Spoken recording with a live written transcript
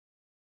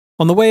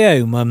On the way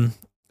home,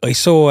 I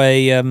saw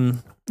a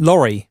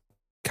lorry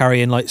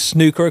carrying like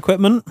snooker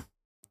equipment.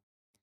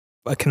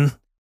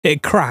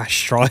 It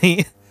crashed, right?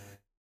 I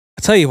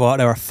tell you what,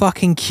 there are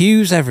fucking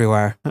queues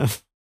everywhere. Make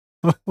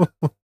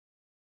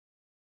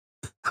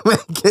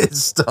it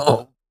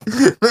stop.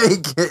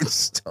 Make it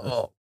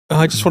stop.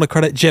 I just want to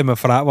credit Jimmer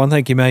for that one.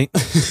 Thank you, mate.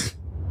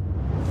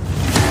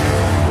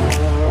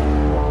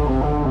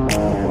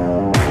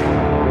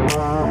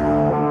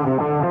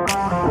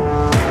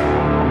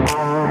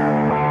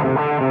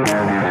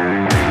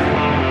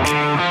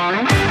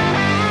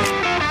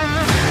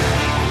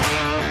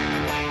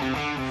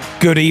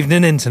 Good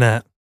evening,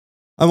 Internet.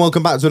 And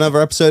welcome back to another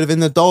episode of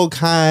In the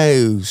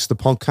Doghouse, the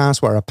podcast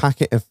where a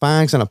packet of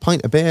fags and a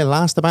pint of beer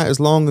last about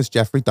as long as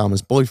Jeffrey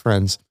Dahmer's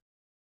boyfriends.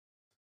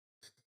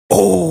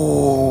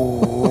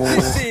 Oh!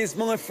 This is,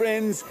 my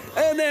friends,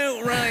 an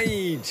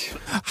outrage.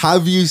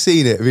 Have you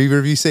seen it? Have either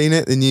of you seen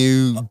it? The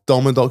new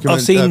Dahmer documentary?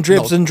 I've seen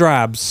dribs and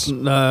drabs.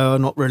 No,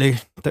 not really.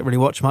 Don't really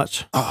watch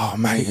much. Oh,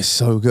 mate, it's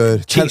so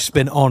good. Chief's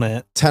been on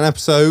it. 10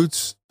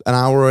 episodes, an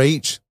hour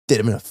each. Did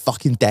them in a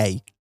fucking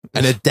day.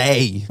 And a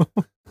day.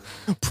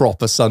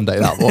 Proper Sunday,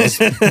 that was.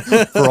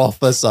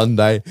 Proper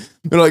Sunday.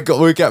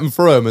 We're getting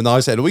through them, and I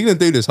said, are we going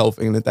to do this whole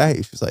thing in a day?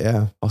 She was like,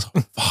 yeah. I was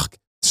like, fuck.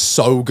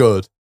 So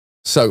good.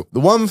 So, the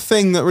one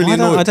thing that really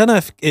I don't know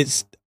if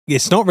it's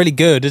not really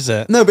good, is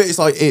it? No, but it's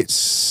like,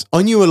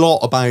 I knew a lot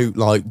about,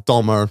 like,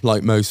 Dahmer,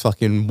 like most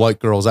fucking white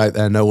girls out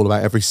there know all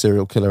about every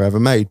serial killer ever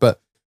made, but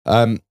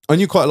I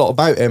knew quite a lot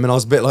about him, and I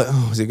was a bit like,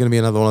 oh, is it going to be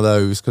another one of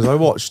those? Because I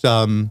watched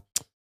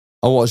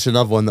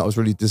another one that I was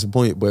really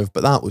disappointed with,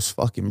 but that was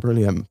fucking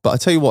brilliant. But I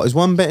tell you what, there's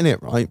one bit in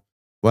it, right,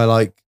 where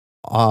like,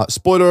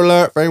 spoiler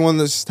alert for anyone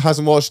that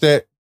hasn't watched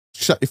it,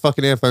 shut your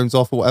fucking earphones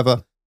off or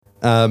whatever.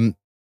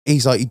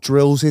 He's like, he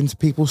drills into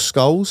people's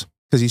skulls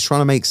because he's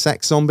trying to make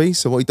sex zombies.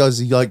 So what he does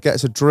is he like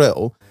gets a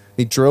drill,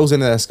 he drills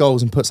into their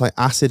skulls and puts like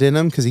acid in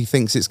them because he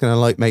thinks it's going to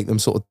like make them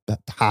sort of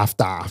half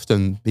daft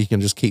and he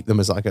can just keep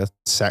them as like a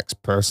sex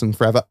person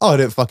forever. Oh, I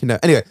don't fucking know.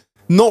 Anyway,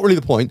 not really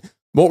the point.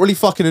 What really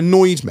fucking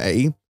annoyed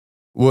me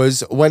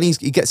was when he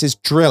gets his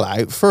drill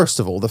out. First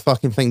of all, the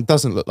fucking thing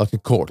doesn't look like a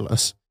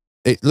cordless.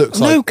 It looks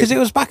like... No, because it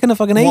was back in the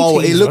fucking 80s. Well,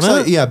 it looks like...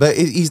 wasn't it? Yeah, but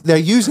they're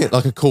using it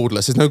like a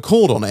cordless. There's no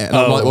cord on it. And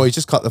I'm like, well, they've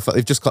just cut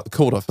the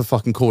cord off a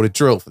fucking corded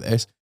drill for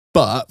this.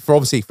 But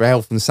for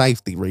health and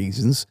safety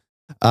reasons...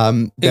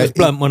 it was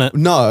blunt, wasn't it?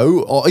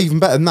 No, or even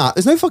better than that,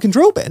 there's no fucking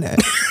drill bit in it.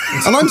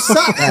 And I'm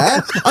sat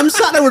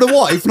there with a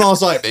wife, and I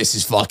was like, this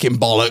is fucking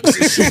bollocks.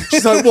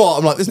 She's like, what?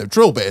 I'm like, there's no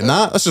drill bit in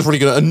that. That's just really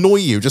going to annoy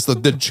you, just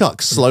the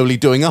chuck slowly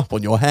doing up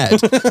on your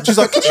head. She's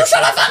like, can you shut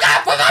the fuck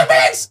up for 5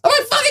 minutes? I'm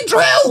like, fucking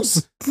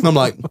drills. And I'm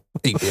like,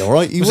 he'd be all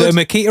right. Was it a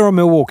Makita or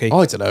Milwaukee?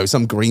 I don't know,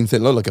 some green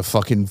thing, looked like a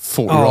fucking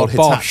 40-year-old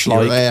Bosch,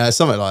 Hitachi. like. Yeah,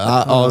 something like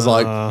that. I was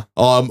like,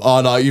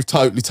 oh no, you've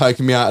totally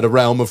taken me out of the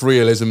realm of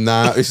realism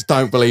now. I just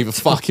don't believe a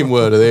fucking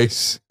word of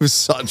this. It was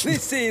such...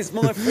 This is,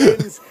 my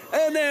friends,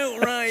 an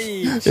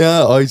outrage.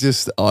 Yeah, I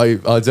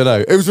don't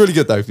know. It was really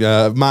good though.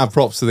 Yeah, mad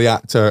props to the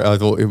actor. I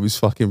thought it was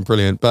fucking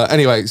brilliant. But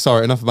anyway,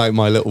 sorry, enough about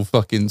my little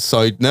fucking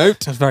side note.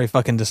 That's very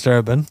fucking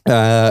disturbing.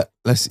 Weird.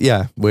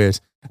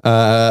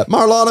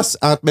 Marlanis,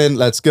 admin,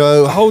 let's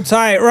go. Hold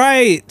tight,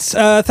 right.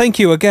 Thank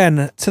you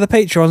again to the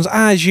Patrons,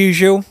 as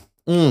usual.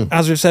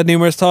 As we've said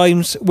numerous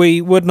times, we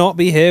would not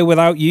be here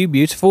without you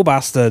beautiful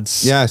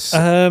bastards. Yes.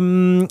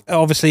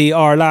 Obviously,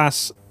 our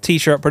last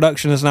t-shirt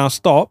production has now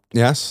stopped.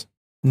 Yes.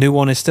 New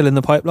one is still in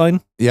the pipeline.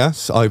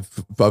 Yes, I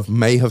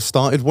may have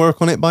started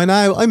work on it by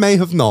now. I may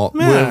have not.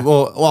 Yeah.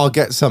 Well, I'll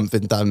get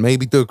something done.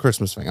 Maybe do a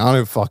Christmas thing. I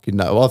don't fucking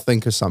know. I'll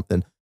think of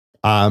something.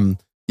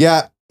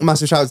 Yeah,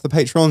 massive shout out to the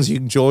Patrons. You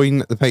can join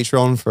the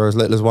Patreon for as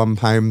little as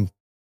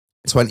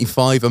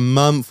 £1.25 a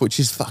month, which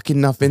is fucking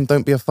nothing.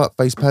 Don't be a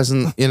fuckface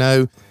peasant. You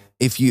know,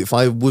 if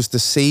I was to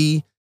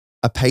see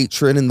a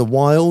patron in the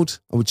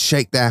wild, I would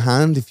shake their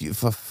hand.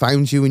 If I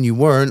found you and you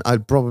weren't,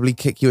 I'd probably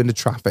kick you into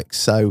traffic.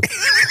 So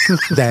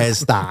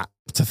there's that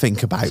to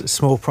think about.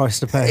 Small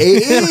price to pay.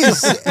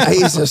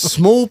 It is a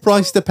small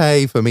price to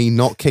pay for me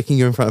not kicking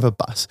you in front of a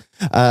bus.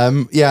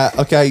 Yeah,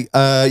 okay.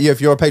 If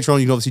you're a patron,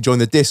 you can obviously join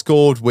the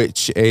Discord,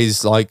 which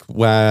is like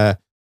where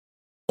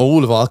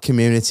all of our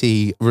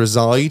community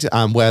reside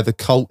and where the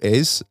cult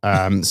is.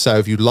 So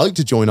if you'd like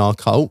to join our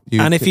cult,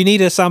 if you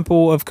need a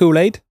sample of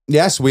Kool-Aid,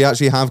 yes, we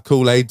actually have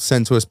Kool-Aid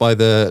sent to us by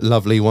the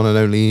lovely one and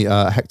only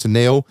Hector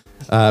Neal.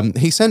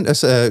 He sent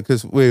us,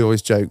 because we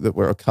always joke that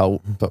we're a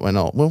cult, but we're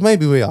not. Well,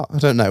 maybe we are. I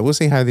don't know. We'll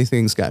see how these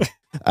things go.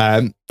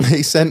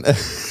 He sent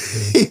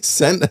us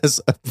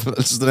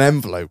just an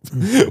envelope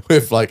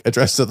with like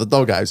address to the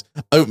doghouse.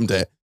 Opened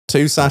it.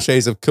 2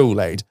 sachets of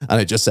Kool-Aid,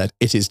 and it just said,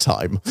 it is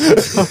time.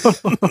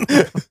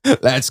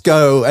 Let's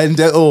go, end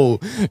it all.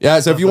 Yeah,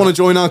 so if you want to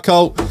join our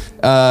cult,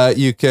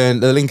 you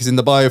can, the link is in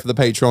the bio for the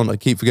Patreon. I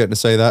keep forgetting to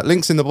say that.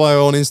 Link's in the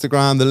bio on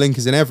Instagram. The link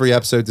is in every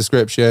episode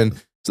description.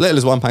 As little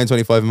as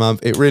 £1.25 a month.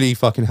 It really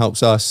fucking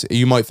helps us.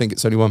 You might think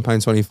it's only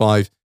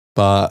 £1.25,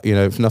 but, you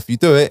know, if enough of you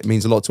do it, it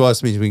means a lot to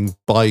us. It means we can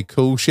buy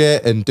cool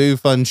shit and do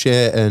fun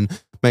shit and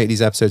make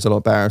these episodes a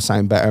lot better,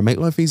 sound better, make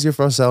life easier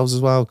for ourselves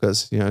as well,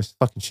 because, you know,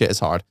 fucking shit is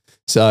hard.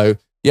 So,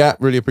 yeah,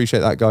 really appreciate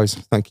that, guys.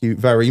 Thank you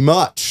very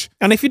much.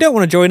 And if you don't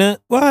want to join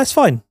it, well, it's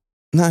fine.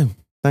 No,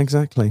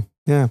 exactly.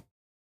 Yeah.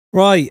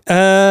 Right.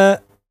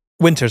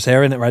 Winter's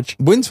here, isn't it, Reg?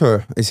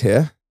 Winter is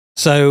here.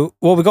 So,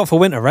 what have we got for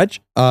winter, Reg?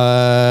 We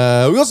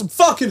got some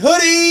fucking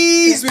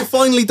hoodies. We've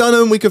finally done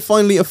them. We could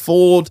finally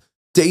afford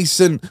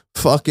decent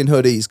fucking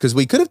hoodies, because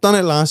we could have done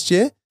it last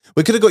year.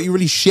 We could have got you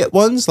really shit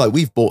ones. Like,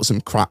 we've bought some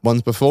crap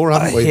ones before,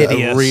 haven't we? That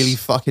are really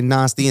fucking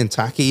nasty and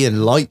tacky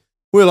and light.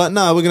 We were like,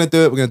 no, we're going to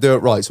do it. We're going to do it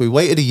right. So we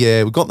waited a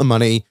year. We got the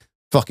money.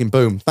 Fucking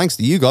boom. Thanks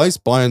to you guys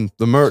buying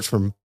the merch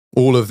from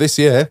all of this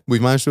year,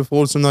 we've managed to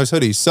afford some nice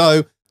hoodies.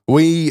 So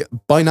we,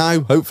 by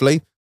now,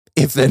 hopefully,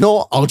 if they're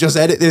not, I'll just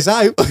edit this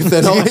out. If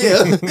they're not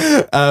here,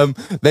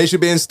 they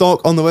should be in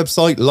stock on the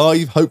website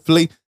live,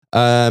 hopefully.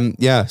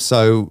 Yeah,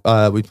 so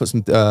we put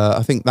some,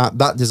 I think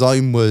that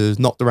design was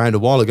knocked around a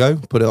while ago,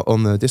 put it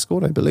on the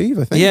Discord, I believe.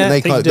 I think. Yeah, and they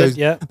I think kind of,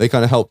 yeah. They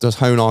kind of helped us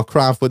hone our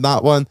craft with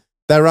that one.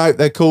 They're out,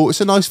 they're cool. It's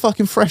a nice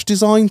fucking fresh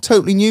design,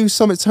 totally new,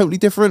 something totally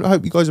different. I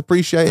hope you guys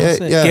appreciate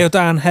it. Yeah.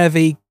 Gildan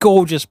heavy,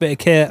 gorgeous bit of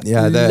kit.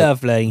 Yeah,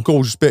 lovely.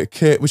 Gorgeous bit of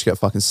kit. We should get a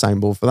fucking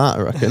soundboard for that,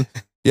 I reckon.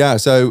 Yeah,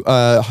 so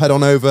head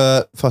on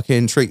over,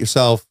 fucking treat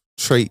yourself,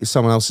 treat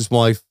someone else's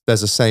wife.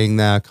 There's a saying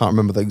there, I can't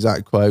remember the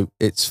exact quote.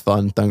 It's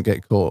fun, don't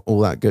get caught,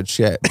 all that good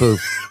shit.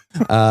 Boof.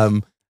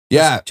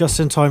 Yeah. Just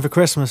in time for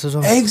Christmas as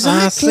well.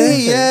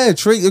 Exactly, yeah.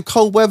 Treat the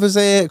cold weather's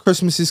here,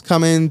 Christmas is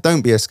coming,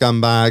 don't be a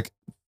scumbag.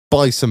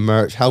 Buy some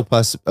merch, help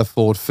us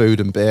afford food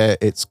and beer.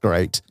 It's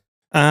great.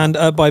 And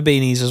buy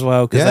beanies as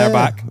well, because they're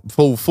back.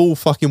 Full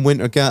fucking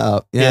winter get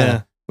up.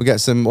 Yeah. We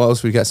get some, what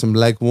else? We get some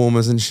leg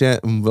warmers and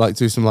shit, and we like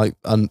do some like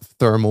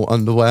thermal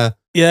underwear.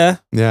 Yeah.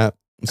 Yeah.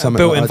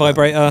 Built-in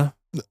vibrator.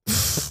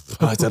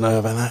 I don't know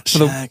about that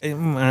shit.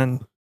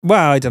 And,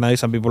 well, I don't know.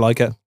 Some people like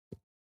it.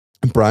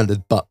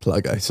 Branded butt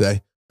plug, I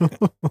say.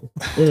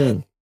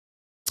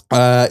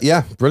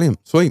 Yeah, brilliant.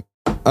 Sweet.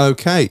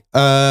 Okay.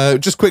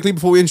 Just quickly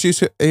before we introduce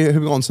who we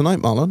got on tonight,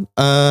 Marlon.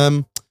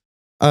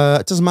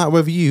 It doesn't matter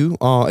whether you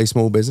are a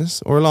small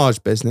business or a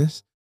large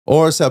business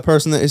or a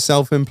person that is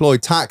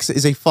self-employed. Tax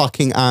is a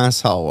fucking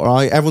asshole, all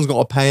right? Everyone's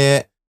got to pay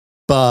it,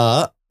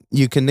 but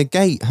you can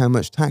negate how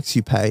much tax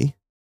you pay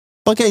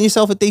by getting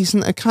yourself a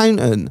decent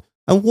accountant.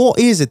 And what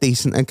is a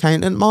decent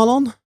accountant,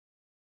 Marlon?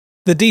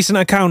 The decent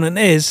accountant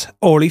is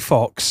Orly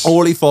Fox.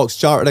 Orly Fox,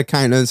 Chartered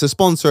Accountants, a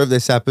sponsor of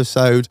this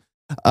episode.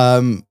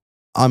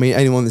 I mean,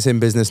 anyone that's in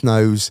business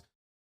knows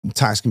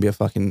tax can be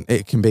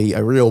it can be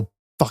a real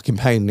fucking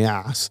pain in the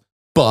ass.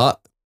 But,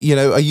 you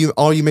know,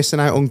 are you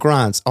missing out on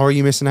grants? Are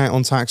you missing out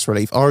on tax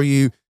relief? Are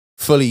you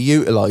fully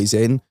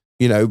utilizing,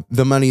 you know,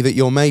 the money that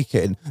you're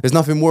making? There's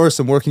nothing worse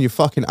than working your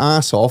fucking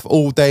ass off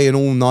all day and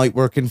all night,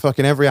 working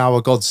fucking every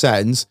hour God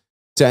sends,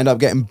 to end up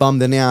getting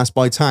bummed in the ass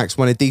by tax,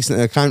 when a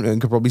decent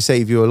accountant could probably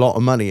save you a lot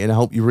of money and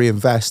help you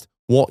reinvest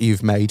what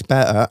you've made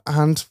better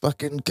and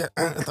fucking get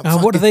out of the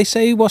what do they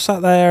say? What's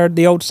that there?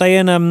 The old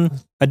saying, a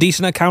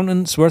decent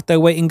accountant's worth their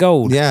weight in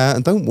gold. Yeah,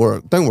 and don't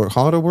work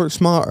harder, work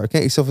smarter.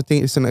 Get yourself a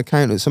decent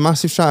accountant. So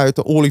massive shout out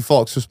to Orly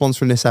Fox for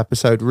sponsoring this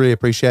episode. Really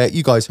appreciate it.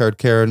 You guys heard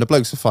Kieran. The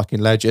bloke's a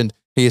fucking legend.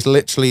 He is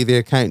literally the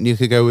accountant you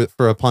could go with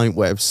for a pint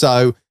with.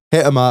 So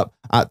hit him up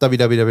at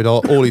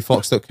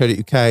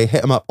www.orlyfox.co.uk.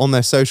 Hit him up on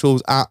their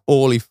socials at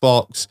Orly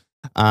Fox.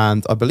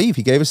 And I believe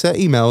he gave us their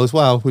email as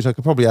well, which I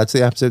could probably add to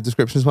the episode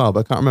description as well, but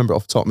I can't remember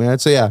off the top of my head.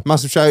 So yeah,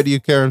 massive shout out to you,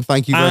 Kieran.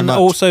 Thank you very much. And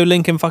also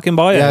link in fucking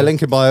bio. Yeah,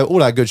 link in bio, all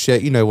that good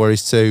shit. You know where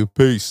he's to.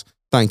 Peace.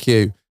 Thank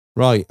you.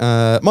 Right.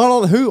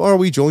 Marlon, who are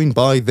we joined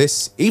by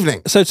this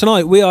evening? So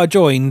tonight we are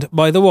joined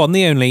by the one,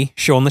 the only,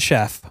 Sean the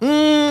Chef.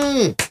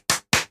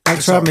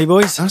 Thanks for having me,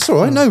 boys. That's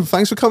all right. No,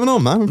 thanks for coming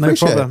on, man. No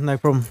problem. No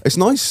problem. It's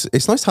nice.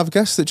 It's nice to have a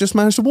guest that just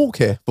managed to walk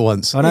here for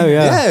once. I know,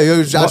 yeah.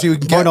 Yeah, actually, we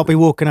can might not be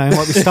walking home,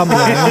 might be stumbling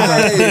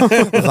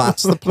home.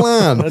 That's the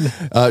plan.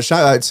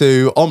 Shout out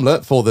to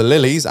Omelette for the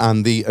lilies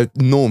and the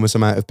enormous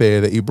amount of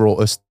beer that he brought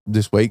us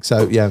this week.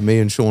 So yeah, me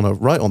and Sean are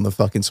right on the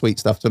fucking sweet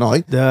stuff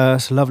tonight. Yeah,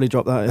 it's a lovely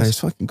drop that is.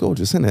 It's fucking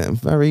gorgeous, isn't it?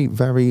 Very,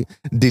 very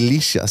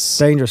delicious.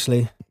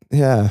 Dangerously.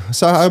 Yeah.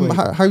 So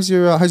how's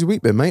your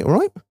week been, mate? All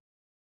right?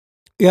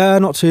 Yeah,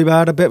 not too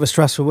bad. A bit of a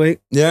stressful week.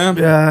 Yeah.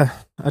 Yeah.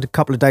 I had a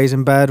couple of days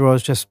in bed where I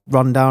was just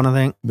run down, I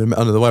think. Been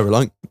under the weather,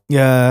 like?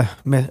 Yeah.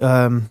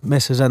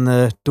 Mrs. and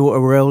the daughter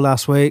were ill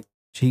last week.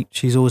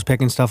 She's always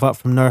picking stuff up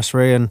from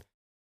nursery, and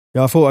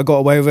yeah, I thought I got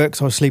away with it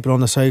because I was sleeping on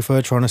the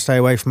sofa trying to stay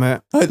away from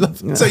it. I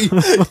love it. So you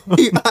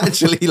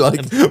actually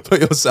like put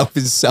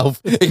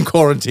yourself in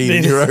quarantine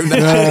in your own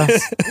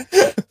house.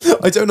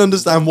 I don't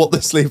understand what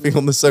the sleeping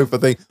on the sofa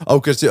thing.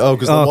 Because the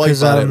wife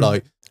had it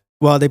like.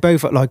 Well, they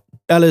both like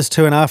Ella's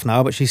 2.5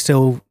 now, but she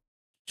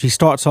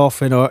starts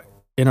off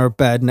in her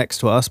bed next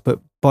to us, but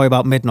by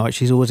about midnight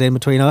she's always in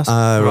between us.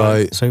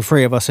 Right. So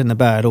 3 of us in the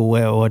bed, all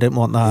ill. I didn't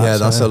want that. Yeah,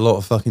 that's a lot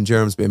of fucking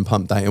germs being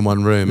pumped out in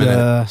one room, isn't it?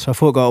 Yeah, so I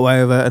thought I got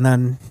away with it, and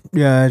then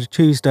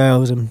Tuesday I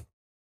was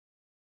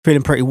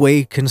feeling pretty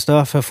weak and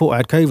stuff. I thought I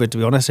had COVID, to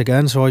be honest,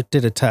 again. So I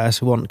did a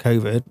test. I wasn't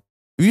COVID.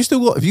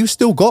 Have you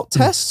still got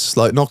tests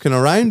like knocking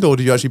around, or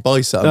did you actually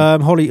buy some? I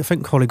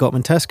think Holly got them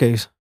in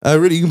Tesco's.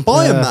 Really, you can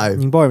buy them now. You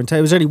can buy them.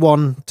 It was only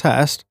one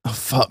test. Oh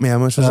fuck me! How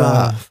much was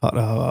that?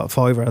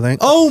 £5, I think.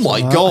 Oh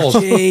my god!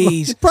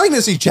 Jeez.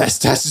 Pregnancy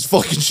chest test is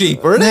fucking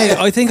cheaper, isn't Mate, it?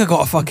 I think I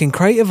got a fucking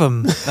crate of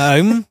them at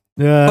home.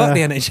 Yeah. Fuck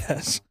the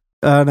NHS.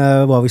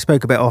 And we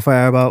spoke a bit off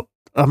air about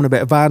having a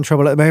bit of van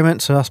trouble at the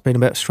moment, so that's been a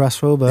bit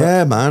stressful. But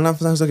Yeah, man, that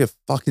sounds like it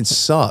fucking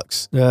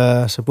sucks.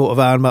 so bought a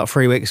van about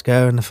 3 weeks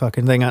ago, and the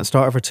fucking thing hadn't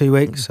started for 2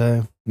 weeks.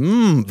 So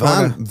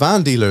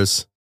Van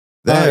dealers.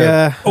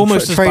 yeah,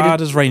 Almost as traded,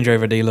 bad as Range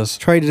Rover dealers.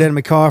 traded in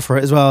my car for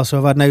it as well. So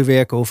I've had no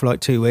vehicle for like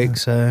 2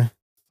 weeks. So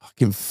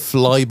Fucking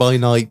fly by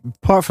night.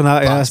 apart from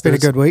that, yeah, it's been a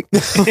good week.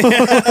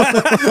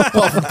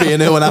 Apart from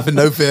being ill and having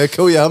no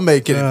vehicle, yeah, I'm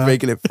making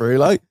it through.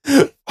 Like,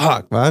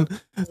 fuck, man.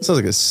 Sounds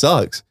like it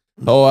sucks.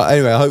 Oh,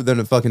 anyway, I hope then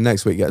the fucking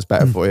next week gets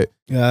better for you.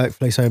 Yeah,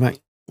 hopefully so, mate.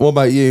 What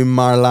about you,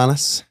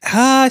 Marlanis?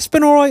 It's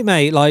been all right,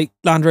 mate. Like,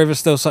 Land Rover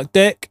still suck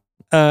dick.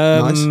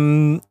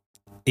 Yeah,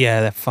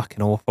 they're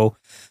fucking awful.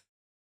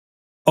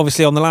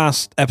 Obviously, on the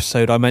last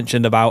episode, I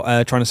mentioned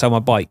about trying to sell my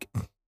bike.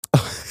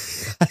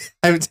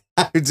 How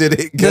did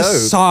it go? The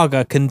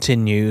saga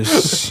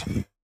continues.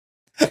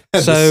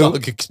 The so, saga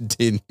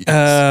continues.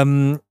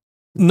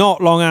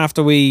 Not long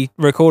after we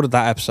recorded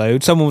that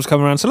episode, someone was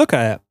coming around to look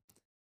at it.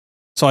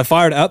 So I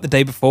fired it up the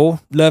day before.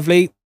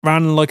 Lovely.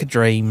 Ran like a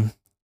dream.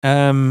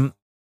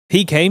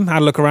 He came,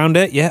 had a look around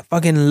it. Yeah,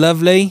 fucking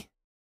lovely.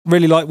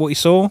 Really liked what he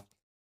saw.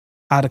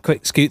 Had a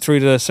quick scoot through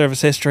the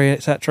service history,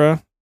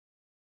 etc.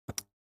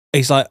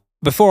 He's like,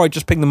 before I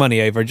just ping the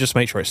money over, just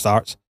make sure it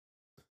starts.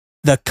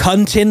 The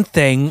cunting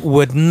thing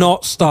would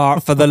not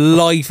start for the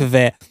life of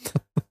it.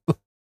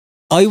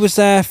 I was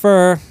there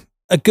for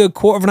a good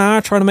quarter of an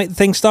hour trying to make the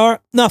thing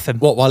start. Nothing.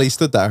 What, while he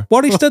stood there?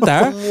 While he stood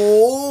there,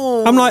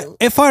 I'm like,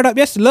 it fired up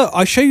yesterday. Look,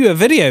 I show you a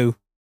video.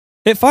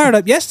 It fired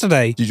up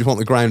yesterday. Did you want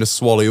the ground to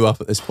swallow you up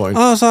at this point?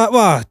 I was like,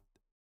 well,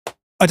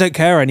 I don't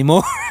care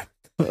anymore.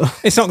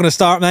 It's not going to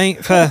start, mate.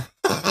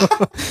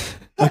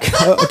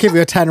 I'll give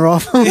you a tenner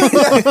off.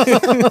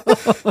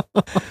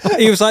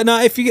 He was like,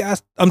 no,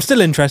 I'm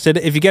still interested.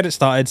 If you get it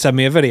started, send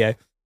me a video.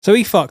 So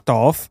he fucked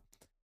off,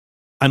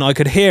 and I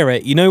could hear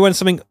it. You know when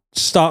something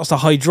starts the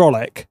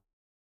hydraulic?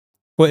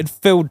 Well, it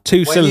filled two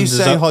When cylinders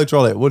you say up.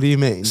 hydraulic, what do you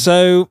mean?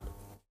 So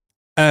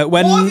when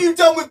What have you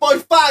done with my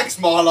fags,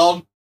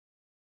 Marlon?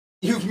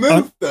 You've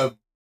moved them.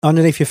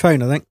 Underneath your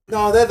phone, I think.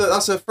 No,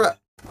 that's a threat.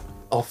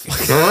 Oh, fuck.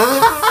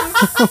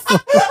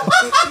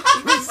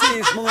 This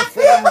is, my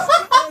friends,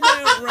 an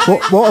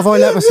outrage. What have I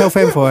let myself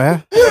in for,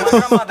 yeah? My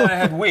grandmother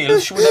had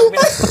wheels. She would have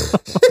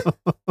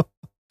been.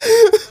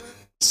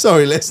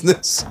 Sorry,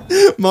 listeners.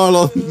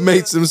 Marlon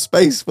made some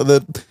space for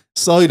the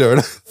cider, and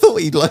I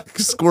thought he'd like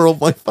squirrel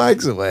my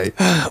fags away.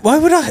 why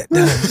would I?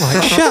 No,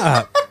 like, shut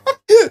up.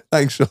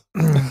 Thanks,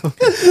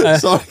 Sean.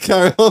 Sorry,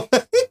 carry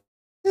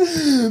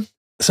on.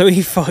 So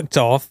he fucked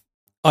off.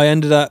 I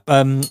ended up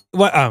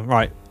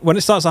right. When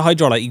it starts a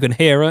hydraulic, you can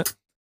hear it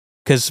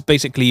because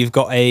basically you've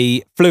got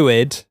a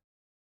fluid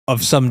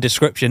of some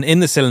description in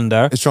the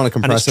cylinder. It's trying to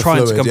compress and it's the trying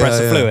fluid. to compress Yeah,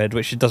 the yeah. fluid,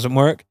 which it doesn't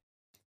work.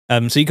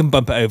 So you can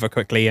bump it over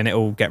quickly and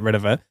it'll get rid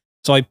of it.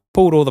 So I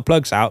pulled all the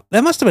plugs out.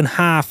 There must have been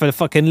half a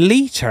fucking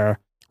litre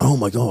Oh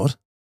my god.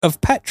 of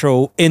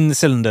petrol in the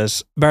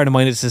cylinders. Bearing in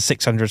mind it's a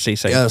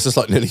 600cc. Yeah, it's just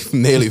like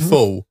nearly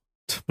full.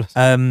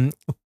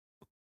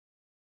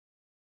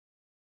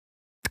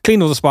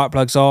 Cleaned all the spark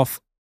plugs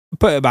off,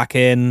 put it back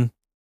in,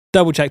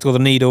 double checked all the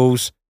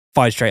needles,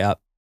 fired straight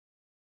up.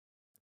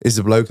 Is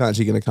the bloke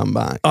actually going to come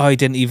back? I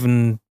didn't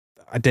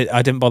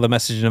bother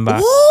messaging him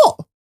back. What?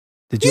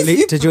 Did you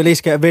at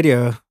least get a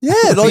video? Yeah,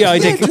 like, Yeah, I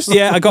did. just-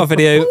 Yeah, I got a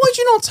video. Well, why'd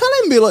you not tell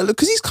him? Be like, look,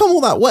 because he's come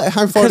all that way.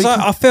 How far Because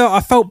did he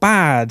I felt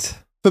bad.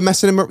 for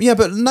messing him up? Yeah,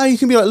 but now you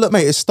can be like, look,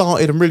 mate, it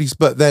started and really,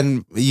 but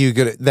then you've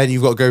got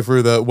to go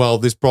through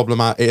this problem.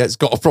 It's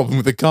got a problem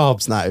with the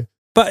carbs now.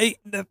 But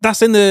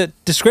that's in the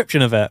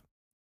description of it.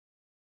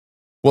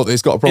 What?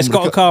 It's got a problem. It's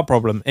got a carb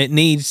problem. It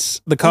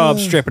needs the carbs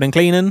stripping and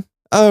cleaning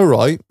Oh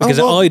right, because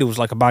oh, well, it idles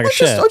like a bag of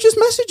shit. I just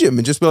message him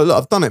and just be like, look,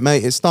 I've done it,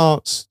 mate. It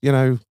starts. Come.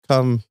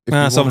 If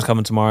you Someone's want.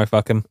 coming tomorrow.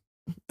 Fuck him.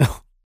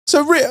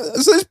 So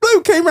this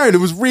bloke came round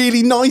and was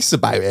really nice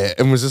about it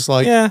and was just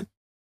like, Yeah,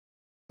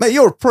 mate,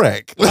 you're a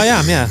prick. I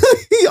am. Yeah.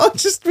 I'd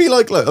just be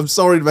like, look, I'm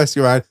sorry to mess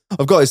you around.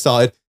 I've got it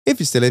started. If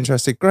you're still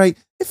interested, great.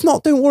 If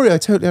not, don't worry. I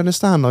totally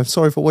understand. I'm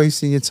sorry for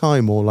wasting your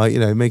time or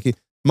making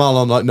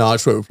Marlon like, no, I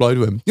just won't reply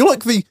to him. You're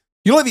like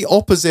the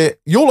opposite.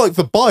 You're like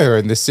the buyer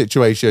in this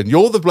situation.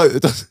 You're the bloke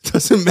that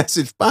doesn't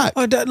message back.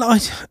 I don't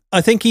like. I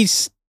think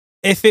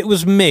if it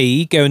was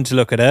me going to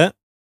look at it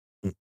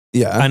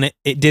Yeah. and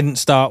it didn't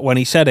start when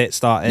he said it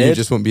started, You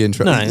just wouldn't be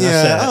interested. No, that's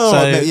yeah. it. Oh,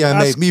 So mate, yeah,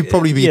 that's- mate. You'd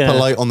probably be yeah.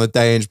 polite on the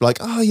day and just be like,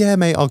 oh, yeah,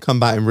 mate, I'll come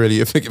back and really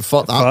you're thinking,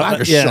 fuck that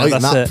bag of Yeah, shite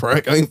and that's that it.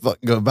 prick. I ain't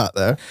fucking going back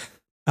there.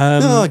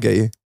 No, I get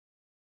you.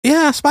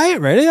 yeah, that's about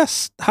it. Really,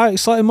 that's how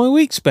exciting my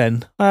week's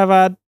been. I've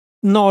had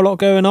not a lot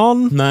going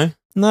on. No.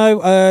 No,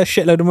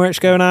 shitload of merch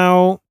going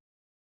out.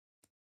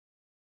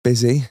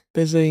 Busy.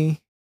 Busy.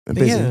 But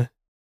Busy. Yeah.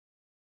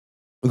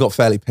 I got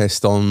fairly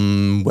pissed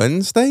on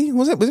Wednesday.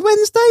 Was it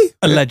Wednesday?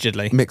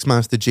 Allegedly.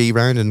 Mixmaster G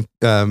round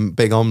and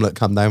Big Omelette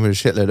come down with a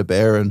shitload of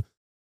beer and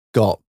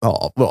I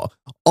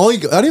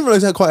didn't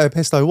realise how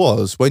pissed I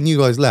was when you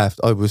guys left.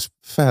 I was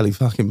fairly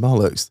fucking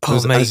bollocks.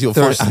 Oh, mate,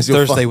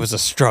 Thursday was a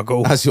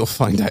struggle. As you'll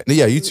find out.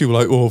 Yeah, you two were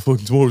like, oh,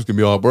 fucking tomorrow's going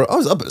to be hard. But I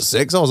was up at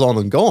 6. I was on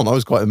and gone. I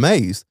was quite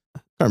amazed. I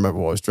can't remember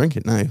what I was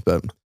drinking now.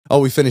 But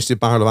we finished a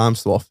barrel of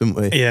Amstel off, didn't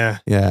we? Yeah.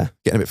 Yeah.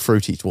 Getting a bit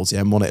fruity towards the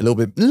end, wasn't it? A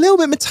little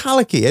bit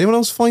metallic-y. Anyone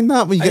else find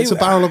that? When you get to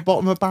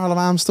bottom of a barrel of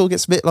Amstel,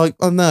 gets a bit like,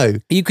 oh no.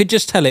 You could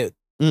just tell it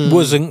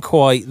wasn't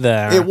quite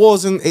there. It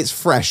wasn't its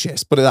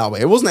freshest, put it that way.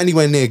 It wasn't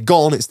anywhere near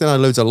gone. It still had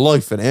loads of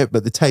life in it,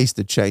 but the taste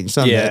had changed,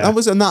 hadn't it?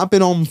 That had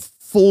been on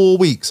 4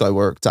 weeks, I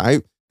worked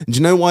out. And do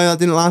you know why that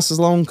didn't last as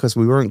long? Because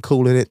we weren't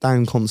cooling it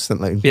down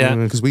constantly. Yeah.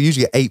 Because we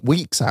usually get 8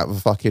 weeks out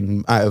of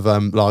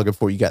lager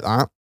before you get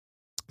that.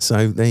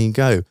 So there you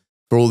go.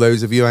 For all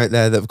those of you out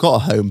there that have got a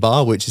home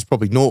bar, which is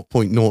probably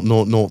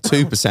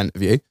 0.0002%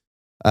 of you,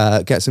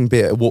 get some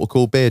water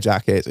cooled beer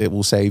jacket. It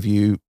will save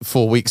you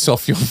 4 weeks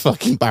off your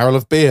fucking barrel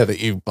of beer that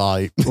you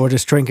buy. Or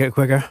just drink it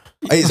quicker.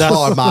 It's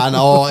hard, man.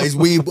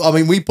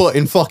 We put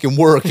in fucking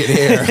work in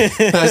here.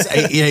 That's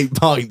 88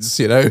 pints,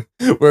 you know.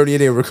 We're only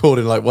in here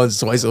recording like once,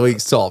 twice a week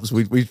tops.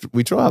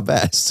 We try our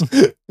best.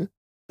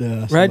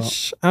 Yeah, Reg,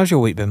 how's your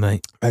week been,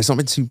 mate? It's not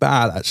been too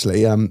bad,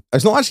 actually.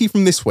 It's not actually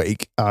from this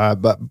week,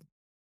 but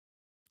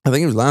I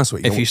think it was last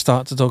week. If you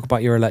start to talk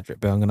about your electric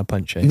bill, I'm going to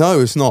punch you. No,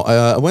 it's not.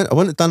 I went to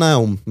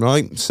Dunelm,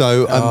 right?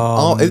 So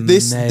now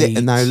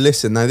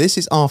listen. Now this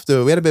is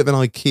after we had a bit of an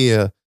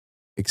IKEA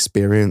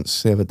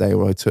experience the other day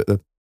where I took the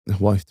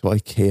wife to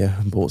IKEA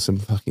and bought some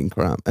fucking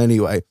crap.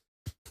 Anyway,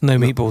 no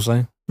meatballs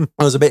though.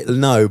 I was a bit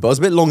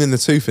long in the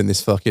tooth in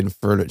this fucking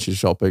furniture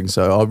shopping.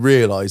 So I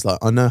realised like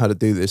I know how to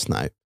do this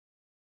now.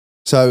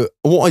 So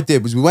what I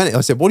did was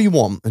I said, what do you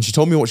want? And she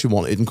told me what she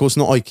wanted. And of course,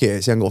 not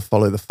IKEA. So you haven't got to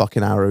follow the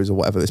fucking arrows or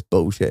whatever this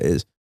bullshit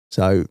is.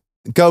 So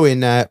go in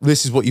there.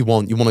 This is what you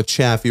want. You want a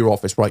chair for your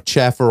office, right?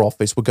 Chair for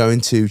office. We're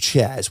going to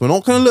chairs. We're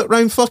not going to look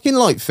around fucking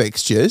light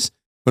fixtures.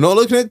 We're not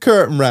looking at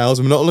curtain rails.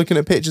 And we're not looking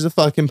at pictures of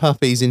fucking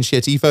puppies in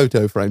shitty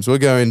photo frames. We're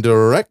going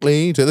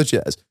directly to the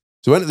chairs.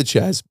 So I went to the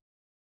chairs.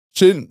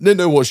 She didn't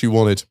know what she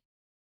wanted.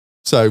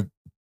 So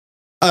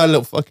I had a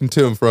little fucking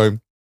to and fro.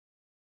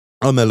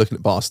 I'm there looking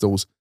at bar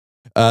stools.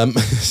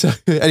 So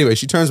anyway,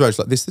 she turns around, she's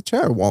like, this is the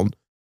chair I want.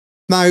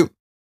 Now,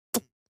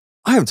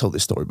 I haven't told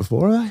this story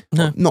before, have I?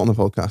 No. Not on the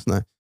podcast,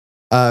 no.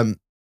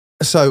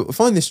 So I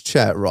find this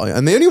chair, right?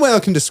 And the only way I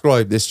can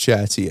describe this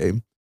chair to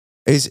you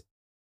is,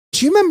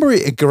 do you remember at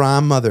your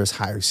grandmother's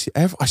house?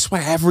 I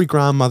swear every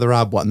grandmother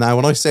had one. Now,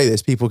 when I say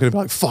this, people are going to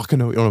be like, fuck, I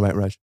know what you're on about,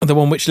 Reg. The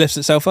one which lifts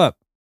itself up?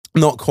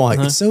 Not quite.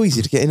 No. It's so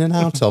easy to get in and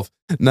out of.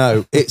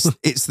 No, it's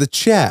the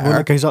chair. One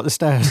that goes up the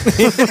stairs.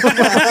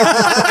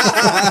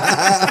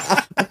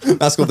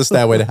 That's called the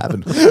stairway to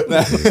heaven.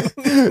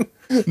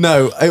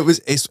 No,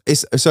 it's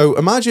so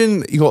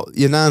imagine your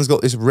nan's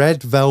got this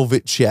red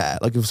velvet chair,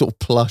 like a sort of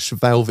plush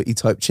velvety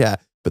type chair,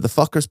 but the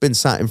fucker's been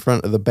sat in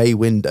front of the bay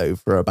window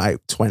for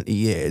about 20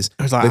 years.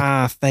 I was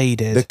like,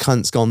 faded. The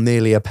cunt's gone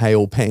nearly a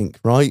pale pink,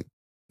 right?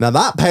 Now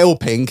that pale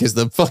pink is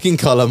the fucking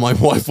colour my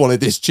wife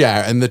wanted this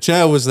chair, and the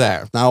chair was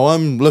there. Now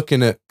I'm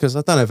looking at, because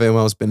I don't know if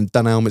anyone else has been in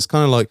Dunelm, it's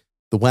kind of like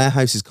the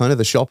warehouse is kind of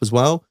the shop as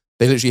well.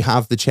 They literally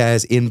have the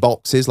chairs in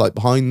boxes, like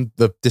behind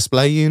the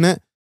display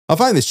unit. I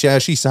found this chair,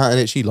 she sat in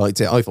it, she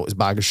liked it. I thought it was a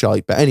bag of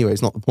shite, but anyway,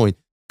 it's not the point.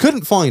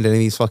 Couldn't find any of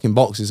these fucking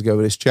boxes to go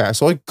with this chair.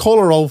 So I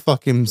collar old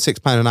fucking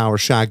 £6 an hour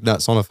shag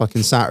nuts on a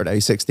fucking Saturday,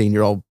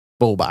 16-year-old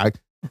ball bag.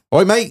 All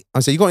right, mate. I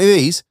said, you got any of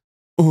these?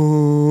 I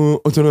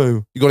don't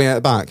know. You got any out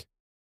the back?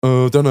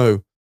 Don't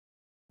know.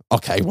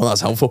 Okay, well,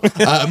 that's helpful.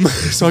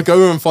 So I go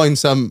over and find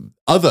some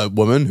other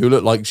woman who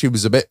looked like she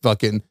was a bit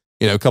fucking,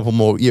 a couple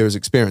more years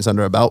experience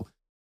under her belt.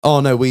 Oh,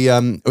 no, we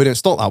don't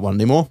stock that one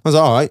anymore. I was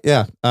like, all right,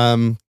 yeah.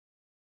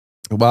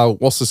 Well,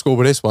 what's the score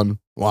with this one?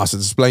 Well, it's a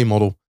display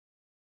model.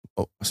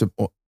 I said,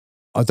 well,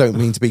 I don't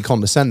mean to be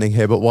condescending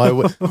here, but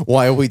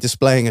why are we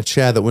displaying a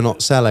chair that we're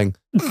not selling?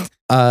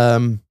 I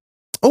don't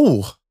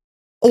know.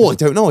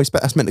 I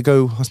was meant to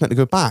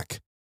go back.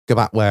 Go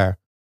back where?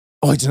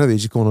 Oh, I don't know. They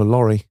just go on a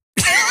lorry.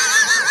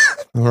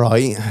 All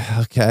right.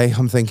 Okay.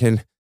 I'm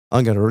thinking,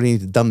 I'm going to really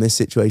need to dumb this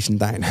situation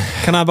down.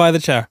 Can I buy the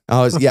chair?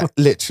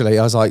 Literally.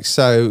 I was like,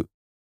 so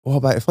what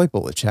about if I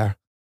bought the chair?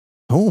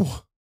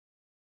 Oh,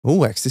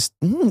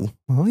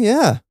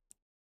 yeah.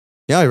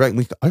 Yeah, I reckon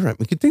we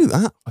could do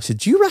that. I said,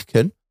 do you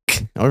reckon?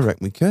 I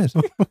reckon we could.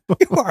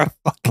 You are a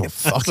fucking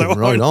fucking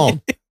right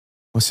on.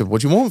 I said,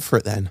 what do you want for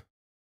it then?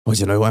 I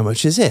don't know, how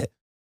much is it?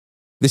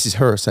 This is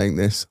her saying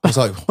this. I was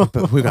like,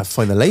 but we're going to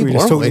find the label, just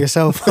aren't talking we? to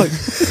yourself, like,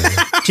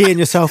 geeing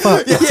yourself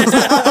up.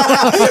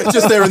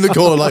 Just there in the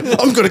corner, like,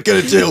 I'm going to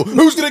get a deal.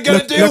 Who's going to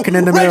get a deal? Looking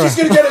in the mirror. Reggie's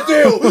going to get a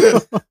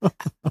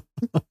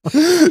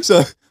deal.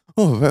 So,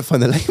 we better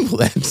find the label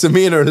then. So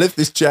me and her lift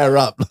this chair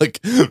up like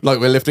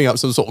we're lifting up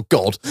some sort of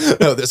god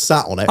that's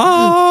sat on it.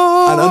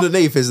 And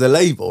underneath is the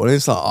label. And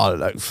it's like, I don't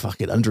know,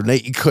 fucking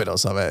 180 quid or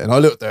something. And I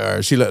looked at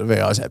her, she looked at me,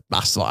 I said,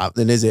 that's not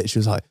happening, is it? She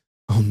was like,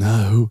 oh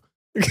no.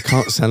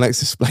 can't sell next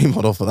display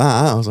model for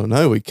that. I was like,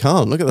 no, we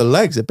can't. Look at the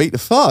legs. They beat the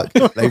fuck.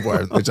 They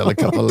weren't. They just had a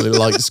couple of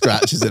light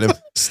scratches in them.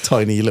 This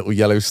tiny little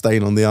yellow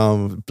stain on the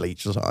arm of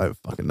bleach. I was like, I don't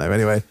fucking know.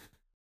 Anyway,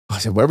 I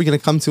said, where are we going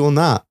to come to on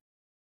that?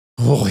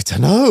 Oh, I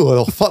don't know.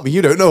 Oh, fuck me.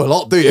 You don't know a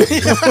lot, do you?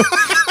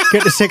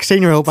 Get the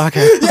 16-year-old back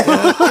out.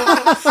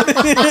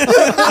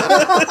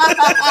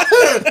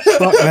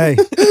 Fuck me.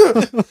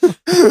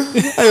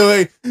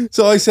 Anyway,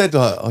 so I said,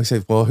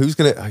 well, who's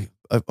going to,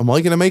 am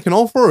I going to make an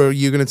offer or are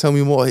you going to tell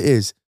me what it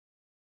is?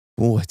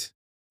 What?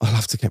 I'll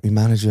have to get my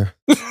manager.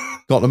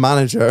 Got the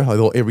manager. I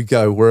thought, here we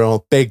go. We're on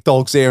big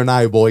dogs here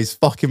now, boys.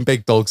 Fucking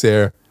big dogs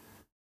here.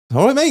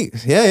 All right,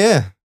 mate.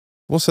 Yeah.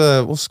 What's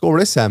the score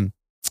of this, Em?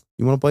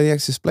 You want to buy the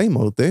X display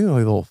model, do you?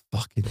 I thought,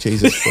 fucking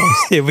Jesus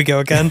Christ. Here we go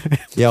again.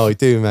 Yeah, I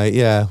do, mate.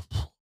 Yeah.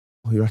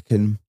 I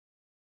reckon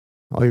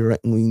we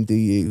can do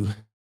you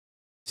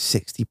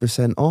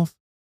 60% off.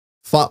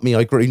 Fuck me,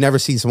 you've never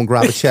seen someone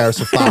grab a chair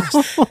so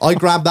fast. I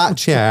grabbed that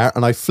chair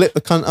and I flipped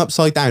the cunt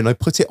upside down. I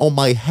put it on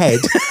my head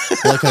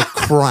like a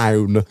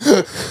crown.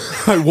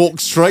 I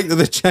walked straight to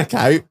the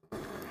checkout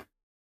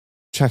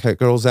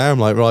girls there. I'm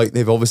like, right,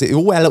 they've obviously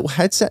all wear little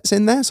headsets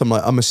in there. So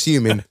I'm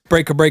assuming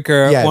breaker,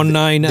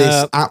 19.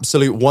 This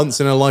absolute once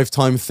in a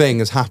lifetime thing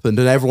has happened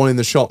and everyone in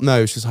the shop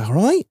knows. She's like, all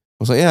right. I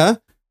was like, yeah.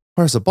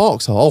 Where's the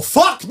box? Oh,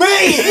 fuck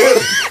me!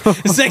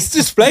 Sex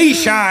display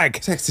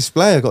shag. Sex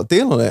display, I got a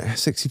deal on it.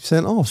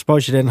 60% off. I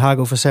suppose you didn't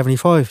haggle for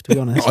 75, to be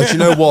honest. Do you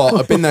know what?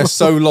 I've been there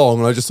so long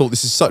and I just thought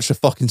this is such a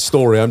fucking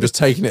story. I'm just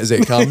taking it as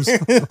it comes.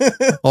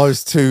 I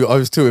was too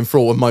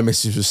enthralled and my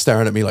missus was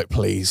staring at me like,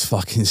 please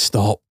fucking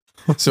stop.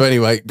 So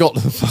anyway, got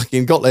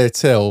there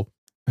till.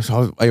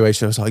 So anyway,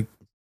 she was like,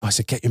 I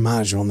said, get your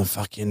manager on the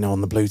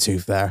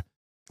Bluetooth there.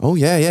 Oh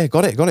yeah,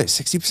 got it.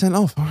 60%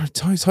 off. All right,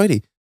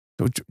 tidy.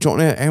 Do you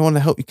want anyone to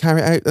help you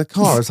carry it out the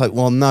car? It's like,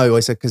 well, no.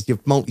 I said, because your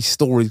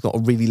multi-story's got a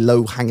really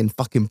low-hanging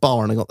fucking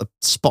bar and I got the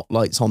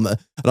spotlights on there.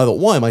 And I thought,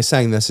 why am I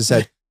saying this? I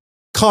said,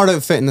 car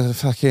don't fit in the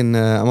fucking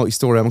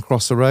multi-story. I'm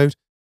across the road.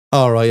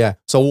 All right, yeah.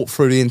 So I walked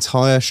through the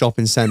entire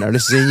shopping centre. And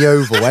this is in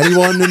Yeovil.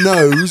 Anyone who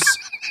knows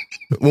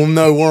will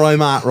know where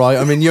I'm at, right?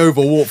 I'm in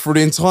Yeovil. Walked through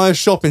the entire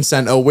shopping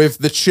centre with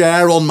the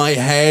chair on my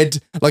head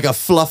like a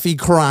fluffy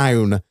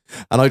crown.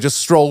 And I just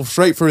strolled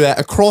straight through there,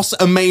 across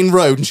a main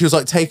road, and she was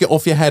like, take it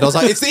off your head. I was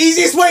like, it's the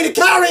easiest way to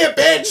carry it,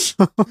 bitch!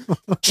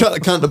 Shut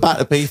the cunt the back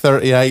to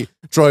P38,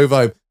 drove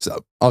home.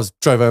 So I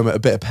drove home at a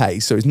bit of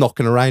pace, so he was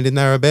knocking around in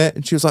there a bit,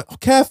 and she was like, oh,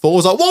 careful. I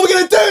was like, what are we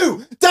going to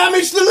do?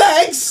 Damage the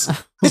legs?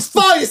 It's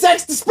fine, it's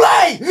X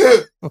display!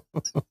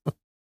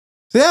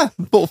 So yeah,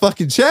 bought a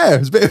fucking chair. It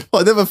was a bit,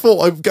 I never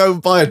thought I'd go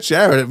and buy a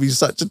chair and it'd be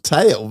such a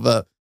tale,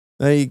 but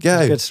there you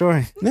go. Good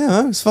story.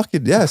 Yeah, it's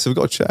fucking, yeah, so we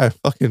got a chair.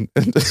 Fucking,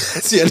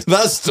 that's the end of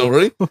that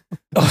story.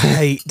 I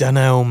hate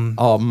Dunelm.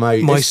 Oh,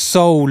 mate. My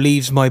soul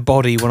leaves my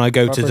body when I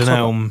go to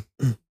Dunelm.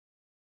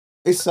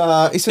 It's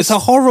a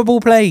horrible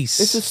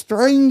place. It's a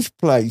strange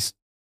place.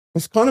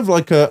 It's kind of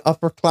like a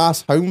upper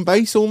class home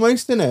base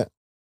almost, isn't it?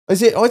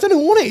 Is it? I don't know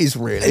what it is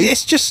really.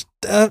 It's just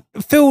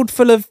filled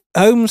full of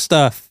home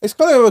stuff. It's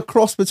kind of a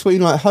cross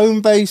between like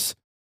home base,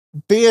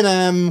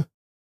 B&M,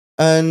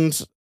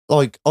 and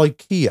like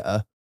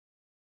IKEA.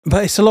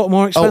 But it's a lot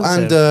more expensive.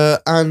 And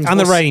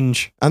the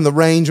range. And the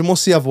range. And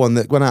what's the other one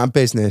that went out of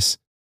business?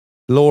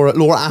 Laura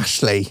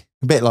Ashley.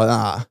 A bit like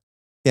that.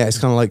 Yeah, it's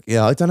kind of like,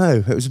 yeah, I don't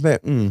know. It was a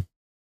bit,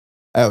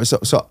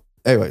 So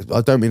anyway,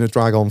 I don't mean to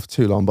drag on for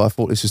too long, but I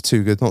thought this was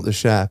too good not to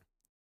share.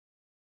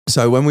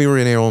 So when we were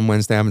in here on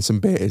Wednesday having some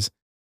beers,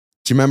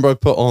 do you remember I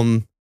put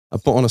on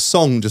a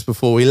song just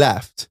before we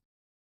left?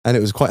 And it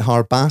was quite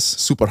hard bass,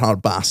 super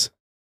hard bass.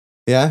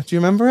 Yeah? Do you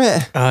remember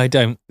it? I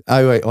don't.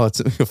 Oh, wait. Well,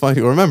 you'll find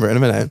you'll remember it in a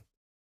minute.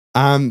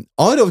 I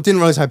didn't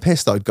realise how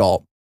pissed I'd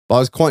got, but I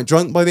was quite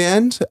drunk by the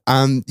end,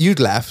 and you'd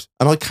left,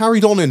 and I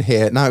carried on in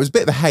here. Now, it was a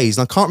bit of a haze,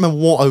 and I can't remember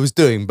what I was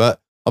doing, but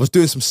I was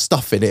doing some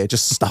stuff in here,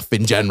 just stuff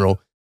in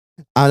general.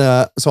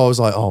 And so I was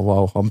like, oh,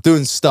 well, I'm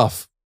doing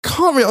stuff.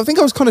 I think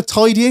I was kind of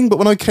tidying, but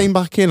when I came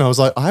back in, I was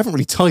like, I haven't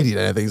really tidied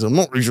anything, so I'm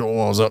not really sure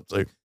what I was up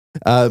to.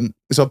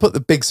 So I put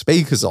the big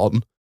speakers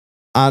on,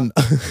 and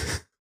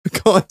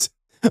God,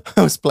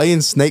 I was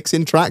playing Snakes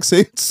in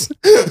Tracksuits.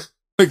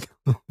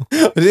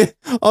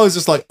 I was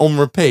just like on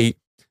repeat,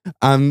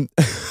 and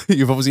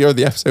you've obviously heard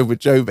the episode with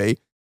Joby.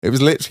 It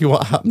was literally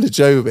what happened to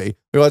Joby.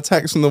 We got a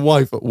text from the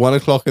wife at 1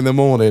 o'clock in the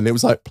morning. It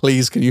was like,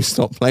 please, can you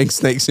stop playing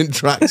Snakes in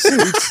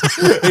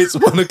Tracksuits? It's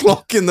 1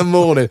 o'clock in the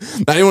morning.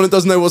 Now, anyone that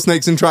doesn't know what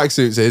Snakes in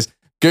Tracksuits is,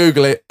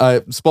 Google it,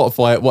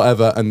 Spotify it,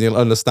 whatever, and you'll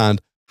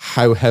understand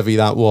how heavy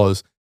that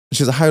was.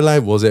 She was like, how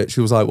loud was it?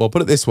 She was like, well,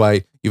 put it this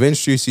way. You've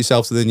introduced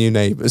yourself to the new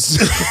neighbours.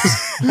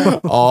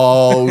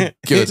 Oh,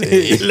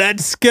 goody.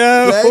 Let's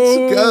go.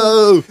 Let's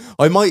go.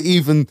 I might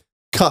even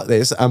cut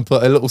this and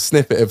put a little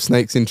snippet of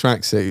Snakes in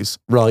Tracksuits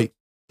right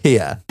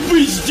here.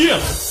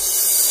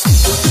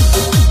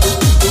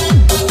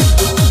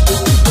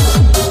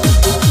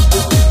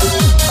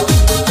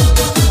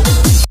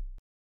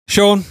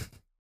 Sean,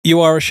 you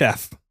are a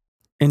chef.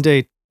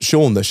 Indeed.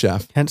 Sean the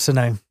chef. Hence the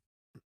name.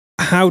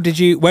 Where did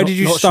you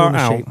Not start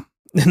Sean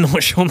the out?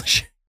 Not Sean the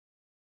chef.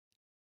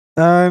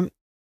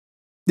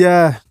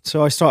 Yeah,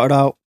 so I started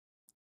out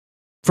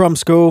from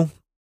school,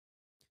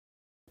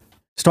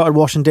 started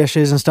washing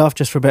dishes and stuff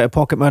just for a bit of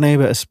pocket money,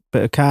 bit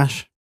of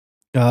cash.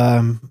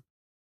 I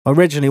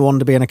originally wanted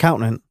to be an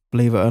accountant,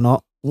 believe it or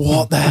not.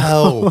 What the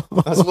hell?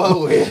 That's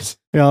well weird.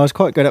 Yeah, I was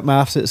quite good at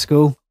maths at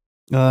school.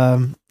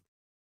 Thought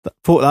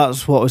that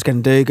was what I was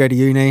going to do, go to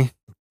uni,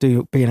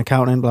 be an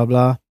accountant, blah,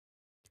 blah.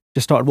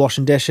 Just started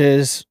washing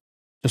dishes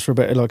just for a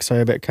bit of, like I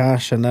say, a bit of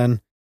cash. And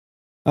then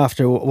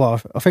after,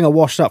 well, I think I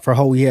washed up for a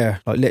whole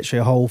year, like literally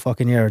a whole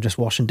fucking year of just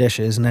washing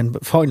dishes. And then,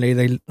 but finally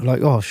they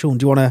like, oh, Sean,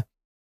 do you want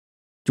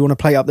to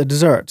plate up the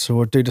desserts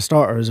or do the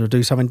starters or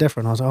do something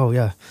different? I was like, oh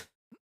yeah.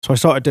 So I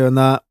started doing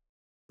that,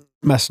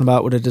 messing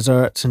about with the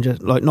desserts and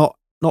just like not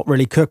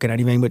really cooking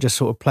anything, but just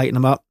sort of plating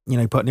them up, you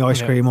know, putting the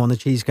ice cream on the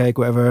cheesecake,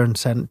 whatever, and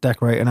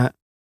decorating it.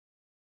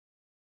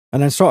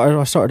 And then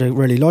I started to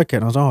really like it.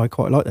 And I was like, oh, I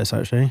quite like this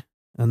actually.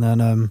 And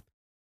then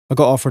I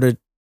got offered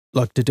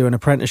to do an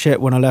apprenticeship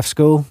when I left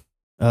school.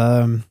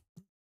 So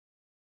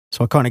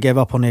I kind of gave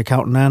up on the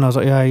accounting then. I was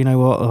like, yeah, you know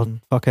what,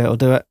 fuck it, I'll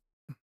do it.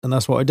 And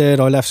that's what I did.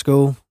 I left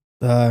school,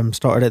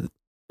 started it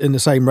in the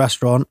same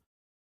restaurant,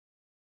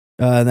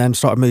 and then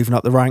started moving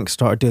up the ranks,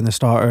 started doing the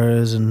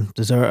starters and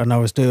dessert. And I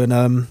was doing,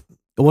 I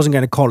wasn't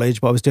going to college,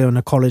 but I was doing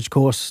a college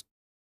course.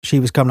 She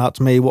was coming out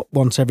to me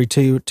once every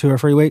two or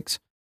 3 weeks.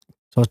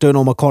 So I was doing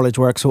all my college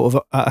work sort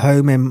of at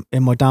home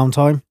in my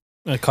downtime.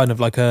 Kind of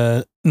like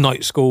a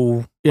night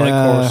school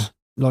course.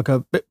 Like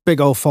a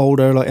big old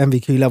folder, like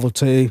MVQ level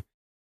 2.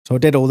 So I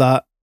did all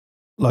that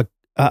like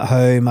at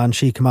home, and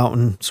she came out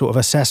and sort of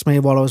assessed me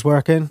while I was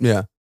working.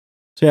 Yeah.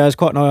 So yeah, it was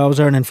quite nice. I was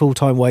earning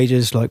full-time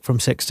wages like from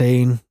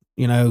 16.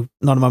 You know,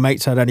 none of my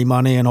mates had any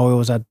money and I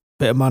always had a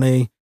bit of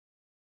money.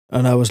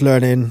 And I was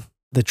learning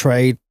the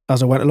trade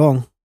as I went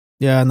along.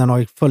 Yeah, and then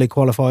I fully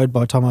qualified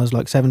by the time I was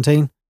like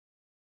 17.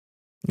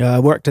 I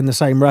worked in the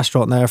same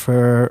restaurant there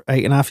for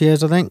 8.5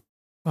 years, I think.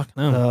 Fucking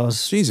hell. I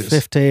was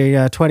Jesus.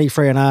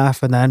 23 and a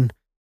half, and then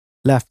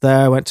left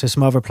there, went to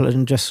some other place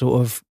and just sort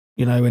of,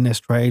 you know, in this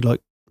trade,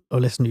 like I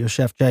listened to your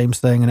Chef James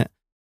thing and it,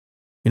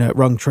 you know, it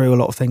rung true a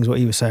lot of things what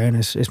he was saying.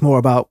 It's more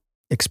about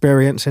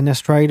experience in this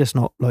trade. It's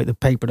not like the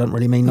paper doesn't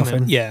really mean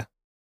nothing. Yeah.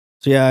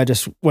 So yeah, I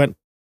just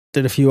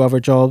did a few other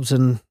jobs,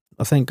 and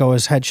I think I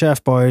was head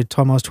chef by the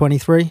time I was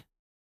 23.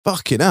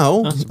 Fucking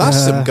hell.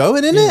 That's some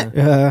going, isn't it?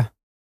 Yeah.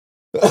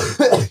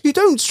 You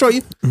don't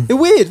strike. The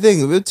weird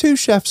thing, there are 2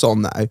 chefs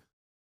on now,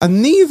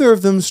 and neither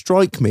of them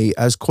strike me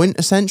as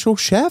quintessential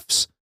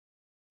chefs.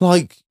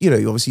 Like, you know,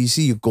 obviously you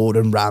see your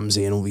Gordon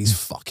Ramsay and all these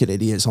fucking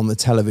idiots on the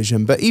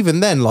television, but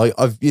even then, like,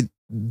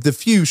 the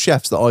few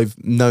chefs that I've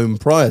known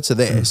prior to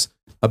this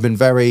have been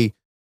very,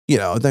 you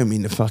know, I don't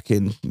mean to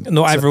fucking...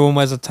 Not everyone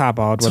wears a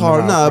tabard.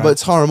 But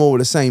tar them all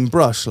with the same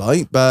brush,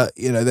 like, but,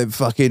 you know, they're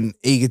fucking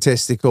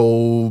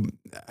egotistical,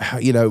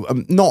 you know,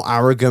 not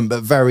arrogant,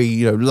 but very,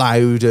 you know,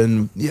 loud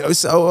and, you know,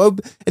 so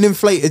an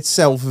inflated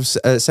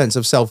sense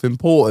of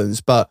self-importance,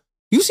 but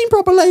you seem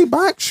proper laid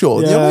back,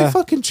 Sean. Yeah. You're like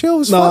fucking chill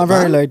as No, fuck, I'm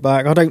very man. laid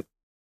back. I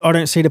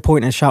don't see the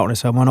point in shouting at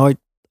someone.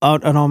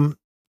 I'm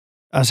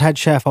as head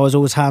chef, I was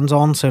always hands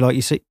on. So like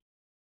you see,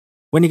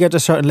 when you get to a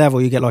certain level,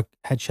 you get like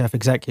head chef,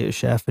 executive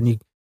chef, and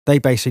they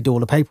basically do all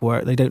the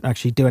paperwork. They don't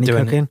actually do any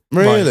cooking.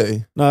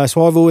 Really? No,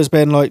 so I've always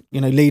been like,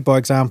 you know, lead by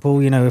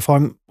example. You know, if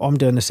I'm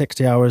doing the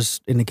 60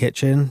 hours in the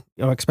kitchen,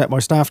 I expect my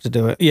staff to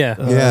do it. Yeah.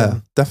 Yeah,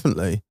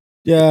 definitely.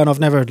 Yeah, and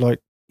I've never like,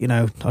 you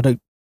know, I don't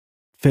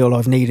feel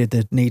I've needed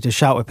the need to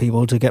shout at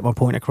people to get my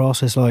point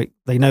across. It's like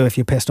they know if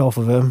you're pissed off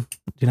with them.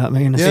 Do you know what I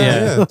mean?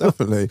 Yeah,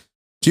 definitely.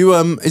 Do you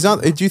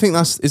do you think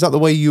is that the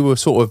way you were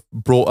sort of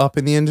brought up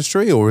in the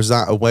industry, or is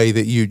that a way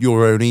that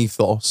your own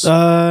ethos?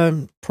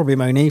 Probably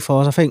my own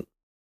ethos. I think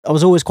I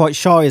was always quite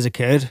shy as a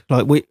kid.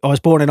 Like I was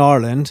born in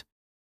Ireland,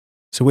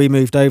 so we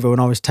moved over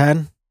when I was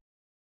 10.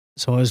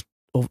 So I was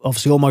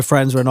obviously all my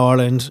friends were in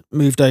Ireland.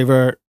 Moved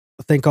over.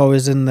 I think I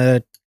was in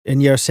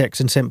year 6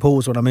 in St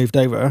Paul's when I moved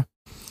over.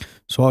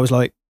 So I was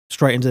like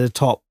straight into the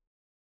top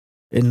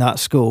in that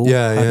school.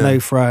 Yeah, had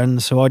no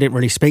friends, so I didn't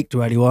really speak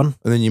to anyone.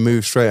 And then you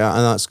moved straight out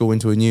of that school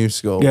into a new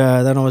school.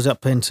 Yeah, then I was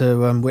up into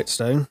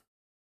Whitstone,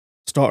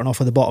 starting off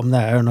at the bottom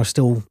there, and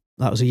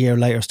that was a year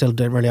later, still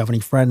didn't really have any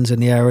friends in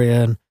the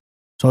area, and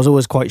so I was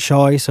always quite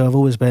shy, so I've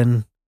always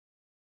been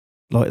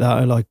like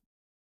that. Like,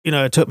 you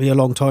know, it took me a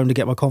long time to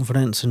get my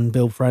confidence and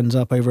build friends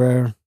up over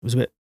there. It was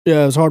it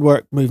was hard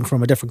work moving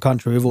from a different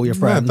country with all your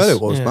friends. Yeah, I bet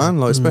it was, man.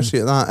 Like, especially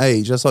at that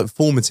age, that's like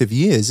formative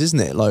years, isn't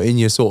it? Like in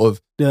your sort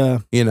of,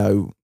 you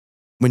know,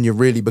 when you're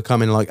really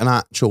becoming like an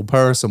actual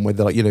person with,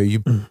 like, you know,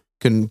 you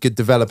can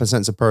develop a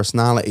sense of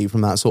personality from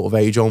that sort of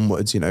age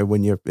onwards, you know,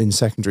 when you're in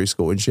secondary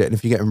school and shit. And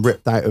if you're getting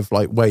ripped out of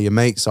like where your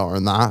mates are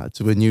and that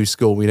to a new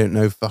school, we don't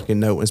know fucking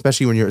no,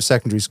 especially when you're at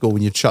secondary school,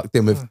 when you're chucked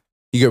in with,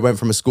 went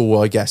from a school,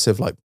 I guess,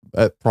 of like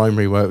at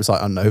primary where it was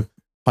like, I don't know,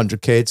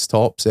 100 kids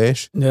tops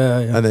ish. Yeah.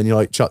 And then you're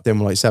like chucked in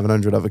with like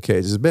 700 other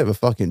kids. It's a bit of a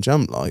fucking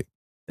jump, like.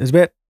 It's a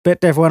bit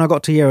different when I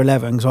got to year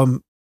 11,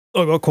 because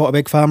I've got quite a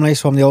big family,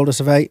 so I'm the oldest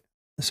of 8.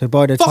 So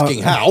by the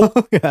fucking time,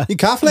 hell, yeah. You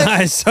Catholic?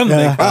 That is something.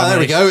 Yeah. Oh, there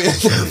we go.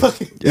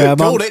 Yeah,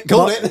 Called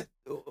it.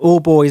 all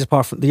boys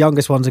apart from the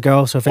youngest one's a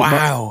girl. So I think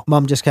Wow.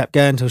 mum just kept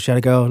going until she had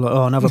a girl. Like,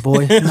 oh, another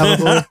boy, another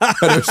boy.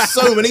 There's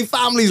so many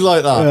families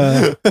like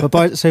that. But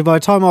by the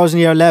time I was in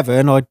year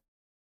 11,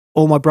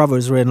 all my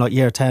brothers were in like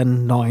year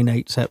 10, 9, 8.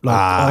 Except like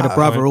I had a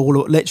brother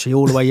literally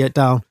all the way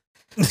down.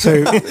 So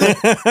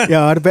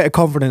yeah, I had a bit of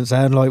confidence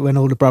then. Like when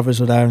all the brothers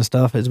were there and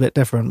stuff, it was a bit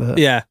different. But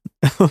Yeah.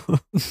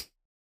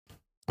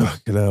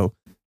 Fucking hell.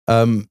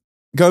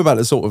 Going back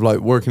to sort of like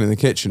working in the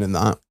kitchen and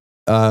that,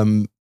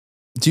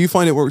 do you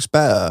find it works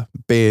better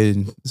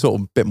being sort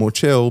of a bit more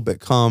chill, a bit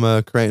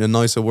calmer, creating a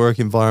nicer work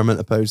environment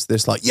opposed to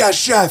this like, yeah,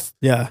 chef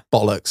yeah,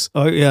 bollocks?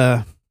 oh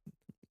yeah,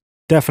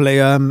 definitely.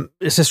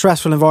 It's a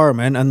stressful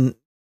environment, and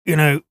you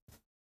know,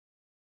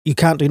 you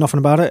can't do nothing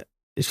about it.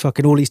 It's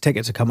fucking all these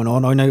tickets are coming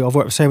on. I know I've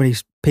worked with so many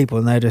people,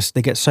 and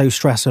they get so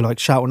stressed, they're like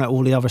shouting at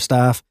all the other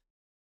staff,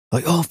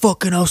 like, "Oh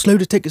fucking, I'll slow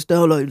the tickets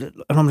down." Like, and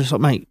I'm just like,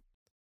 mate,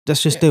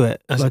 let's just do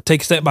it. Like,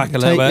 Take a step back a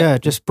little bit. Yeah,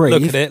 just breathe.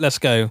 Look at it. Let's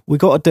go. We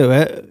got to do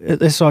it.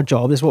 This is our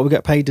job. This is what we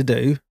get paid to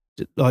do.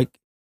 Like,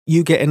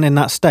 you getting in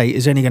that state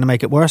is only going to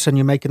make it worse, and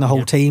you're making the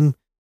whole team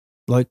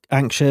like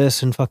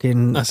anxious and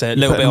fucking. That's it. A you're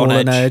little bit putting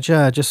on them all edge.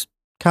 Yeah, just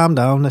calm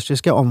down. Let's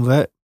just get on with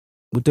it.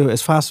 We'll do it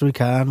as fast as we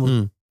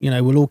can.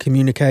 We'll all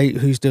communicate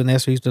who's doing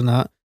this, who's doing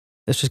that.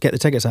 Let's just get the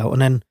tickets out.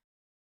 And then,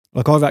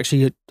 like, I've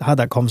actually had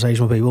that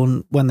conversation with people,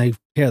 and when they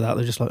hear that,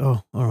 they're just like,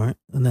 "Oh, all right."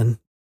 And then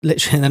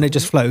literally, and then it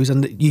just flows,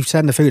 and you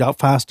send the food out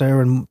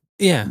faster and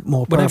Yeah.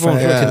 more When perfect.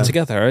 everyone's working Yeah.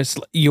 together, it's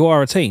you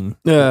are a team.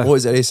 Yeah, What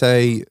is it they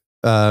say?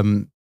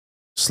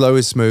 Slow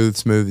is smooth,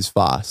 smooth is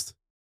fast.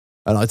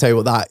 And I tell you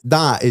what,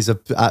 that's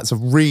a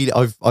really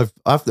I've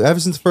ever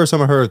since the first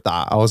time I heard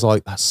that, I was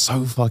like, that's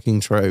so fucking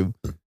true.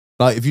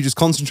 Like if you just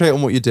concentrate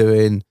on what you're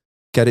doing,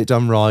 get it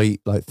done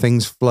right, like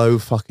things flow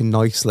fucking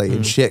nicely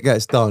and shit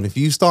gets done. If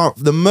you start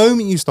the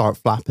moment you start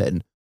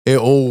flapping,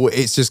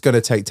 it's just gonna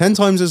take 10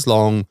 times as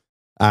long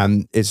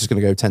and it's just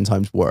gonna go 10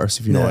 times worse,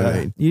 if you know what I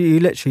mean. You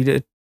literally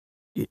did.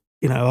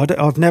 You know,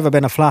 I've never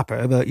been a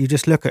flapper, but you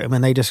just look at them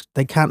and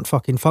they can't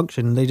fucking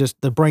function.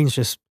 The brain's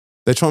just.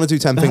 They're trying to do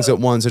 10 things at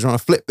once. They're trying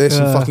to flip this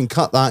and Yeah. fucking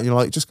cut that. And you're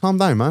like, just calm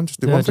down, man. Just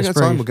do Yeah, one thing just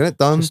at a time. breathe. We'll get it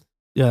done.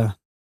 Yeah.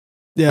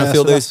 I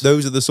feel so that's-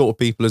 those are the sort of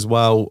people as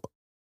well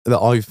that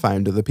I've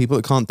found are the people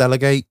that can't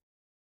delegate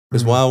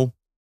as Mhm. well.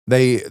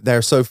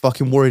 They're so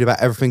fucking worried about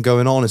everything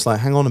going on. It's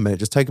like, hang on a minute,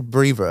 just take a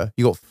breather.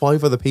 You got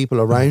 5 other people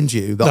around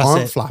you that That's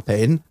aren't it.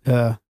 flapping.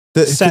 Yeah.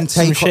 That Set can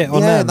some take shit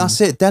on yeah, them.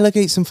 that's it.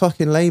 Delegate some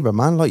fucking labor,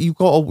 man. Like you've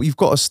got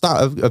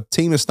a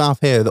team of staff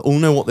here that all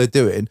know what they're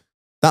doing.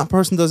 That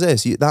person does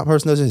this. That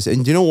person does this,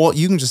 and you know what?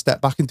 You can just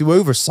step back and do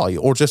oversight,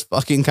 or just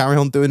fucking carry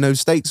on doing those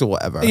steaks or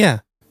whatever. Yeah.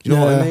 Do you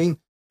know what I Yeah. mean?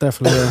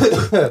 Definitely.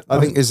 Yeah. I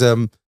think is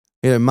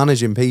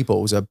managing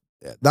people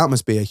that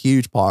must be a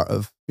huge part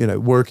of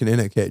working in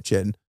a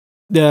kitchen.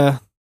 Yeah,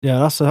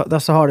 that's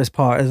the hardest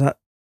part, is that,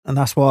 and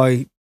that's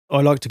why I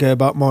like to go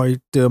about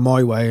doing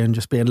my way and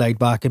just being laid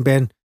back and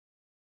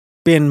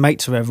being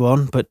mates with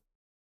everyone, but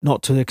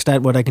not to the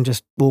extent where they can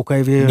just walk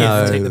over you.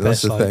 Yeah, No, take the that's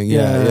best the side. thing.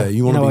 Yeah.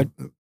 You want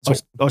to be.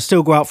 I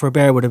still go out for a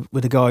beer with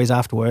the guys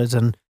afterwards,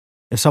 and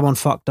if someone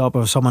fucked up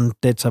or if someone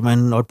did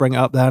something, I'd bring it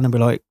up then and be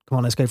like, "Come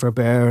on, let's go for a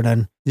beer," and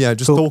then Yeah,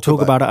 just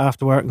talk about it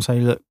after work and say,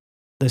 "Look,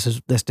 this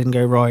didn't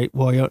go right.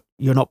 Well,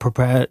 you're not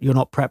prepared. You're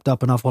not prepped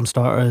up enough on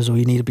starters, or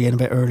you need to be in a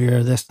bit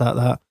earlier. This,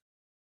 that.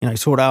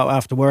 Sort it out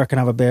after work and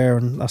have a beer."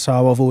 And that's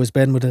how I've always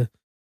been with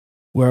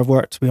where I've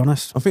worked, to be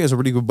honest. I think it's a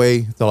really good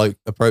way to like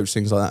approach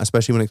things like that,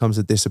 especially when it comes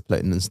to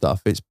discipline and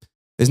stuff. It's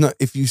not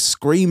if you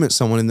scream at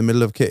someone in the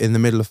middle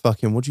of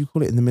fucking, what do you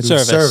call it, in the middle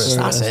Service. of service.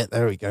 Service. That's it.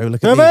 There we go.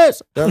 Look at me.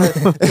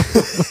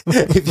 Service!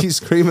 If you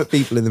scream at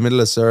people in the middle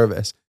of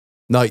service,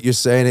 like you're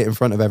saying it in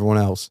front of everyone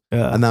else,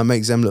 Yeah. and that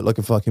makes them look like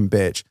a fucking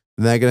bitch.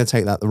 And they're going to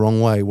take that the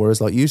wrong way. Whereas,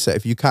 like you said,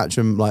 if you catch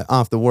them like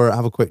after work,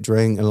 have a quick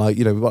drink, and like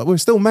we're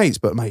still mates,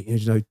 but mate,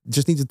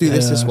 just need to do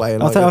this way.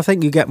 And I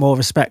think you get more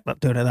respect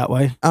doing it that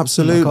way.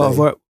 absolutely. Like, I've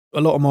worked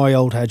a lot of my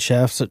old head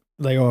chefs.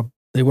 They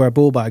wear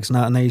ball bags and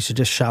that, and they used to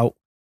just shout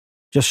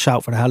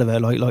for the hell of it,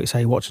 like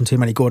say watching too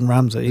many Gordon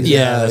Ramsays.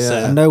 Yeah, that's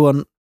yeah. it.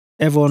 And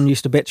everyone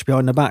used to bitch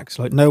behind their backs.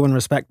 Like no one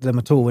respected them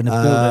at all in the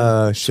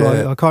building. Shit.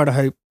 So I kind of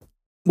hope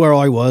where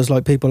I was,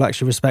 like people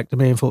actually respected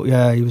me and thought,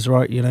 yeah, he was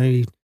right.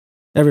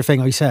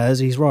 Everything he says,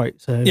 he's right.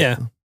 So Yeah.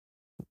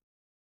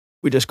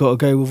 we just got to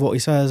go with what he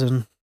says.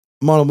 And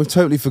Marlon, we've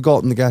totally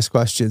forgotten the guest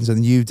questions,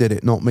 and you did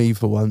it, not me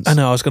for once. I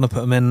know. I was going to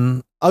put them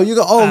in. Oh, you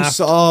got. Yeah,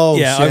 shit.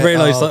 I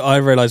realised. I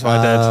realised what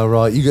I did.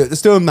 Right,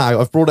 let's do them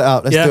now. I've brought it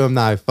up. Let's Yeah. do them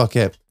now. Fuck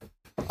it.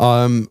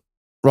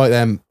 Right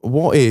then.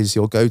 What is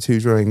your go-to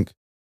drink?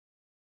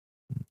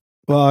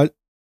 well,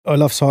 I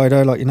love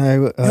cider, like You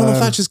know,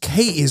 that's just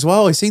Katie as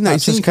well. I seen that.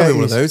 I've Thatcher's seen you carry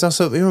one of Katie's. those.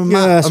 That's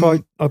yeah.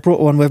 So I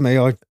brought one with me.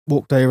 I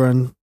walked over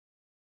and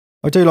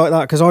I do like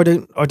that because I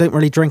don't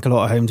really drink a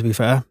lot at home, to be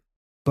fair.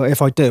 But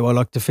if I do, I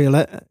like to feel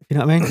it. If you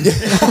know what I mean?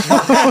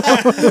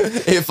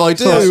 If I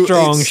do, So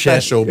strong it's shit.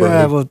 special, bro.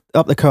 Yeah, well,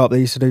 up the co-op, they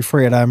used to do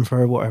 3 of them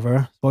for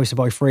whatever. So I used to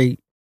buy 3.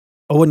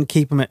 I wouldn't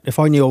keep them. If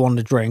I knew I wanted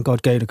to drink,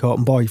 I'd go to co-op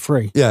and buy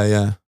 3.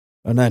 Yeah.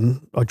 And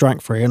then I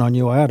drank 3 and I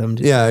knew I had them.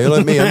 Yeah, you're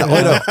like me. I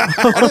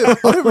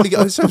don't really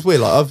get. It sounds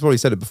weird. Like I've probably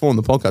said it before on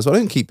the podcast.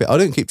 But I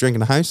don't keep drinking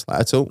the house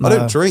at all. I No.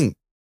 don't drink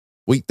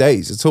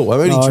weekdays at all. I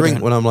only No, I drink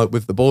don't. when I'm like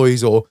with the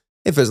boys or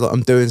if it's like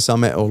I'm doing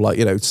something or like,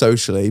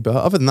 socially. But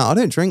other than that, I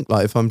don't drink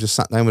like if I'm just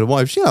sat down with a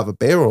wife. She'll have a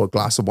beer or a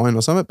glass of wine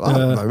or something, but I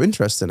have no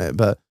interest in it.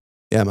 But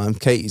yeah, man,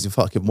 Katie's a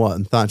fucking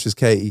one. Thatcher's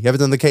Katie. You ever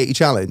done the Katie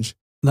challenge?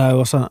 No,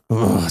 what's that?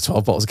 Oh,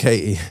 12 bottles of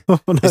Katie. No,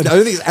 It's, I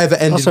don't think it's ever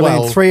ended that's what I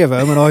well. mean, 3 of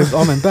them and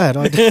I'm in bed.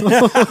 I don't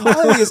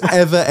think it's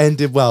ever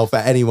ended well for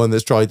anyone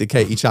that's tried the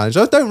Katie challenge.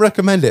 I don't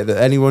recommend it that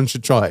anyone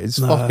should try it. It's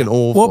No. fucking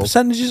awful. What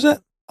percentage is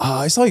it?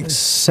 It's like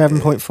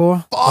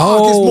 7.4. it's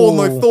more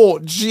than I Oh.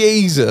 thought. I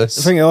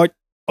Jesus. think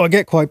I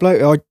get quite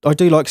bloated. I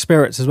do like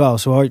spirits as well.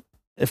 So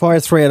if I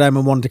had 3 of them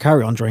and wanted to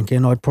carry on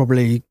drinking, I'd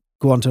probably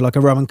go on to like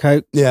a rum and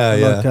coke. Yeah,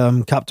 yeah.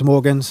 Like Captain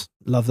Morgan's.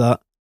 Love that.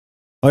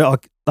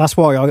 That's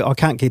why I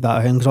can't keep that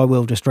at home because I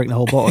will just drink the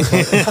whole bottle.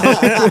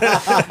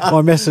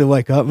 My missus will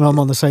wake up and I'm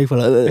on the sofa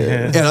like, "Ugh."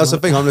 Yeah, that's the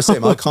thing. I'm the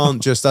same. I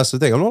can't just. That's the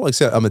thing. I'm not like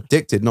saying I'm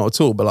addicted, not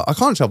at all. But like, I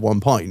can't just have one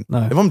pint.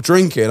 No. If I'm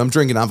drinking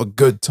to have a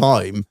good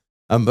time.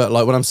 But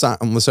like when I'm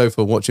sat on the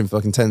sofa watching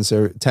fucking 10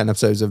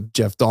 episodes of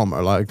Jeff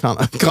Dahmer, like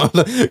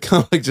I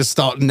can't like just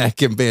start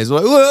necking beers.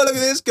 Like, whoa, look at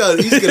this guy.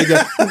 He's gonna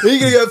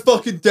get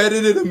fucking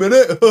deaded in a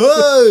minute.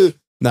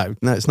 No,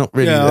 it's not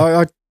really.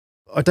 Yeah,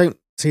 I don't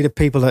see the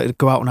people that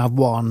go out and have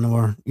one,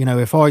 or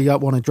if I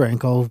want to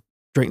drink, I'll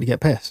drink to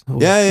get pissed.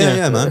 Or-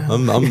 Yeah, man.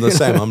 I'm the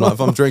same. I'm like, if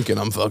I'm drinking,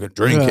 I'm fucking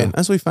drinking. Yeah.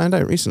 As we found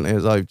out recently,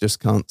 as I just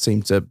can't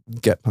seem to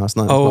get past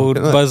 9 Old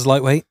o'clock. Buzz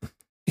Lightweight.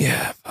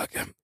 Yeah, fuck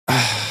him.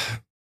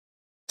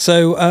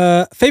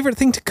 So, favorite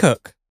thing to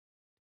cook?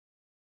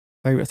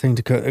 Favorite thing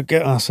to cook? I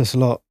get asked this a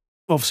lot.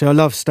 Obviously, I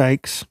love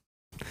steaks.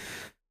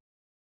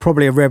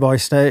 Probably a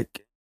ribeye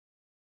steak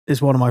is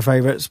one of my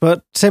favorites.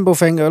 But simple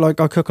thing, like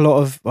I cook a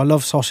lot of. I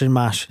love sausage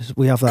mash.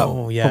 We have that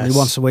Oh, yes. probably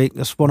once a week.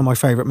 That's one of my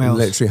favorite meals.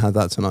 Literally had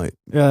that tonight.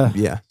 Yeah,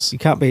 Yes. you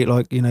can't beat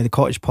the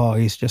cottage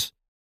pies.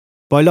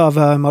 But I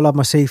love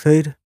my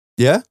seafood.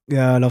 Yeah.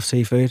 Yeah, I love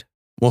seafood.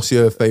 What's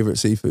your favorite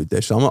seafood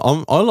dish? I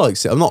like. I wouldn't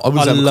say I'm a love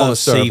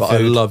connoisseur, but I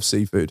seafood. love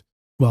seafood.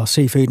 Well,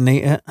 seafood and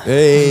eat it.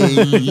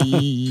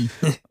 Hey,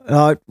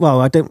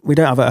 We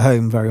don't have it at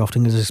home very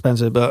often because it's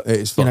expensive. But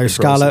it's fucking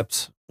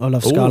scallops. I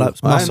love pricey.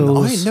 scallops, Ooh,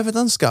 mussels. I ain't never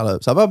done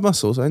scallops. I've had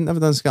mussels. I ain't never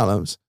done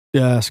scallops.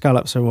 Yeah,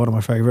 scallops are one of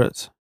my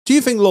favorites. Do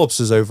you think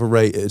lobster's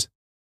overrated?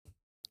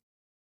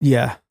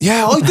 Yeah.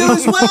 Yeah, I do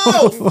as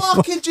well.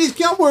 Fucking jeez,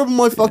 get word with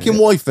my fucking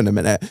wife in a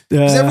minute.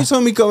 Because every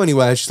time we go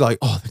anywhere, she's like,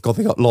 "Oh, thank God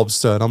they got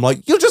lobster," and I'm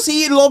like, "You're just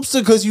eating lobster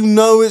because you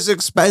know it's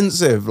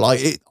expensive. Like,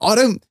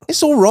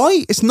 it's all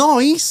right. It's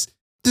nice.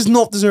 Does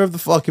not deserve the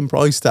fucking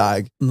price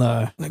tag."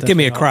 No. Give me a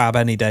definitely not. crab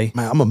any day.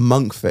 Man, I'm a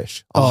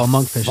monkfish. Oh,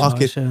 monkfish. Fuck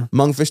Nice, it. yeah.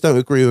 Monkfish don't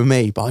agree with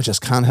me, but I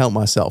just can't help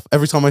myself.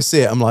 Every time I see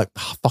it, I'm like,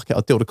 fuck it,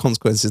 I'll deal with the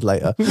consequences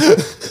later.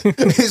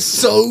 It's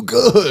so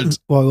good.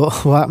 Well,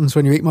 what happens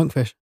when you eat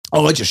monkfish?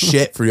 Oh, I just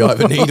shit through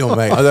either needle,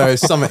 mate. I know there's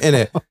something in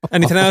it.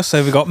 Anything else?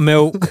 So we've got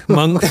milk,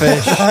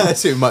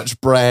 monkfish. Too much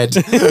bread.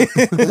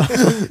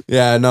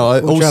 Yeah, no,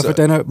 I What do you have also. for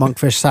dinner?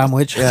 Monkfish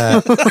sandwich.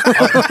 Yeah.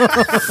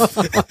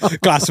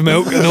 Glass of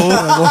milk and all.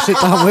 Wash it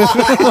down with.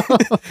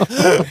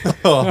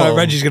 Oh,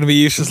 Reggie's going to be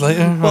useless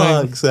later.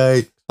 Right. Fuck's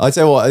sake. I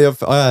tell you what,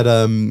 I had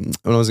when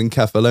I was in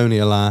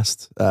Kefalonia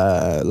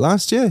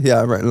last year.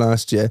 Yeah, I reckon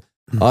last year.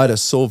 I had a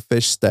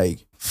swordfish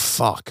steak.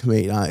 Fuck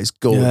me, that is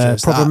gorgeous. Yeah,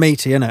 proper That-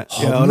 meaty, innit?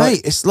 Oh, Yeah, I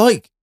mate, it's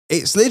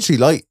literally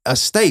like a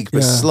steak,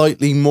 but Yeah.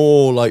 slightly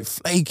more like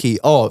flaky.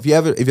 Oh, if you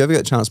ever get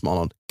a chance,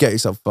 Marlon, get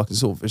yourself a fucking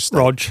swordfish steak.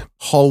 Rog.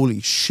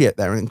 Holy shit,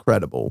 they're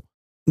incredible.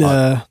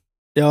 Yeah,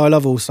 I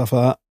love all stuff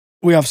like that.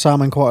 We have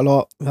salmon quite a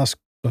lot. That's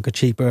like a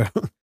cheaper.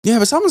 Yeah,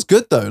 but salmon's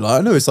good though. Like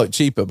I know it's like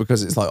cheaper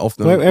because it's like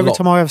often Every a lot-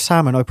 time I have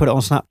salmon, I put it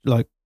on Snap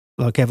like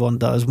everyone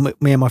does. Me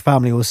and my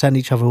family will send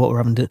each other what we're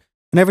having to.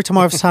 And every time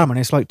I have salmon,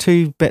 it's like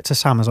 2 bits of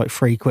salmon is like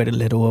 £3 a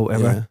Lidl or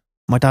whatever. Yeah.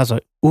 My dad's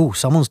like, "Oh,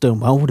 someone's doing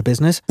well with the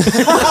business."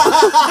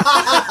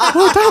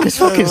 Oh, Dad, it's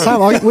fucking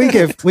salmon. We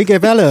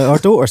give Ella, our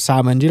daughter,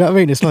 salmon. Do you know what I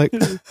mean? It's like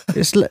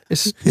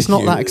it's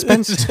not that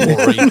expensive.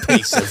 Tory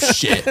piece of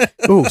shit.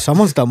 Oh,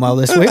 someone's done well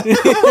this week.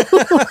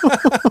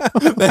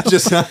 They're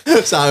just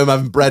salmon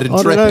having bread and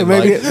I don't dripping. know.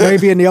 like.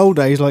 Maybe in the old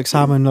days, like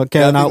salmon, like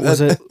going Yeah, I out think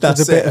was a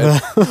that's bit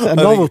it. of a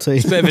novelty.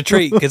 It's a bit of a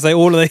treat because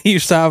all they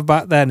used to have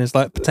back then is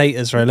like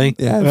potatoes, really.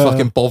 Yeah, Yeah.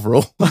 fucking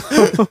Bovril.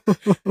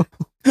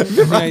 Have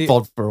you ever had Yeah.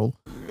 Bovril?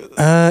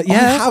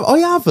 Yeah. I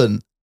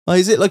haven't. Like,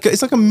 is it like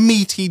it's like a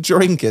meaty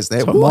drink, isn't it?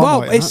 It's like What-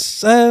 Marmite, Well,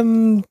 it's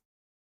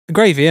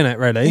gravy in it,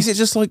 really. Is it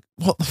just like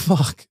what the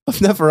fuck?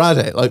 I've never had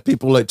it. Like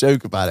people like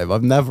joke about it. But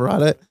I've never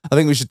had it. I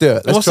think we should do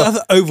it. Let's What's try.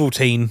 the other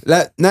Ovaltine?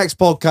 Next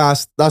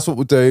podcast, that's what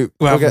we'll do.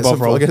 We'll have get some.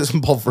 Bovril. We'll get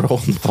some Bovril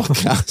on the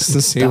podcast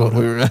and see what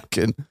we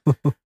reckon.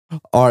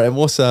 All right, and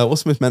what's the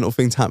most mental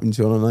things happening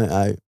to you on a night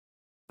out?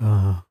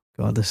 Oh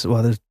God,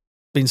 there's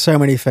been so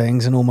many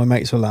things, and all my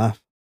mates will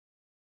laugh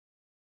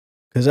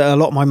because a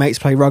lot of my mates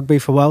play rugby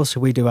for Wells, so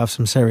we do have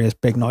some serious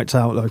big nights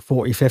out, like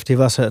 40, 50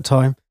 of us at a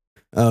time.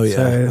 Oh yeah,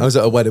 So- I was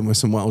at a wedding with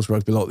some Welsh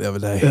rugby lot the other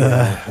day. Yeah.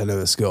 Yeah, I know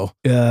the score.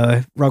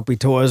 Rugby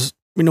taught us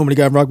we normally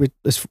go rugby.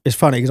 It's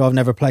funny because I've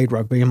never played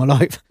rugby in my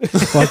life.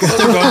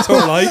 Still got to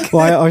like.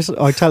 Well,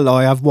 I tell you,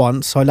 I have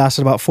once. I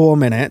lasted about 4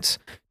 minutes.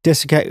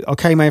 Dislocate. I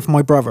came in for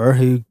my brother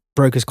who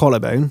broke his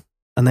collarbone,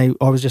 and I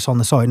was just on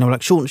the side, and they were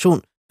like, Sean.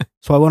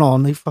 So I went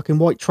on. The fucking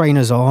white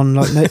trainers on,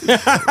 like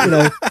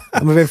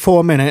And within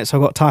 4 minutes, I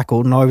got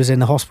tackled, and I was in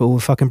the hospital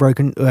with fucking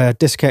broken,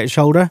 dislocated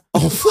shoulder.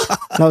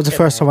 That was the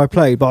first time I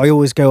played. But I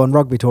always go on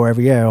rugby tour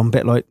every year. I'm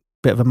a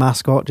bit of a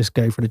mascot, just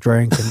go for the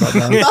drink and like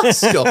that.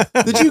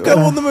 Mascot. Did you go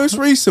on the most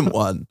recent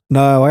one?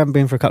 No, I haven't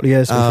been for a couple of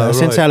years. To be fair.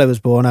 Since right. Ella was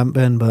born, I haven't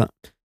been, but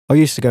I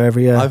used to go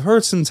every year. I've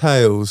heard some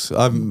tales.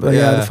 But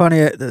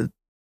the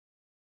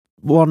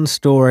one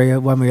story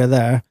when we were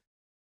there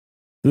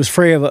was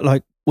 3 of it.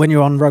 Like when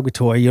you're on rugby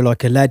tour, you're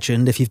like a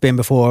legend if you've been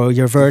before. Or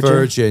you're a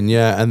virgin.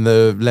 Yeah, and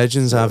the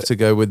legends have to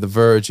go with the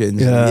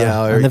virgins.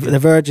 And the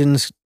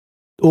virgins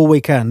all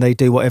weekend they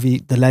do whatever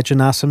the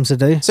legend asks them to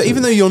do. So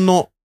even though you're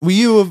not, were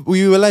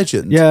you a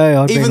legend?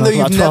 Yeah, I've even been though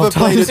like you've about never 12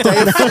 played a times.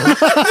 day of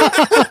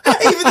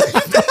even though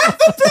you've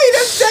never played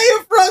a day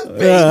of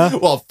rugby. Yeah.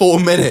 Well, 4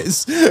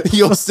 minutes.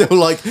 You're still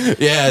like,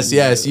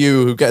 yes,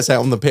 you who gets out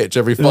on the pitch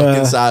every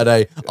fucking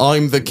Saturday.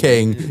 I'm the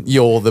king.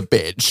 You're the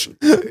bitch.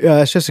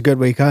 Yeah, it's just a good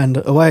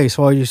weekend away.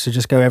 So I used to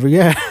just go every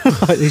year.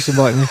 They used to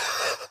invite me.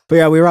 But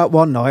yeah, we were out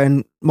one night,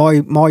 and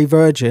my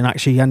virgin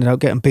actually ended up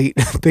getting beat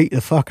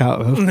the fuck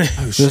out of her.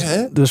 Oh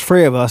shit! There was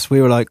 3 of us.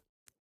 We were like,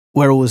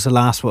 we're always the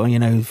last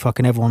one,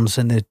 fucking everyone's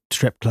in the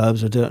strip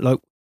clubs or doing like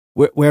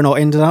we're not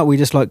into that. We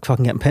just like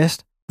fucking getting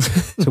pissed.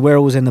 So we're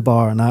always in the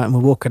bar and that, and we're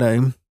walking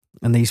home,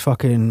 and these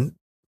fucking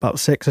about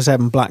 6 or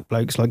 7 black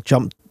blokes like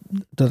jumped.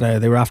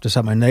 They were after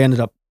something. They ended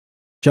up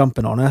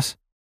jumping on us.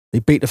 They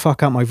beat the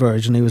fuck out my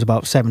virgin. He was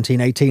about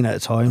 17, 18 at the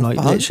time, like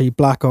literally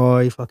black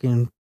eye,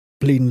 fucking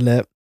bleeding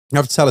lip. You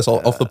have to tell us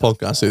off the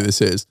podcast who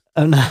this is.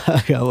 And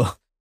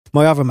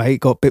my other mate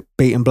got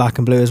beaten black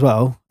and blue as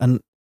well, and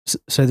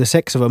so the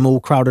 6 of them all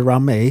crowded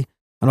around me,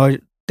 and I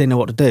didn't know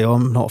what to do.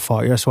 I'm not a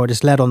fighter, so I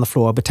just laid on the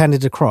floor, pretended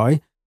to cry. I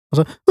was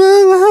like,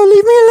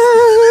 leave me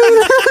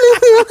alone.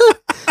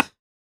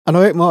 And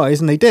I opened my eyes,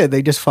 and they did.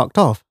 They just fucked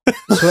off.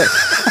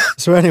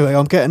 So anyway,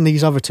 I'm getting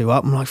these other 2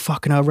 up. I'm like,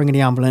 fucking hell, ringing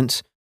the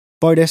ambulance.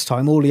 By this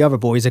time, all the other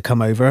boys had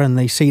come over, and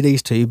they see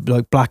these 2,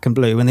 like black and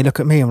blue, and they look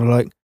at me, and they're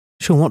like,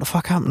 Sean, what the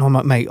fuck happened? I'm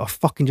like, mate, I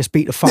fucking just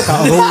beat the fuck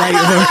out of all 8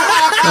 of them.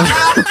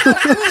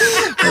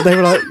 They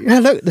were like, yeah,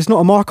 look, there's not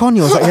a mark on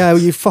you. I was like, yeah,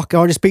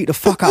 well, I just beat the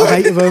fuck out of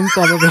 8 of them.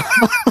 Blah, blah, blah.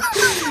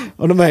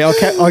 And mate,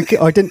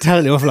 I didn't tell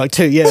anyone for like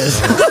 2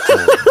 years.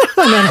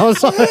 And then I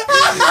was like,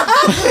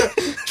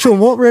 Sean,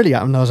 what really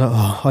happened? I was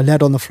like, I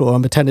laid on the floor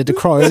and pretended to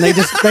cry, and they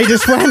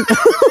just went.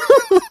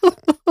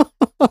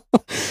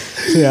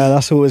 So yeah,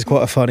 that's always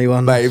quite a funny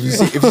one. Mate, if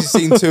you've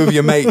seen 2 of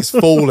your mates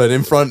falling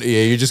in front of you,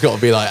 you just got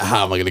to be like,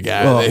 how am I going to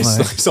get out of this?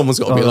 Like, someone's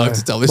got to be alive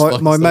to tell this fucking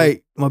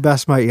story. My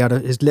best mate,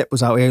 his lip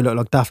was out here, he looked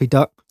like Daffy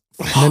Duck.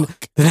 And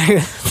then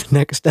the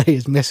next day,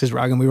 his missus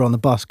rang, and we were on the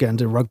bus getting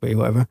to rugby or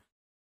whatever.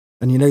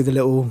 And you know the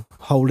little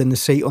hole in the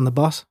seat on the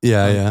bus?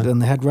 Yeah. On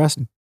the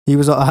headrest? He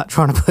was like that,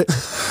 trying to put...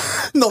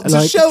 Not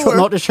to show her.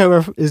 Not to show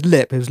her his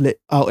lip. It was lit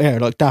out here,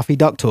 like Daffy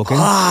Duck talking.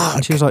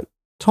 And she was like,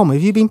 Tom,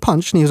 have you been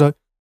punched? And he was like,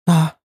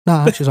 nah.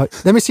 She was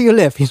like, let me see your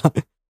lip. He's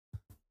like...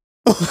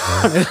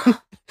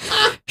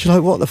 She's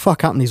like, what the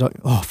fuck happened? He's like,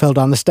 I fell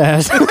down the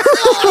stairs.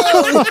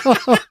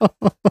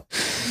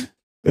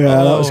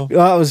 Yeah,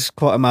 that was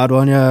quite a mad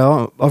one.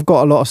 Yeah, I've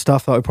got a lot of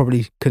stuff that I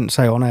probably couldn't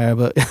say on air,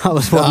 but that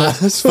was one.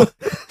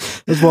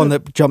 There's one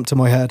that jumped to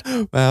my head.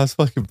 Man, that's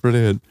fucking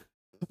brilliant.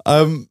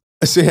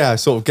 So yeah,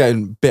 sort of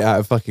getting a bit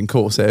out of fucking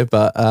course here,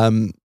 but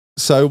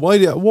so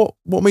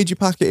what made you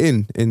pack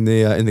it in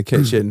the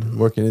kitchen,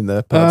 working in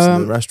the pubs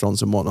and the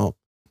restaurants and whatnot?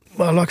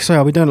 Well, like I say,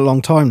 I've been doing it a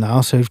long time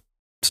now. So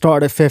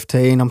started at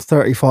 15. I'm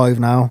 35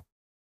 now.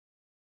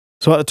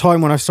 So at the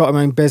time when I started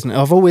my own business,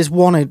 I've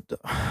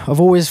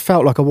always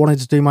felt like I wanted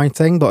to do my own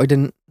thing, but I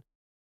didn't.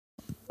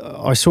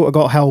 I sort of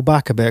got held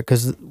back a bit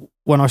because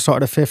when I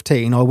started at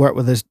 15, I worked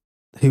with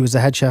who was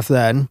the head chef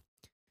then.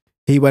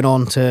 He went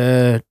on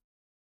to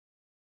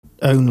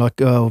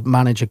own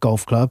manage a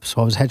golf club.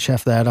 So I was head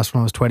chef there. That's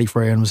when I was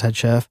 23 and was head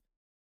chef.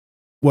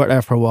 Worked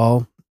there for a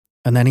while.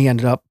 And then he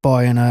ended up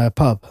buying a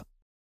pub.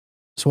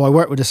 So I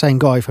worked with the same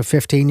guy for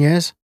 15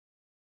 years.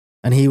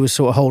 And he was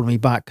sort of holding me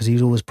back because he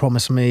was always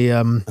promising me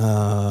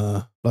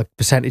like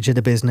percentage of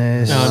the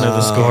business. I know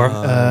the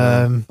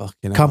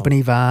score.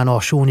 Company van. Oh,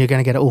 Sean, you're going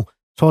to get it all.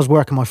 So I was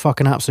working my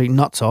fucking absolute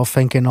nuts off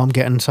thinking I'm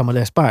getting some of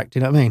this back. Do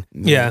you know what I mean?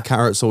 Yeah.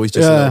 Carrot's always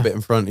just a little bit in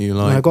front of you.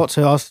 Like. And I got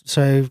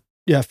to,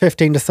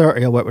 15 to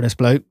 30, I worked with this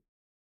bloke.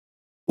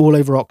 All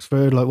over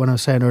Oxford, like when I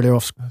was saying earlier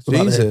off.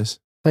 Jesus.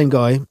 Same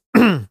guy.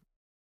 And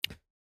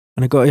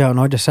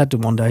I just said to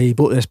him one day, he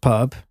bought this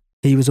pub.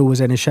 He was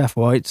always in his chef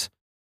whites.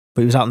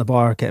 But he was out in the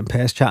bar getting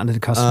pissed, chatting to the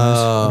customers.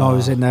 And I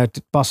was in there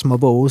busting my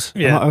balls.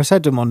 Yeah. I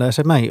said to him one day, I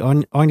said, mate,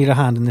 I need a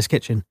hand in this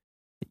kitchen.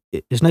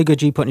 It's no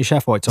good you putting your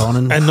chef whites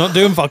on. And not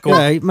doing fuck all.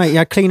 Yeah, mate,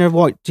 yeah, cleaner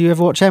white. Do you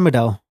ever watch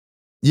Emmerdale?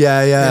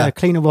 Yeah.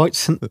 Cleaner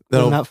whites and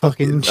that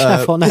fucking fucking,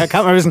 chef on there. I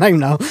can't remember his name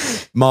now.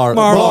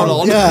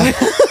 Marlon. Yeah.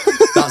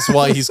 That's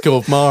why he's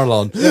called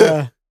Marlon.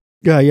 Yeah.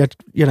 yeah, you had,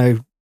 you know,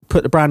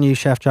 put the brand new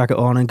chef jacket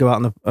on and go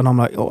out and I'm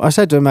like, I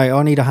said to him, mate,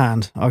 I need a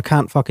hand. I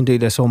can't fucking do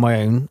this on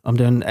my own. I'm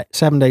doing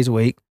 7 days a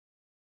week,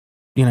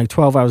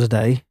 12 hours a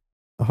day.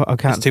 I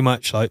can't. It's too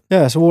much. Like,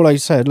 Yeah, so all I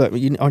said, look, I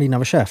need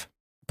another chef.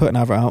 Put an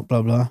advert out,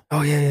 blah, blah.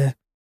 Oh, yeah.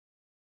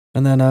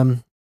 And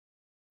then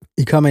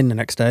he come in the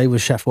next day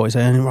with Chef White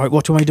saying, right,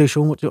 what do you want me to do,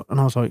 Sean? And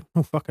I was like,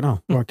 oh, fucking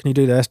hell. Right, can you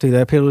do this, do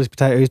that, peel all these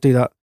potatoes, do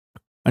that.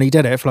 And he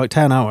did it for like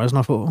 10 hours and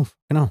I thought, oh,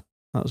 fucking hell,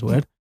 that was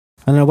weird.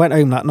 And then I went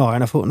home that night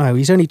and I thought, no,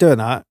 he's only doing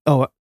that.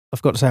 Oh,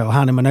 I've got to say, I'll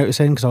hand him a notice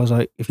in because I was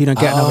like, if you don't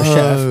get another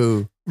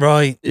chef,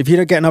 right. if you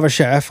don't get another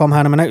chef, I'm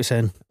handing him a notice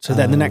in. So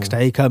then the next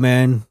day he come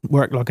in,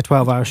 worked like a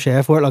 12-hour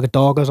shift, worked like a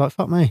dog. I was like,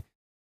 fuck me.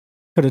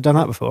 Could have done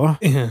that before.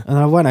 Yeah. And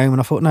I went home and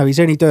I thought, no, he's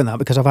only doing that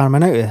because I've had him a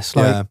notice.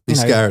 Like, Yeah,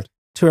 he's scared.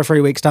 2 or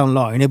 3 weeks down the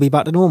line, he'll be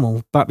back to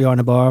normal, back behind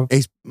the bar.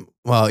 He's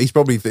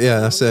probably,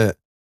 yeah, that's it.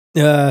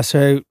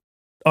 So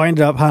I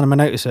ended up handing him a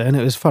notice in.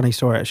 It was a funny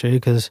story actually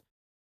because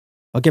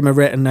I'll give him a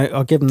written note,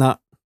 I'll give him that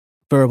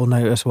verbal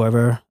notice or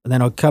whatever, and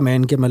then I'll come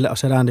in, give him a little, I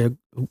said, Andy,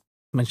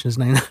 mention his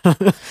name.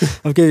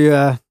 I'll give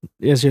you,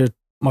 here's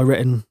my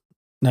written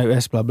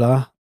notice, blah,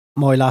 blah.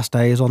 My last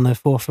day is on the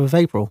 4th of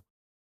April,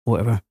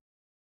 whatever.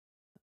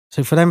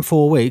 So for them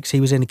 4 weeks,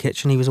 he was in the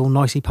kitchen. He was all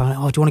nicey pie.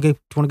 Oh, do you want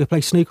to go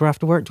play snooker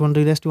after work? Do you want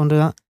to do this? Do you want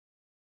to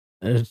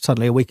do that?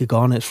 Suddenly a week had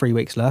gone. It's 3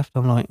 weeks left.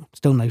 I'm like,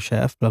 still no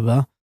chef. Blah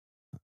blah.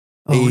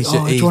 Do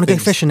you want to go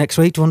fishing next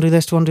week? Do you want to do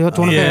this? Do you want to do that?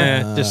 Do you want to do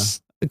that? Yeah,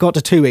 just It got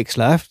to 2 weeks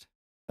left,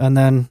 and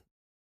then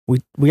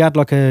we had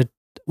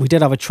we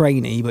did have a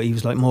trainee, but he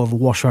was like more of a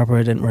washer upper.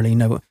 I didn't really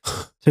know it.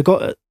 So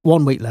got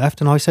 1 week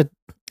left, and I said,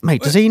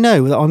 mate, does he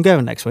know that I'm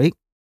going next week?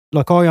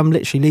 Like I am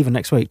literally leaving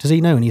next week. Does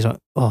he know? And he's like,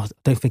 oh, I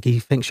don't think he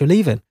thinks you're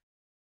leaving.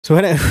 So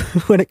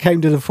when it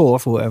came to the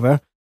 4th or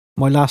whatever,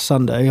 my last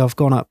Sunday, I've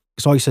gone up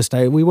because I used to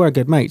stay. We were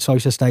good mates. So I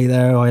used to stay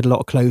there. I had a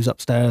lot of clothes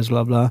upstairs,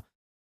 blah blah.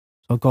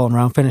 So I've gone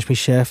around, finished my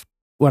shift,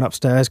 went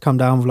upstairs, come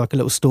down with like a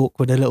little stalk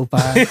with a little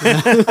bag,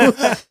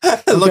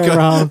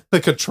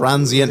 like a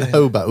transient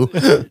hobo,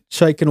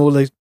 shaking all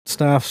the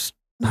staff's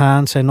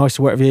hands, saying nice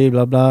to work with you,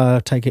 blah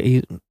blah. Take it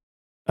easy.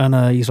 And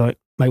he's like,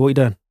 mate, what are you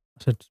doing?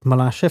 I said, it's my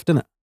last shift, isn't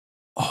it?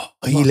 Oh,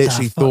 he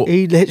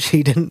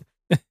literally didn't.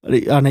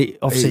 And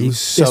obviously, was this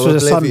so was a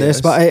Sunday. oblivious. It's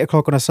about 8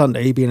 o'clock on a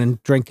Sunday. He'd been in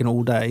drinking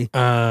all day.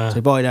 uh,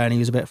 So by then, he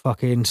was a bit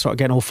fucking, started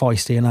getting all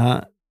feisty and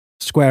that,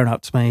 squaring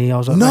up to me. I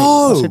was like,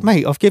 No! mate. I said,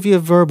 mate, I've give you a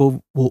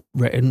verbal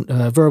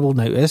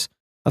notice.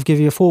 I've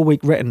give you a 4 week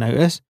written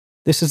notice.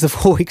 This is the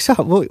 4 weeks up.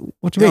 What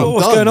do you mean?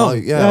 what's going on?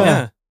 Like, yeah.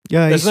 yeah.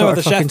 Yeah, he There's no started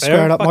other fucking chef there.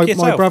 squaring up. Fuck My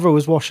yourself. brother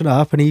was washing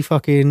up and he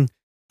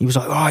was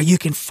like, oh, you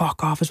can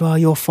fuck off as well.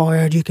 You're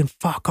fired. You can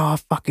fuck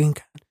off. Fucking.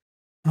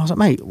 And I was like,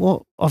 mate,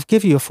 what? I've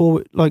give you a 4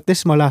 week, like, this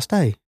is my last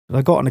day. And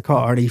I got in the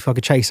car and he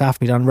fucking chased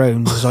after me down the road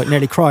and was like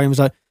nearly crying. He was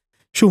like,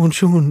 Sean,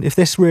 if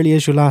this really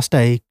is your last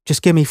day,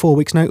 just give me 4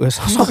 weeks notice.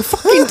 I was like, I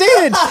fucking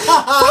did.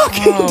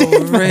 Fucking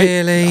did, mate.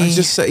 Really? I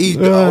just he's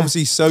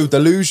obviously so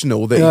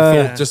delusional that he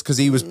thought just because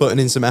he was putting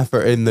in some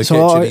effort in the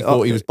kitchen, he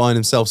thought he was buying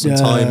himself some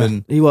time.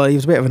 And he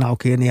was a bit of an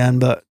alky in the end,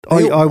 but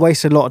I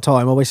wasted a lot of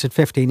time. I wasted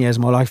 15 years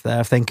of my life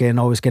there thinking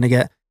I was going to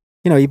get,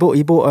 he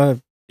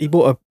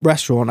bought a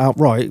restaurant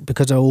outright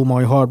because of all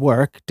my hard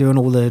work doing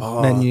all the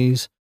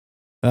menus.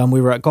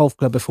 We were at golf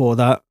club before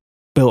that,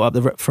 built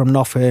up from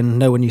nothing.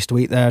 No one used to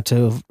eat there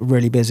to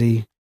really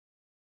busy.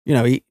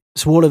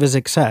 So all of his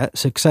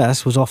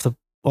success was off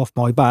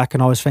my back,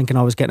 and I was thinking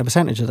I was getting a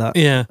percentage of that.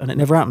 Yeah. And it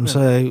never happened.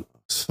 So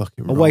it's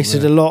fucking I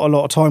wasted a lot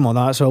of time on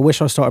that. So I wish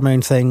I started my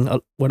own thing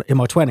in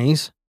my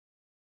 20s.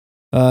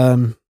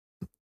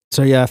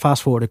 So yeah,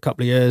 fast forward a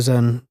couple of years,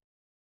 and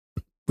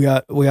we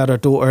had our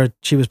daughter.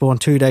 She was born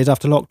 2 days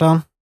after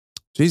lockdown.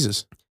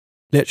 Jesus.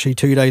 Literally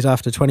 2 days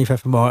after, 25th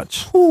of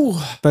March. Ooh.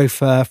 Both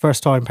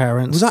first-time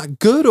parents. Was that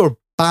good or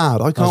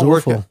bad? I can't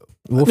work it.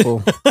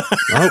 Awful.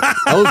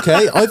 Oh,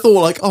 okay. I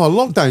thought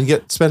lockdown, you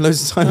get to spend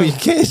loads of time with your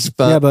kids,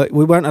 but Yeah, but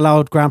we weren't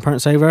allowed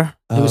grandparents over.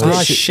 It was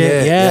literally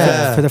shit,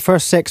 yeah. For the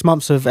first 6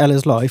 months of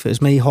Ella's life, it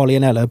was me, Holly,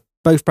 and Ella.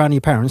 Both brand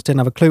new parents, didn't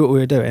have a clue what we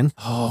were doing.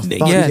 Oh,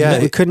 Yeah,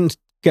 We couldn't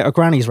get our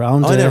grannies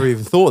round. I never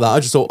even thought that. I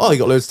just thought, you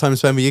got loads of time to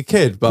spend with your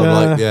kid. But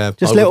I'm like, yeah.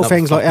 Just I little wouldn't have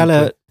things like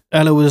fucking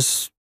Ella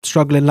was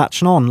struggling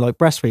latching on, like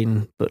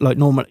breastfeeding, but like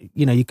normal,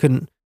 you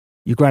couldn't.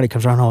 Your granny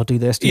comes around, do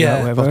this, do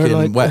that, whatever.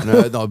 fucking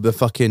like, the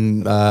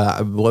fucking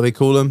what do they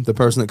call them? The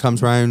person that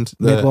comes round,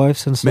 the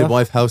midwives and stuff.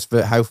 midwife, house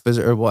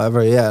visitor,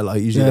 whatever. Yeah,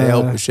 like usually they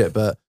help with shit,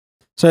 but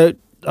So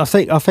I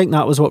think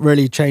that was what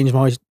really changed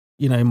my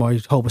my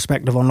whole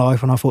perspective on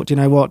life. And I thought, do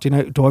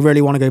I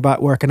really want to go back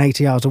working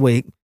 80 hours a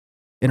week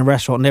in a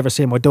restaurant, and never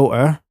seeing my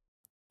daughter?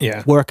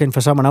 Yeah. Working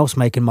for someone else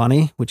making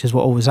money, which is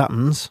what always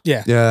happens.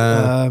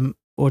 yeah,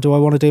 Or do I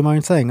want to do my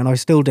own thing? And I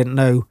still didn't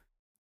know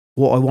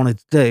what I wanted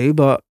to do,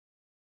 but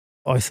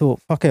I thought,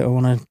 fuck it, I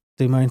want to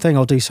do my own thing.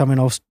 I'll do something.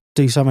 I'll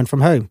do something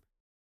from home.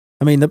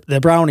 I mean, the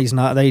brownies and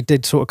that, they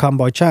did sort of come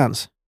by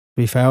chance. To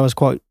be fair, I was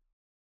quite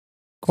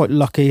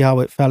lucky how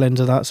it fell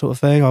into that sort of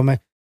thing.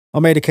 I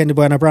made a Kinder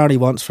Bueno brownie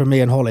once for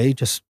me and Holly,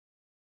 just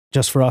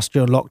for us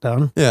during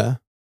lockdown. yeah.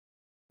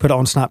 Put it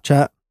on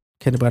Snapchat.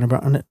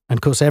 kindergarten, and of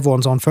course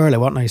everyone's on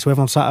furlough, aren't they? So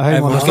everyone's sat at home.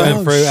 Everyone's on going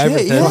their through shit,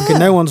 everything. yeah. fucking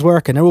no one's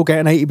working. They're all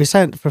getting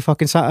 80% for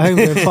fucking sat at home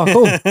doing fuck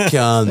all.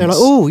 Cunts. They're like,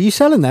 oh, you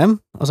selling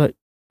them? I was like,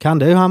 can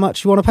do. How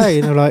much you want to pay?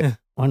 And they're like, I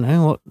don't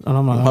know what. And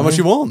I'm like, How much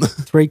you want?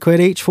 £3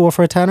 each, 4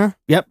 for a tenner.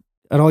 Yep.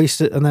 And I used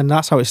to, and then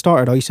that's how it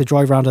started. I used to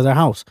drive around to their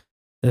house.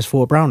 There's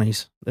 4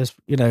 brownies. There's,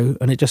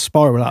 and it just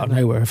spiraled out of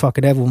nowhere.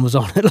 Fucking everyone was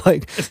on it.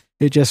 Like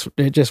it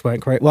just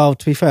went great. Well,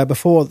 to be fair,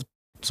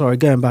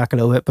 going back a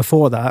little bit,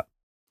 before that,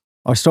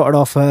 I started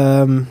off.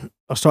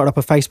 I started up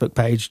a Facebook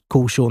page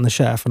called Sean the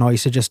Chef, and I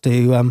used to just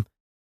do because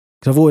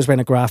I've always been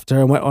a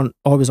grafter. And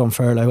I was on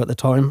furlough at the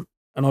time,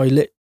 and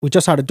we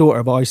just had a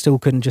daughter, but I still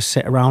couldn't just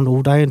sit around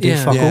all day and do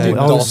fuck all.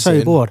 I was so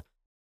dotting. bored.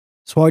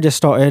 So I just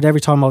started, every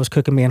time I was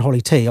cooking me and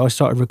Holly tea, I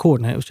started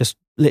recording it. It was just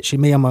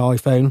literally me on my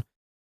iPhone.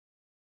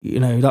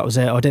 That was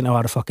it. I didn't know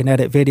how to fucking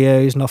edit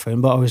videos,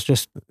 nothing, but I was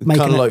just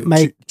making Kind of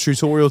like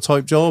tutorial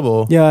type job,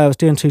 or yeah, I was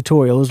doing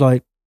tutorials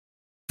like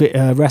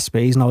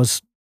recipes, and I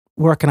was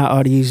working out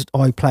how to use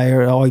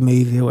iPlayer,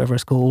 iMovie, or whatever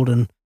it's called,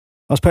 and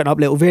I was putting up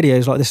little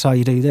videos like, this is how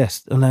you do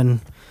this. And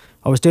then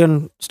I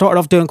started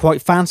off doing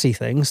quite fancy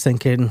things,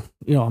 thinking,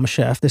 I'm a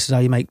chef, this is how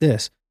you make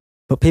this.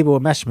 But people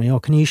would message me,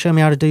 can you show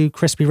me how to do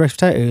crispy roast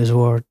potatoes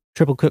or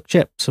triple cooked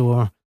chips?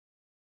 So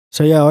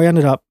yeah, I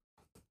ended up,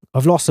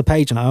 I've lost the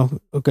page now.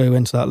 I'll go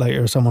into that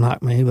later if someone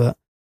hacked me, but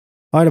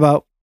I had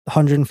about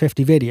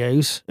 150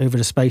 videos over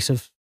the space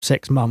of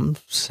 6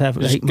 months,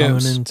 7, Just 8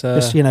 months. going into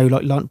Just,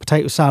 like lunch,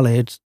 potato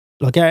salad,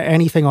 like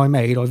anything I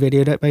made, I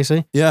videoed it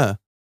basically. yeah.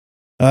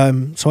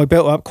 So I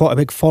built up quite a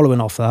big following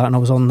off that, and I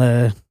was on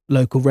the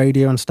local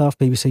radio and stuff,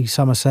 BBC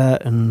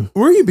Somerset, and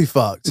Were you be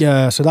fucked?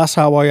 yeah. So that's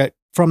how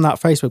from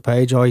that Facebook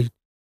page, I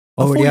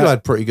I thought already you had,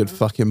 had pretty good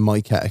fucking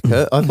mic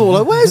etiquette. I thought,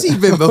 like, where's he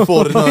been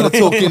before tonight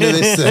talking to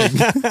this thing?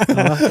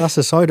 that's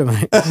the side of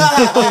me.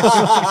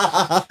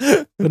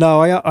 But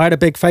no, I had a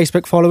big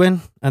Facebook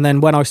following, and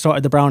then when I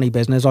started the brownie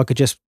business, I could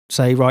just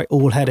say, right,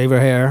 all head over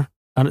here,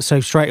 and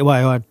so straight away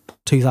I had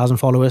 2,000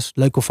 followers,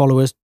 local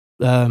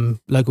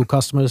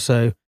customers.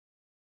 So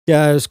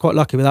yeah, I was quite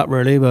lucky with that,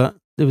 really. But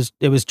it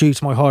was due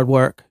to my hard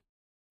work,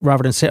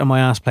 rather than sit on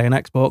my ass playing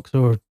Xbox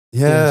or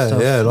Yeah,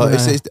 stuff, yeah. Like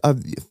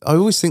you I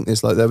always think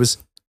this. Like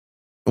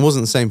it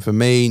wasn't the same for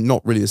me.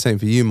 Not really the same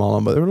for you,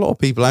 Marlon. But there were a lot of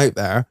people out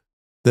there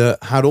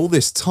that had all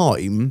this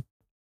time,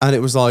 and it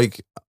was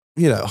like,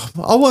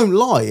 I won't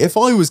lie. If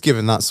I was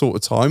given that sort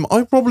of time,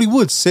 I probably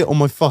would sit on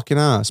my fucking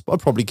ass. But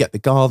I'd probably get the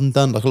garden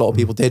done, like a lot of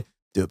people did.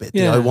 Do a bit of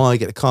DIY,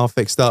 get the car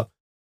fixed up.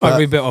 I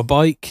rebuilt a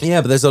bike.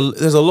 Yeah, but there's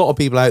a lot of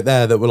people out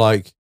there that were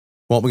like,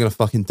 what am I going to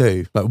fucking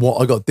do? Like, what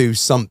I got to do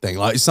something,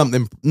 like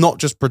something not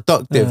just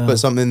productive, but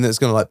something that's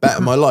going to like better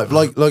my life.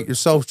 Like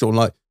yourself, Sean,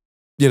 like,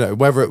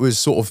 whether it was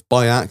sort of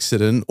by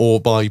accident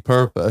or by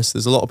purpose,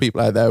 there's a lot of people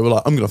out there who are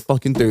like, I'm going to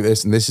fucking do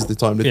this, and this is the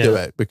time to do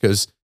it,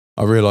 because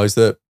I realized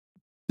that,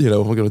 what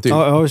am I going to do?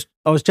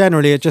 I was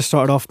generally, it just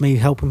started off me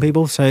helping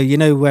people. So,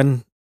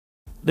 when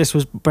this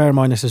was, bear in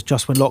mind, this is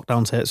just when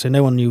lockdowns hit, so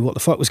no one knew what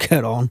the fuck was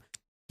going on.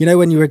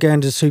 When you were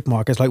going to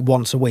supermarkets like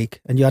once a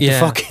week and you had to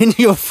fucking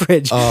your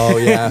fridge. Oh,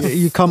 yeah.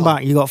 you come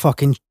back, you got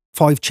fucking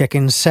 5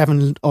 chickens,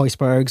 7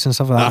 icebergs and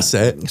stuff like that. That's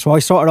it. So I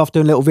started off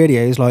doing little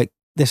videos like,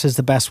 this is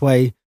the best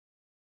way,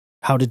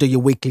 how to do your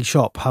weekly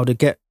shop, how to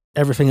get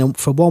everything in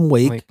for 1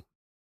 week.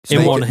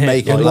 In one hit.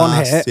 Make it In one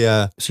last, hit.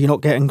 yeah. So you're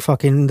not getting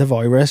fucking the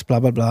virus, blah,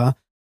 blah, blah.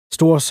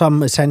 Store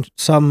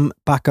some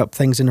backup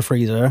things in the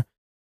freezer,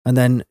 and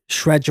then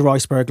shred your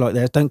iceberg like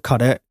this. Don't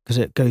cut it because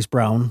it goes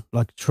brown,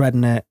 like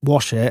shredding it,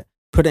 wash it,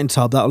 put it in a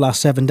tub. That'll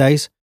last 7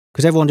 days.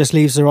 Because everyone just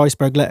leaves their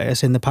iceberg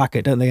lettuce in the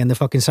packet, don't they, in the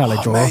fucking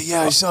salad drawer? Mate,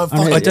 yeah, so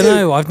I don't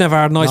know. I've never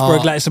had an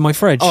iceberg lettuce in my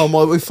fridge. Oh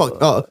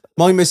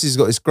my missus has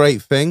got this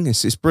great thing.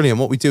 It's brilliant.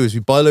 What we do is we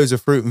buy loads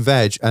of fruit and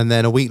veg, and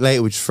then a week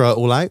later we just throw it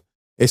all out.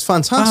 It's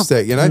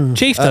fantastic,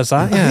 Chief does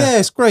that, yeah. Yeah,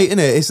 it's great, isn't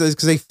it? It's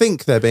because they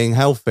think they're being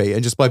healthy,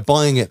 and just by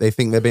buying it, they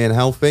think they're being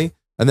healthy.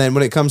 And then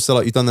when it comes to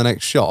like you've done the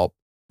next shop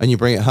and you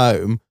bring it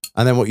home,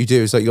 and then what you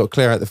do is like you got to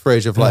clear out the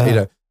fridge of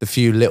like the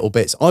few little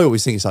bits. I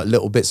always think it's like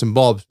little bits and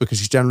bobs because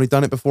she's generally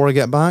done it before I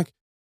get back.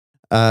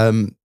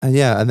 And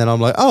then I'm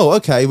like, oh,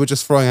 okay, we're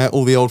just throwing out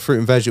all the old fruit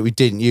and veg that we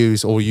didn't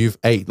use or you've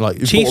ate. Like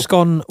you Chief's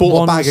bought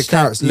a bag of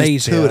carrots,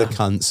 lazier. 2 of the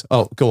cunts.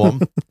 Oh, go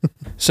on.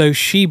 So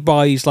she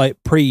buys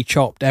like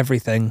pre-chopped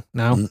everything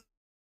now.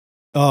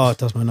 Oh, it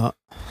does me not.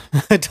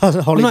 It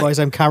doesn't. Holly buys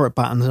them carrot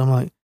battens. I'm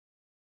like,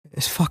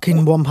 it's fucking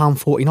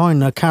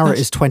 £1.49. A carrot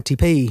is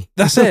 20p.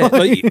 That's it.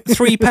 Like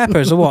 3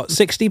 peppers are what,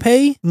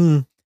 60p?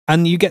 Mm.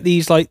 And you get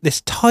these like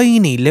this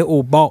tiny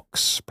little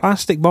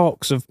plastic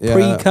box of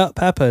pre-cut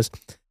peppers.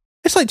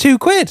 It's like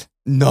 £2.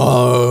 No.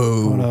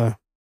 Oh, no.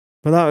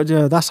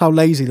 But that's how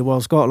lazy the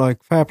world's got.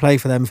 Like, fair play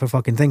for them for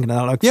fucking thinking of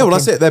that. Like, Yeah, well,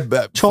 that's it.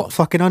 They're chopped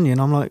fucking onion.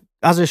 I'm like,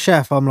 as a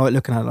chef, I'm like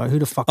looking at it like, who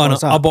the fuck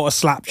was that? I bought a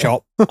slap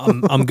chop.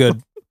 I'm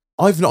good.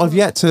 I've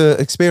yet to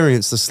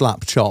experience the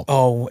slap chop.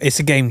 Oh, it's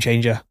a game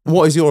changer.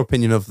 What is your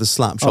opinion of the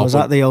slap chop? Oh, is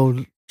that the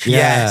old?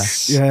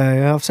 Yes.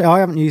 Yeah. I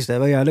haven't used it,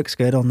 but yeah, it looks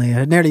good on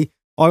the nearly.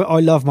 I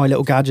love my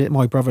little gadget.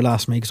 My brother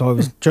asked me because I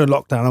was during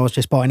lockdown. I was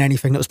just buying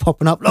anything that was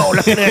popping up. Oh,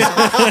 look at this!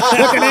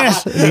 Look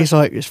at this! And he's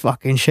like, "It's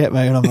fucking shit,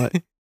 mate." And I'm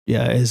like,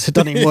 "Yeah, it is. It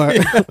doesn't even work."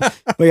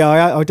 But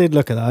yeah, I did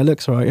look at that. It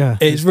looks right. Yeah,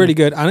 It's really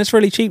good, and it's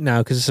really cheap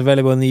now because it's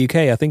available in the UK.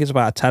 I think it's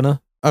about a tenner.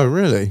 Oh,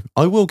 really?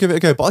 I will give it a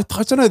go. But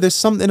I don't know. There's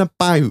something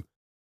about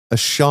a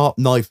sharp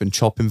knife and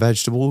chopping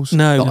vegetables.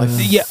 No, that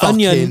I yeah,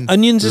 fucking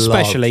onions love.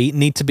 especially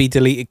need to be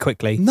deleted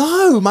quickly.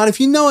 No, man. If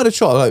you know how to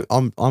chop, like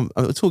I'm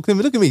talking.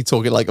 Look at me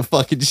talking like a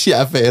fucking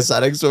chef here,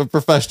 sat next to a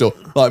professional.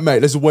 Like, mate,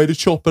 there's a way to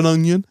chop an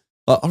onion.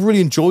 I really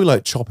enjoy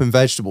like chopping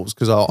vegetables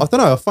because I don't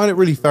know. I find it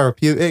really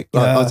therapeutic.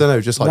 Like, Yeah. I don't know,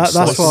 just like That's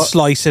what-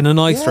 Slicing a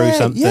knife through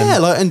something. Yeah,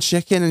 like and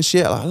chicken and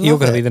shit. Like, You're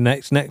going to be the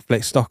next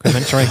Netflix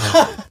documentary.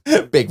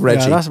 be big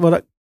Reggie. Yeah, that's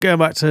what. Going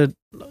back to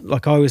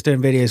like I was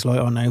doing videos like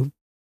I don't know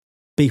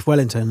beef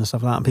Wellington and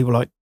stuff like that, and people were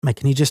like, "Mate,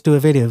 can you just do a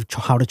video of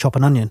how to chop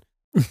an onion?"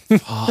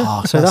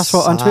 Fuck, So that's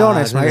what. And to be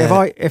honest, sad, mate,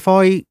 isn't if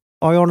I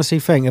honestly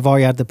think if I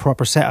had the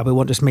proper setup, it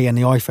wasn't just me and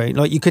the iPhone.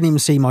 Like you couldn't even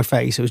see my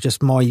face; it was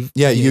just my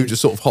yeah, view you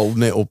just sort of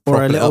holding it or or a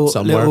propping it little up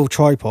somewhere. little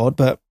tripod.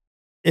 But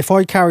if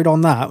I carried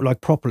on that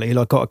like properly,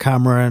 like got a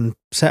camera and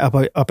set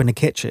up in the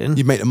kitchen,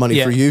 You make the money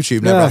Yeah. through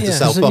YouTube. Never have to Yeah.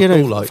 sell so, fuck you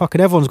know, all. Like,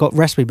 fucking everyone's got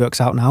recipe books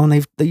out now, and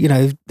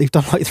they've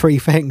done like 3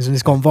 things, and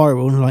it's gone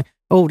viral. And like,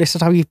 oh, this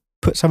is how you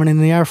put something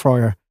in the air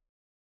fryer.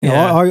 You know,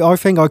 Yeah. I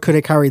think I could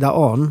have carried that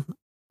on.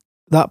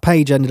 That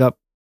page ended up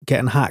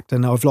getting hacked,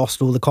 and I've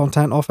lost all the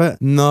content off it.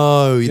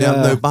 no, you have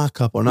Yeah. no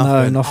backup or No,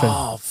 nothing. nothing.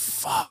 Oh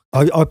fuck.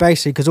 I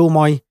basically because all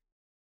my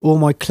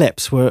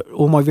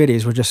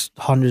videos were just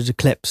hundreds of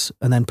clips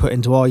and then put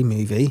into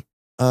iMovie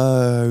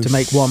Oh, to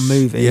make one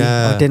movie.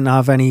 Yeah. I didn't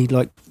have any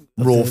like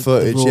of raw the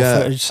footage. raw Yeah.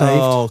 footage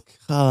saved. Oh,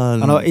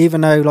 cunt. And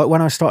even though, like,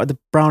 when I started the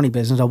brownie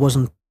business,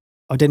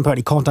 I didn't put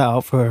any content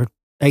out for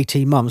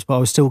 18 months, but I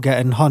was still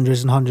getting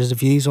hundreds and hundreds of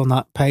views on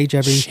that page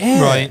every.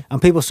 Shit. Right.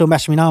 And people still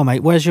message me now,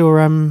 mate. Where's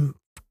your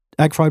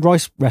egg fried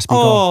rice recipe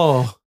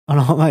gone? Oh, And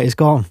I'm like, mate, it's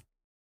gone.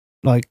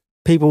 Like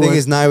people. thing were-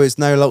 is now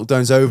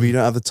lockdown's over. You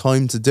don't have the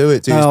time to do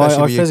it, do you? No, Especially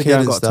I with your physically kid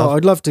haven't and got time. stuff.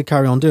 I'd love to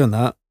carry on doing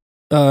that,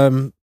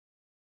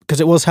 because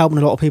it was helping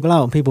a lot of people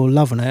out and people were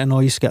loving it. And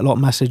I used to get a lot of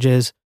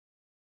messages,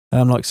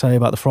 like say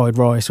about the fried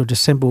rice or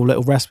just simple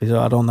little recipes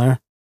I had on there,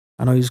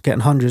 and I was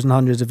getting hundreds and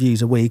hundreds of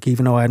views a week,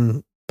 even though I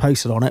hadn't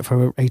posted on it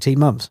for 18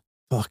 months.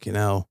 Fucking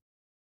hell.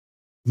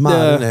 Mad,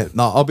 Yeah. isn't it?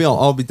 No,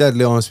 I'll be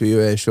deadly honest with you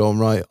here, Sean,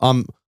 right?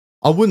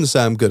 I wouldn't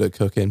say I'm good at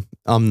cooking.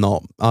 I'm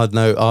not. I'd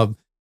know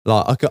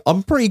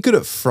I'm pretty good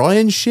at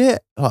frying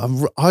shit.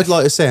 I'd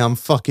like to say I'm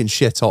fucking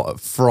shit hot at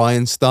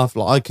frying stuff.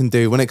 Like I can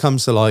do when it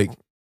comes to like,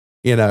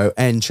 you know,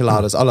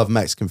 enchiladas. I love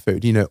Mexican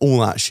food. You know, all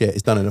that shit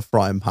is done in a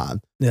frying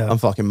pan. Yeah. I'm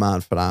fucking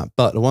mad for that.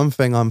 But the one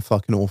thing I'm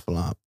fucking awful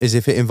at is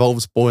if it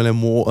involves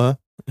boiling water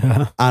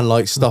and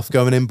like stuff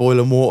going in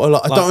boiling water.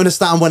 Like I don't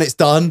understand when it's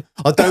done.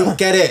 I don't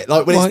get it.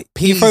 Like when Well, it's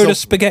you peas throw or- the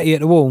spaghetti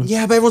at the wall.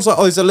 yeah, but everyone's like,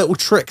 oh, there's a little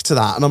trick to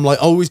that. And I'm like,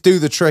 I always do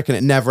the trick and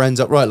it never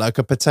ends up right, like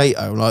a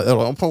potato. Like, they're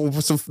like oh,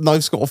 some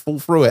knife's got to fall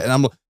through it. And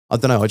I'm like, I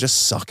don't know, I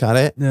just suck at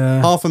it.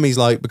 Yeah. Half of me's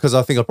like, because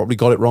I think I probably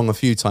got it wrong a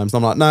few times.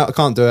 And I'm like, no, I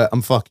can't do it.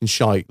 I'm fucking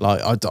shite.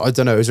 Like, I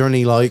don't know. Is there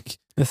any like...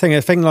 A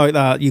thing like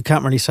that, you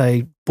can't really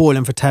say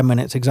boiling for 10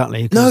 minutes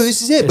exactly. 'cause No,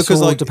 this is it, it's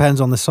because, all like-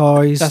 depends on the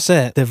size, That's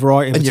it. the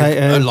variety of And, potato.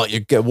 and like, you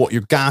get what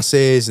your gas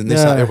is and this,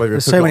 Yeah, that, whether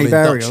there's you're so cooking many on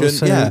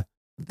variables. induction.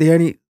 So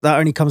Yeah. that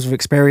only comes with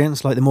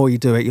experience. Like the more you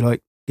do it, you're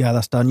like, yeah,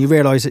 that's done. You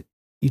realise that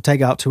you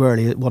take it out too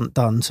early, it wasn't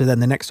done. So then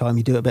the next time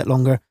you do it a bit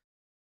longer.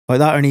 Like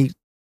that only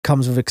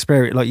comes with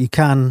experience. Like you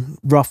can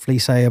roughly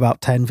say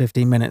about 10,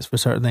 15 minutes for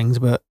certain things,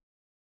 but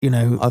you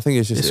know, I think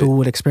it's just, it's all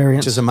with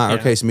experience. just a matter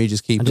of Yeah. case of me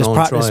just keeping and just on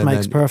practice trying.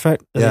 makes and-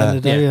 perfect at the Yeah. end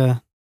of the day. Yeah.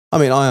 I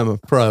mean, I am a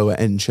pro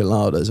at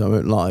enchiladas. I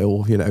won't lie.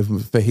 Or, you know,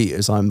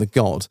 fajitas, I'm the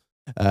god.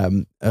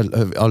 As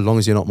long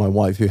as you're not my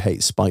wife who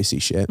hates spicy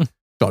shit.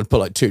 I'd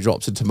put like 2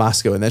 drops of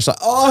Tabasco in there. She's like,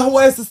 oh,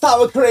 where's the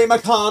sour cream? I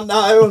can't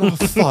now. And, oh,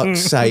 fuck's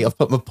sake. I've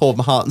poured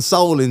my heart and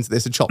soul into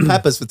this and chopped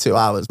peppers for 2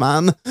 hours,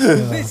 man.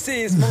 This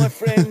is, my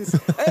friends,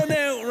 an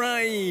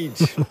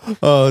outrage.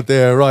 Oh,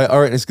 dear. Right. All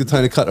right. It's a good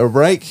time to cut a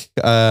break.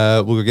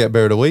 We'll go get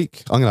beer of the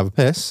week. I'm going to have a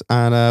piss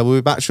and we'll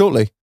be back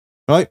shortly.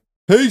 Right.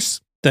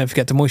 Peace. Don't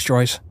forget to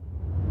moisturise.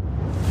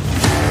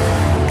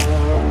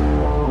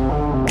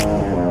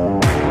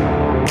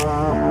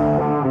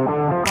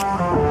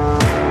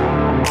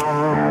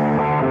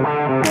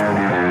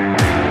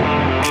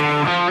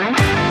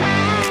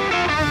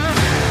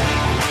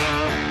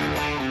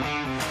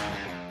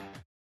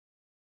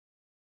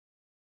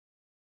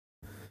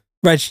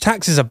 Reg,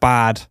 taxes are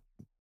bad.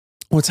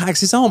 Well,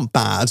 taxes aren't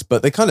bad,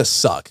 but they kind of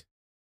suck.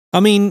 I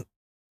mean,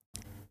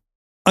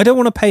 I don't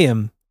want to pay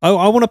them. I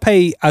want to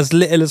pay as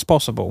little as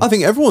possible. I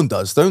think everyone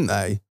does, don't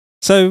they?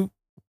 So,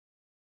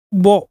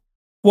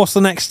 what's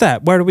the next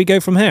step? Where do we go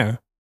from here?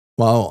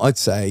 Well, I'd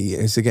say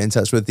is to get in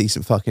touch with a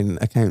decent fucking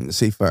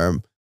accountancy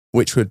firm,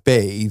 which would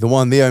be the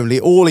one, the only,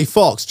 Orley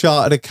Fox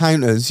Chartered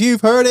Accountants. You've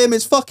heard him.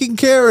 It's fucking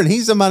Kieran.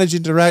 He's the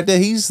managing director.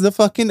 He's the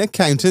fucking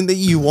accountant that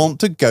you want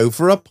to go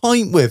for a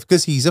pint with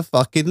because he's a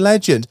fucking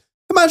legend.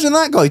 Imagine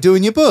that guy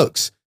doing your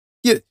books.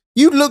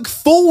 You look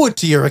forward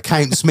to your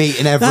accounts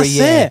meeting every That's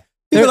year.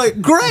 it. He'd be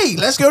like, great,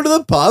 let's go to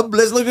the pub,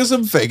 let's look at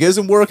some figures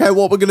and work out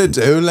what we're going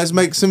to do, and let's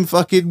make some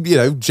fucking,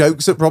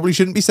 jokes that probably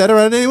shouldn't be said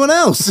around anyone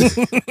else.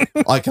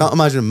 I can't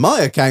imagine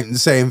my accountant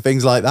saying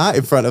things like that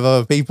in front of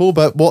other people,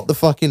 but what the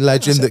fucking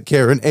legend that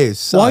Kieran is.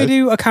 So, Why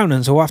do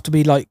accountants all have to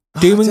be like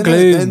doom and I dunno,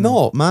 gloom? They're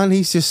not, man.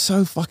 He's just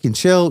so fucking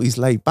chill. He's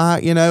laid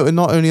back, and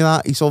not only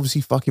that, he's obviously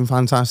fucking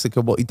fantastic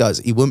at what he does.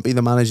 He wouldn't be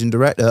the managing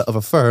director of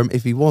a firm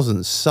if he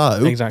wasn't.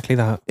 So Exactly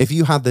that. if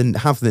you have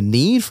the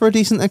need for a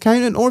decent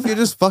accountant, or if you're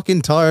just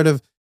fucking tired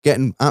of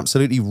getting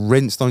absolutely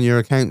rinsed on your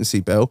accountancy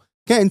bill,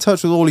 get in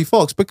touch with Orly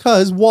Fox.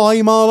 Because why,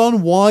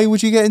 Marlon? Why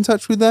would you get in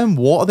touch with them?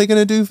 What are they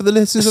going to do for the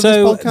listeners of this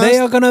podcast? They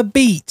are going to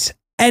beat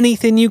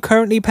anything you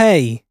currently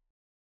pay.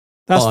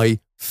 That's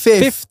by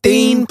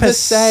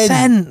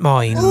 15%.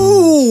 mine.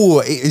 Ooh,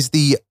 it is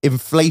the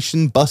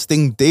inflation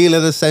busting deal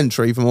of the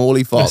century from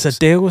Orly Fox. It's a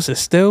deal, it's a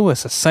steal,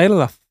 it's a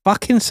sale of the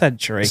fucking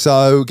century.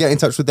 So get in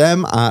touch with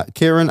them at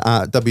Kieran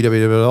at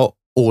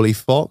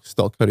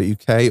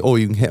www.orlyfox.co.uk, or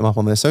you can hit them up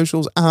on their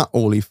socials at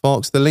Orly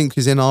Fox. The link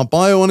is in our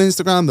bio on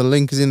Instagram. The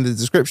link is in the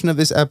description of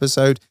this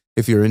episode.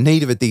 If you're in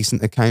need of a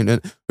decent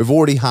accountant, we've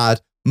already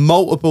had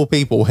multiple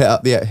people hit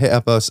up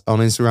us on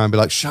Instagram and be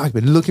like, I've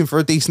been looking for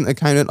a decent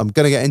accountant. I'm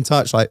going to get in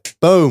touch. Like,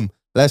 boom,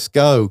 let's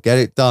go. Get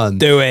it done.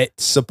 Do it.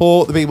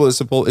 Support the people that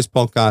support this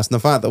podcast. And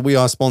the fact that we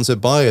are sponsored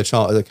by a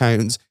chartered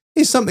accountant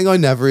is something I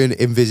never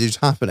envisaged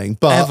happening.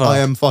 But Ever. I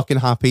am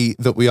fucking happy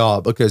that we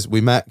are, because we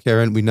met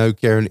Kieran. We know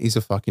Kieran. He's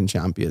a fucking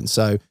champion.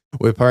 So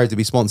we're proud to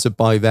be sponsored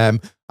by them,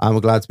 and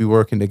we're glad to be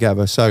working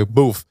together. So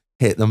boof,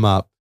 hit them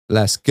up.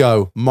 Let's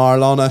go.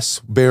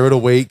 Marlonus, beer of the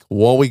week.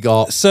 What we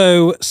got?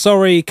 So,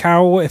 sorry,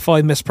 Carol, if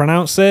I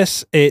mispronounce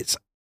this. It's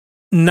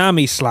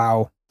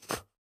Namislau,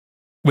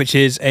 which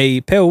is a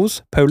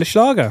Pils Polish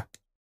lager.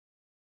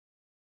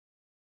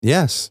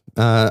 Yes.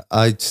 I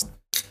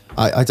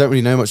don't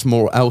really know much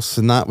more else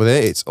than that with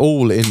it. It's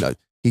all in.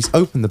 He's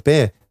opened the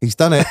beer. He's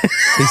done it.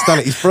 He's done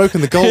it. He's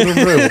broken the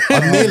golden rule.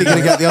 I'm nearly going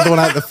to get the other one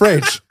out of the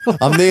fridge.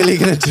 I'm nearly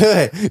going to do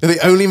it. You're the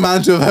only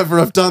man to have ever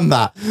have done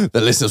that. The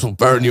listeners will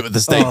burn you at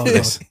the stake for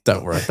this.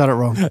 Don't worry. Done it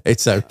wrong.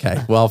 It's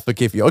okay. Well, I'll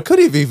forgive you. I could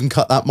have even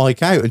cut that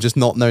mic out and just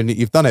not known that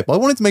you've done it, but I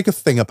wanted to make a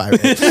thing about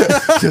it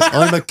because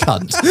I'm a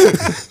cunt.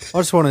 I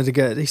just wanted to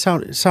get it. It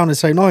sounded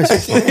so nice.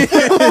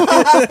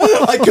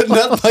 I couldn't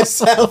help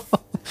myself.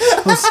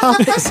 I'm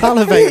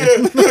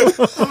salivating.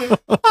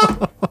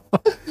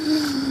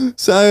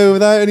 So,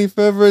 without any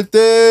further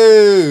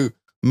ado,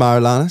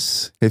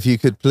 Marlanus, if you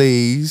could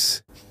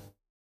please,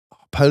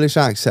 Polish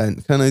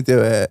accent, can I do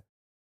it?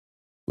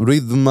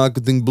 Read the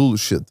marketing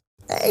bullshit.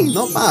 Hey,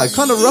 not bad.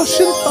 Kind of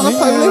Russian, kind of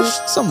Polish,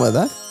 somewhere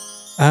there.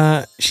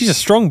 She's a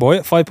strong boy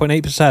at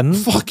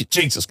 5.8%. Fucking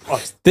Jesus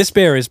Christ. This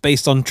beer is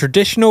based on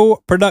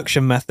traditional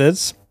production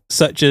methods,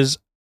 such as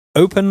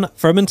open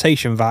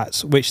fermentation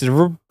vats, which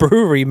the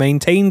brewery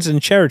maintains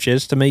and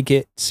cherishes to make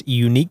its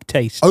unique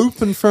taste.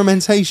 Open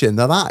fermentation.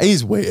 Now, that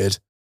is weird.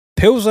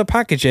 Pilsner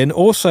packaging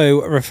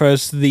also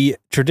refers to the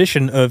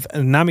tradition of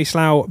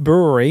Namislau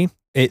Brewery,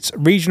 its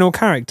regional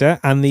character,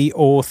 and the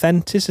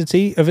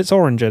authenticity of its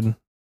origin.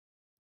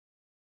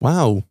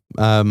 Wow.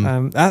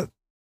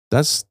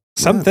 That's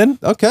Something.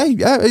 Yeah. Okay,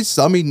 yeah,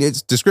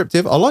 it's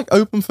descriptive. I like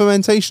open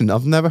fermentation.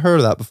 I've never heard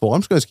of that before.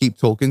 I'm just going to keep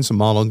talking so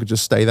Marlon could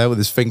just stay there with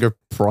his finger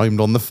primed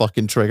on the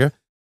fucking trigger.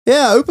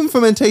 Yeah, open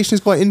fermentation is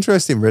quite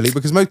interesting, really,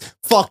 because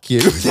fuck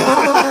you.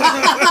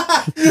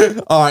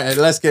 All right,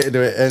 let's get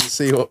into it and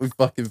see what we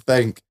fucking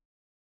think.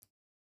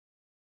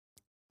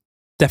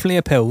 Definitely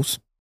a Pils.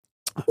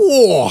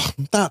 Oh,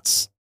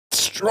 that's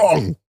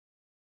strong.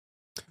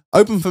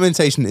 Open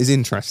fermentation is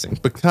interesting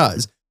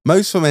because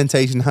most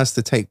fermentation has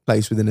to take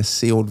place within a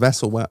sealed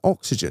vessel where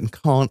oxygen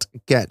can't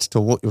get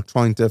to what you're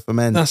trying to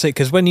ferment. That's it,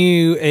 because when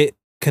it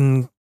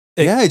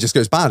just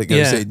goes bad. It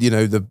goes,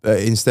 Yeah.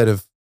 Instead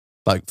of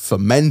like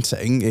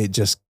fermenting, it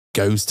just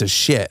goes to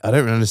shit. I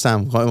don't really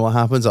understand quite what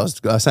happens. I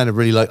sounded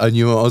really like I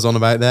knew what I was on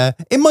about there.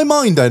 In my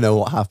mind, I know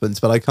what happens,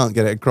 but I can't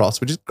get it across,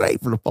 which is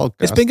great for the podcast.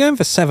 It's been going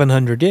for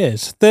 700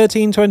 years.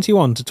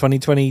 1321 to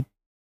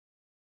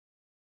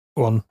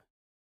 2021.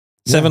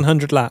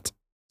 700 lat.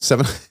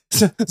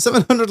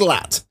 700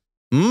 lat.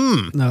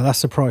 No,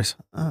 that's the price.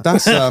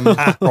 That's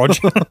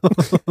Roger.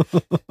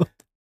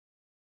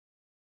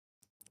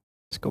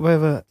 It's got a bit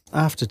of an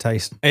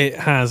aftertaste. It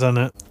has, hasn't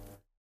it?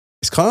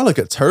 it's kind of like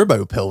a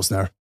turbo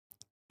pilsner.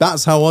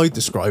 That's how I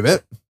describe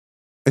it.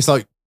 It's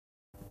like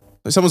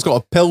someone's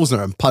got a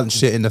pilsner and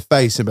punched it in the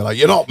face and be like,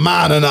 "You're not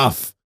man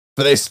enough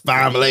for this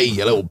family,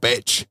 you little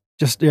bitch."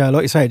 Just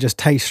like you say, it just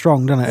tastes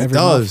strong, doesn't it? It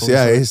does,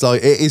 yeah. It's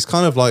like it is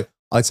kind of like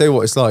I'd say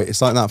what it's like.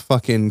 It's like that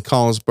fucking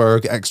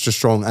Carlsberg extra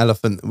strong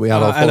elephant we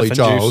had off Holly elephant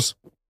Giles,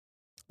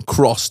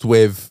 crossed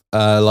with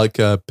like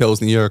a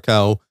Pilsner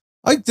Urquell.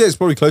 I'd say it's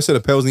probably closer to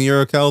Pilsner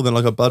Urquell than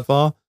like a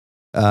Budvar.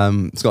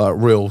 It's got a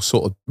real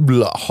sort of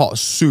hot,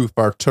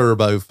 super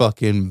turbo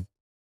fucking.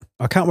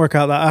 I can't work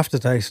out that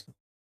aftertaste.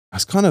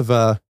 That's kind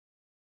of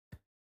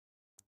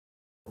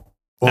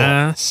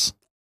Ass.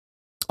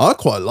 I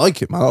quite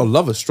like it, man. I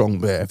love a strong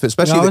beer,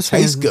 especially if it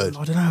tastes good.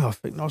 I don't know. I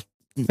think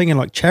thinking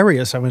like cherry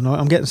or something. Like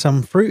I'm getting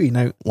some fruity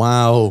note.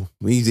 Wow,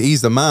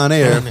 he's the man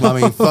here.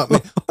 I mean, fuck me.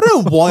 I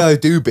don't know why I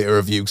do beer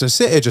review, because I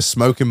sit here just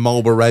smoking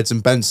Marlboro Reds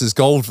and Benson's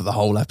Gold for the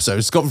whole episode.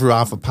 It's gone through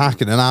half a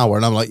pack in an hour,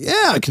 and I'm like,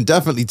 yeah, I can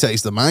definitely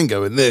taste the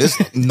mango in this.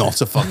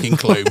 Not a fucking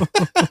clue.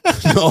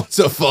 Not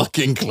a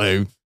fucking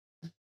clue.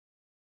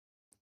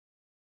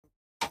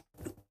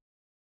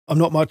 I'm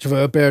not much of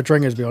a beer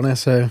drinker, to be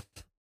honest. So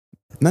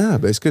Nah,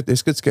 but it's good.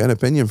 It's good to get an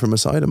opinion from a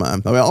cider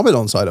man. I mean, I've been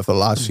on cider for the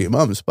last few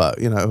months,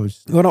 but you know,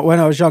 when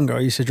I was younger, I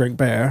used to drink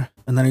beer,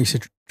 and then I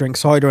used to drink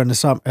cider in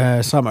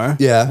the summer,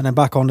 yeah, and then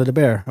back onto the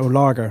beer or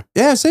lager,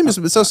 yeah, same as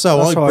that's how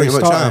That's I how I pretty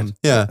much started. am.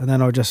 Yeah. and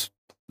then I just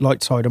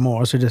liked cider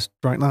more, so just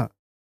drank that.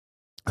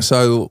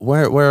 So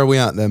where are we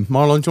at then,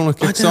 Marlon? Do you want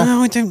to I kick us don't off?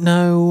 know. I don't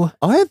know.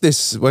 I had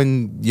this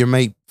when your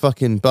mate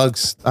fucking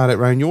Bugs had it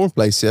round your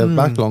place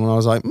back long, and I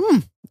was like,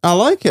 I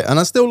like it, and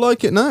I still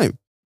like it now.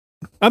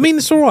 I mean,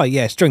 it's all right.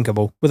 Yeah, it's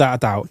drinkable without a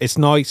doubt. It's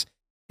nice.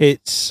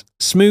 It's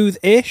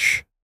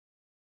smooth-ish.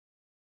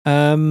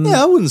 Yeah,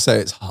 I wouldn't say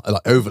it's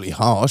like overly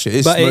harsh. It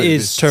is, But it smooth.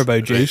 is It's-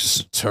 turbo juice.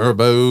 it's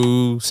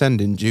turbo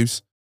sending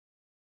juice.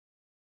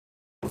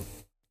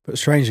 But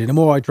strangely, the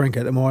more I drink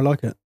it, the more I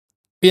like it.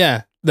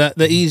 Yeah,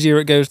 the easier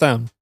it goes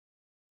down.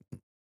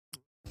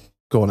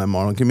 Go on then,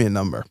 Marlon. Give me a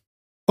number.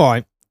 All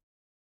right,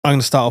 I'm going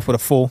to start off with a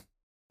 4.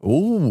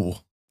 Ooh,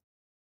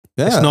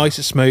 yeah, It's nice.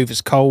 It's smooth.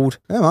 It's cold.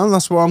 Yeah, man.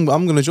 That's where I'm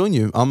going to join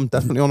you. I'm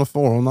definitely on a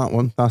 4 on that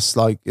one. That's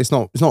like it's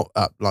not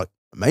like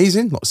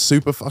amazing, not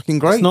super fucking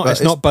great.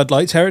 It's not Bud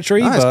Light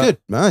territory, Nah, it's but good.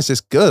 Man, it's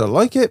just good. I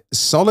like it. It's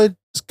solid.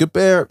 It's good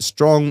beer. It's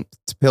strong.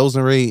 It's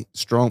pilsnery.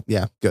 Strong.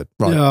 Yeah, good.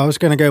 Right. Yeah, I was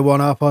going to go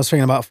one up. I was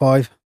thinking about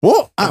 5.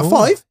 What? Out of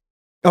 5?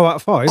 Oh, out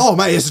of 5? Oh,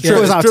 mate, it's a Yeah,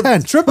 it was out of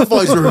 10.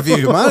 TripAdvisor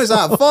review, man. It's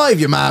out of 5,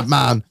 you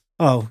madman.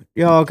 Oh,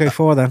 yeah, I'll go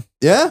 4 then.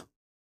 Yeah?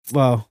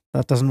 Well,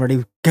 that doesn't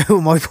really go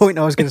with my point.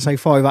 I was going to say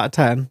 5 out of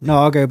 10. No,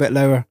 I'll go a bit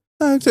lower.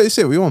 No,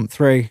 see what you want.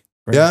 3.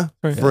 Yeah?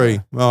 Three. 3.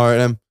 All right,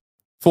 then.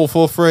 4,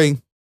 4, 3.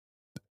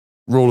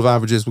 Rule of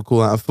averages, we'll call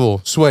that a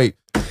 4. Sweet.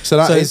 So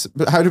that is,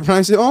 how do you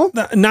pronounce it all?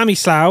 Nami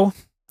Slough.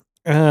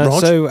 Rog?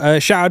 So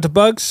shout out to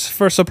Bugs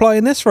for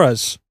supplying this for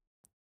us.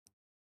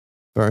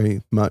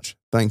 Very much.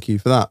 Thank you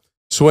for that.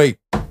 Sweet.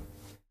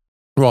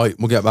 Right,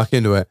 we'll get back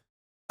into it.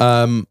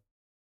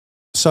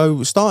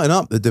 So starting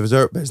up the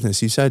dessert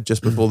business, you said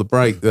just before the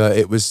break that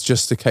it was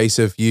just a case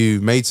of you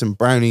made some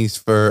brownies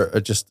for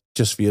just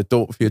for your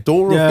daughter, or for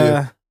your,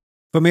 Yeah.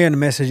 For me and the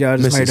missus, yeah, I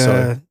just Missus, made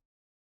sorry. a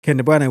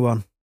Kinder Bueno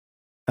one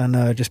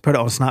and just put it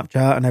on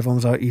Snapchat, and everyone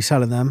was like, you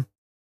selling them?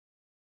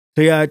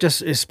 So yeah, it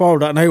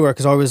spiraled out of nowhere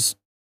because I was,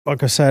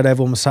 like I said,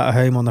 everyone was sat at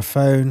home on the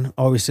phone.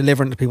 I was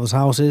delivering to people's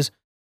houses.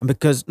 And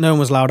because no one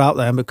was allowed out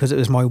there, and because it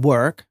was my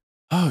work,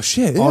 Oh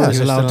shit! I Yeah. was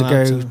you're allowed to still go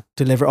allowed to-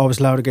 deliver. I was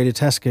allowed to go to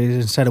Tesco's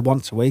instead of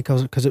once a week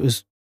because it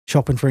was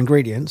shopping for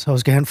ingredients. I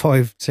was going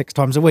 5-6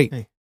 times a week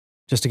Hey.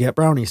 just to get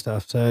brownie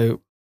stuff.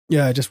 So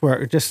yeah, it just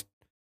worked. Just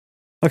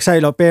like I say,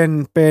 like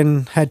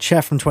being head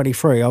chef from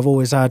 23, I've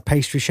always had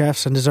pastry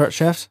chefs and dessert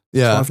chefs.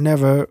 Yeah. I've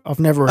never. That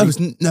Really, was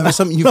never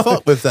something you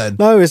fucked with then.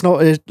 no, it's not.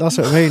 That's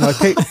what I mean. Like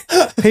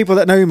people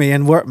that know me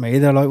and work me,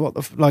 they're like, "What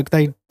the?" Like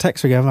they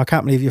text me, going, "I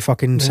can't believe you're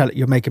fucking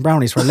you're making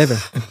brownies for a living."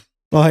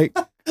 Like,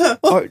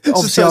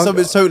 obviously,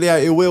 something totally out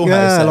of your wheelhouse.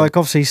 yeah, then. like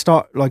obviously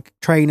start like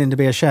training to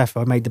be a chef.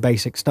 I made the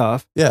basic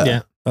stuff. yeah.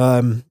 Yeah.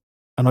 And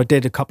I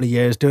did a couple of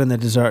years doing the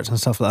desserts and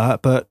stuff like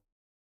that. But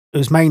it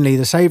was mainly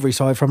the savory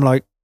side from my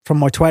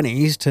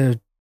 20s to,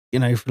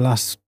 for the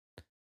last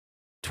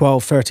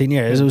 12, 13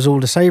 years. It was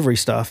all the savory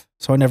stuff.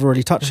 So I never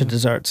really touched the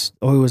desserts.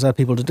 I always had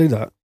people to do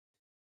that.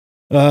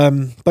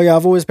 But yeah,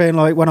 I've always been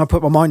like, when I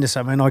put my mind to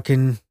something, I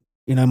can,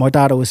 my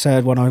dad always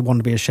said when I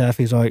wanted to be a chef,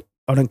 he's like,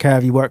 I don't care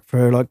if you work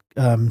for like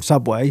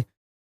Subway,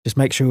 just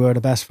make sure you're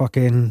the best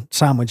fucking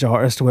sandwich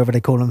artist or whatever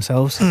they call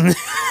themselves. Do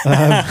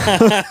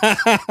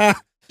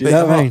you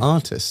know what I mean?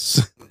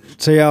 Artists.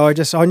 So yeah,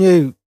 I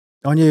knew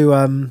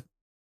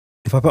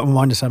if I put my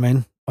mind to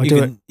something, I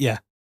do it. Yeah.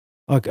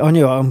 I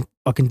knew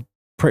I can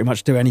pretty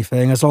much do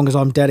anything as long as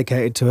I'm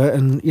dedicated to it.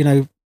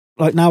 And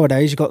like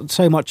nowadays, you've got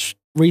so much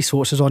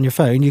resources on your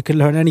phone, you can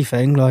learn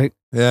anything. Like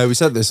Yeah, we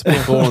said this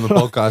before on the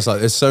podcast. Like,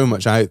 there's so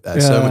much out there,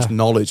 so Yeah. much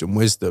knowledge and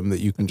wisdom that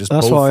you can just.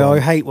 that's pull why from. I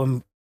hate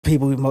when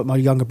people, my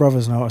younger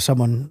brothers now, or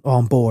someone,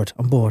 I'm bored.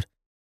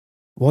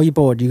 Why are you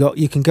bored?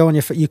 You can go on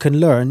you can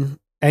learn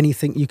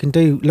anything. You can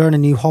learn a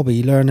new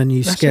hobby, learn a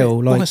new That's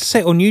skill. it. Like Well,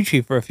 sit on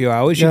YouTube for a few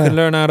hours. You Yeah. can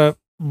learn how to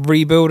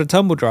rebuild a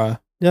tumble dryer,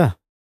 yeah.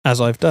 as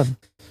I've done.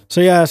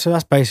 So yeah, so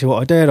that's basically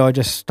what I did. I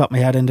just stuck my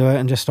head into it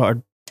and just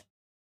started,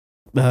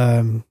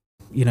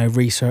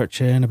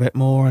 researching a bit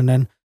more. And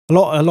then a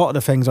lot of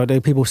the things I do,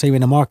 people see me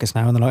in the markets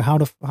now, and they're like, "How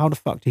the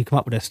fuck do you come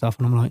up with this stuff?"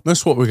 And I'm like,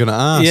 That's what we're gonna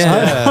ask.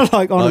 Yeah.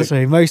 like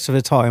honestly, most of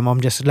the time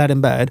I'm just led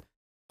in bed.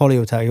 Holly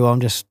will tell you,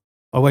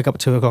 I wake up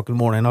at 2 o'clock in the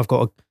morning. I've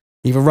got to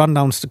either run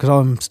down because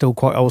I'm still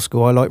quite old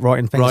school. I like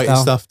writing things Writing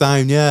down. stuff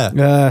down. Yeah.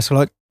 Yeah, so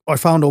like I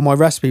found all my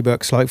recipe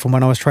books like from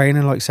when I was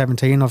training, like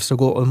 17. I've still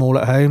got them all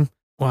at home.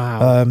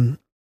 Wow.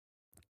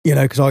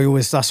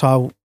 Because that's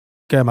how,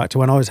 going back to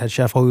when I was head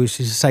chef, I always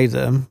used to say to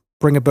them,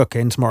 bring a book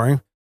in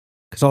tomorrow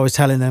because I was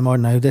telling them, I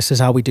know this is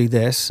how we do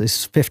this.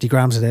 It's 50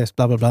 grams of this,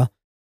 blah, blah, blah.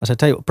 I said,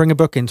 tell you what, bring a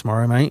book in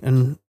tomorrow, mate,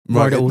 and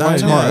write it all down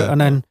tomorrow. Yeah. And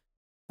then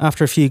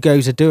after a few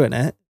goes of doing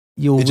it,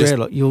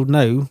 you'll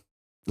know,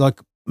 like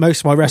most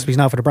of my recipes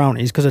now for the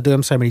brownies, because I do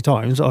them so many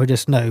times, I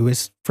just know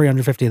it's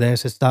 350 of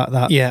this, it's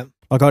that. Yeah.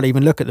 I can't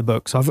even look at the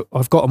books.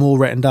 I've got them all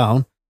written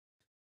down.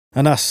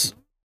 And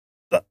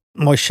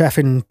my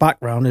chefing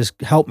background has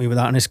helped me with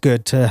that, and it's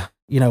good to,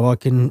 I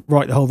can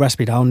write the whole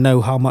recipe down,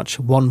 know how much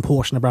one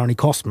portion of brownie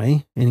cost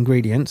me in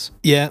ingredients.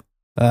 Yeah.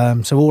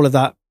 So all of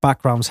that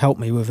background's helped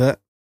me with it.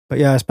 But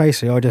yeah, it's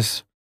basically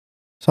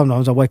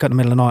sometimes I wake up in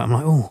the middle of the night, I'm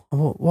like,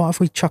 oh, what if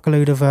we chuck a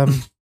load of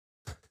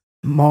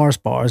Mars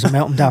bars and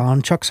melt them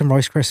down, chuck some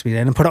Rice Krispies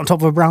in and put it on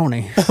top of a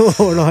brownie?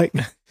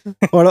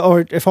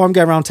 or if I'm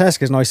going around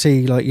Tesco's and I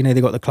see, like,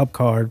 they got the club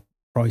card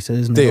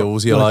prices and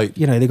deals, you're like,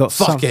 they got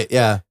fuck it,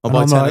 yeah, I'll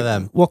buy 10 of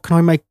them. What can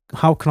I make?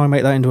 How can I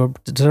make that into a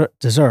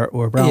dessert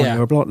or a brownie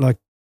or a blonde? Like,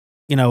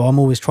 I'm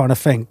always trying to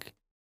think.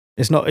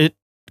 It's not it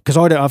because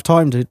I don't have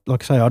time to,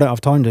 like I say, I don't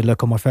have time to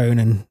look on my phone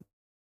and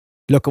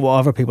look at what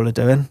other people are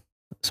doing.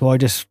 So I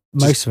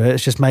most of it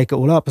is just make it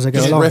all up as I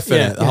go along.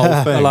 Riffing it, the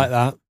whole thing. I like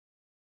that.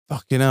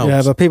 Fucking hell.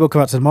 Yeah, but people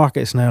come out to the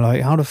markets and they're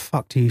like, how the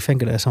fuck do you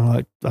think of this? I'm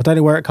like, I don't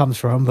know where it comes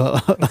from,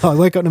 but I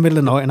wake up in the middle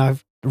of the night and I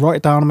write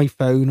it down on my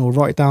phone or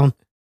write it down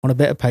on a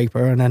bit of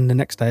paper, and then the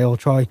next day I'll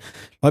try.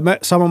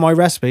 Like some of my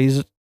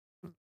recipes,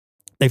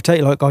 they've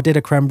taken, like I did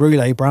a creme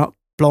brulee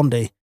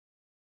blondie.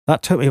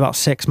 That took me about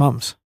 6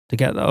 months to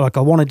get. Like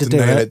I wanted to do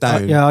nail it. it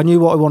down. I knew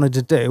what I wanted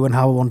to do and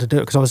how I wanted to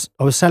do it, because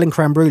I was selling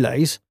creme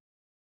brulees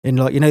in,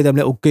 like, them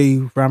little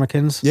goo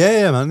ramekins.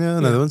 Yeah, man. Yeah,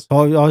 another ones.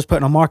 So I was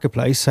putting on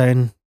Marketplace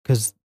saying,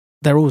 because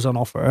they're always on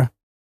offer.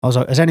 I was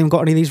like, has anyone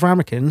got any of these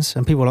ramekins?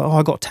 And people were like, oh,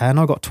 I got 10,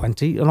 I got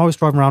 20. And I was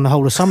driving around the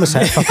whole of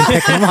Somerset fucking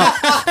picking them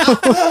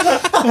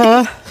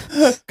up.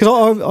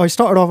 Because I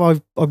started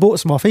off, I bought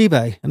some off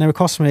eBay, and they were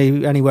costing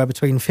me anywhere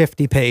between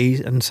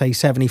 50p and say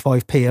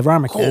 75p a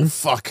ramekin. Oh,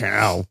 fucking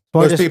hell. So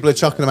Most people are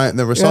chucking them out in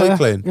the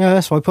recycling. Yeah,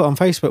 so I put on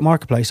Facebook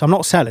Marketplace. I'm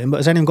not selling, but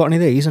has anyone got any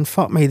of these? And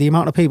fuck me, the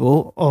amount of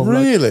people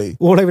Really?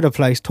 all over the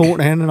place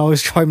taunting, and I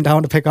was driving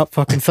down to pick up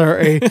fucking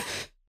 30.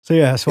 So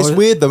yeah, It's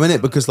weird though, isn't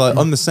it? Because like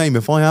I'm the same.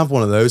 If I have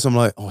one of those, I'm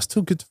like, oh, it's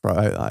too good to throw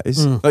out. That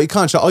is like, you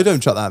can't chuck. I don't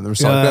chuck that in the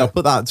recycling. Yeah. I'll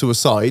put that to a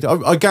side.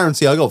 I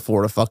guarantee I got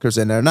 4 of the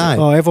fuckers in there now.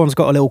 Oh, everyone's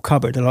got a little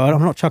cupboard. They're like,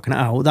 I'm not chucking it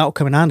out. That'll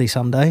come in handy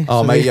someday.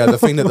 Oh, So, mate, yeah, the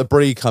thing that the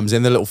brie comes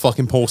in, the little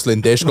fucking porcelain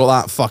dish, got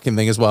that fucking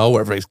thing as well,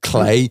 whatever it's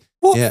clay.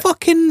 What Yeah.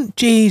 fucking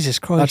Jesus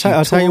Christ?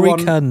 I'll tell you Tory one-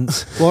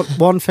 cunts.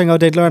 One thing I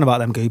did learn about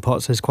them goo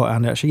pots is quite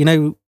handy,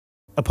 actually.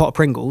 A pot of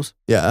Pringles,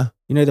 Yeah,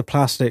 the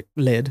plastic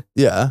lid,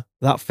 yeah.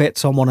 that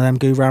fits on one of them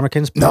goo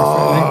ramekins perfectly.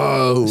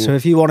 No. So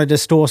if you wanted to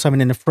store something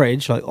in the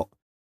fridge, like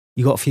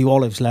you got a few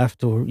olives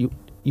left, or you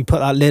put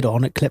that lid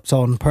on, it clips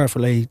on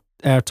perfectly,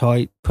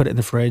 airtight, put it in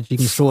the fridge, you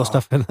can store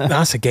stuff in there.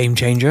 That's a game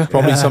changer.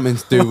 Probably something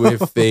to do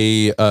with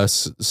the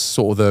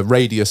sort of the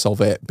radius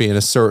of it being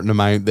a certain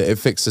amount, that it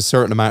fixed a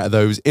certain amount of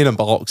those in a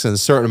box and a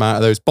certain amount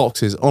of those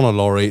boxes on a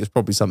lorry. It's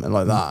probably something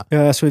like that.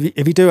 Yeah, so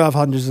if you do have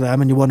hundreds of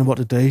them and you're wondering what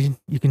to do,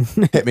 you can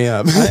Hit me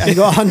up. and you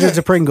got hundreds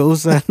of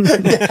Pringles, then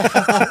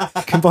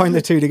combine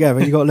the two together,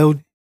 you got a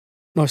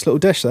nice little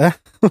dish there.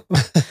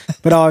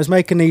 But I was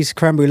making these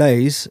creme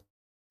brulees,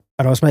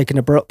 and I was making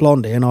a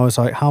blondie, and I was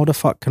like, how the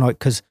fuck can I?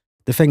 Because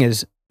the thing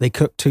is, they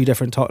cook 2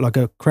 different types. Like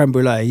a creme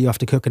brulee, you have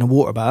to cook in a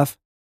water bath.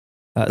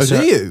 Oh,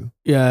 do you?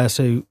 Yeah,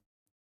 so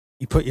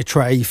you put your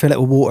tray, you fill it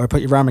with water,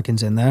 put your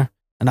ramekins in there,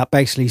 and that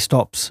basically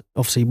stops.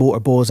 Obviously, water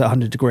boils at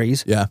 100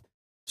 degrees. Yeah.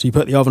 So you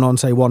put the oven on,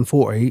 say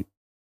 140.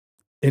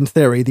 In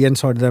theory, the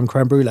inside of them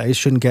creme brulees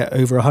shouldn't get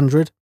over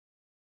 100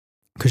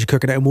 because you're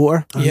cooking it in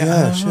water, Oh,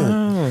 yeah, sure.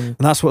 and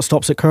that's what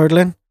stops it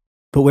curdling.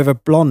 But with a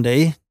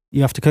blondie,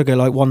 you have to cook it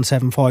like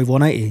 175,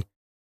 180.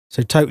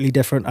 So totally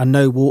different, and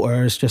no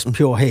water, it's just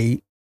pure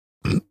heat.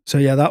 So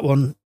yeah, that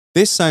one.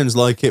 This sounds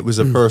like it was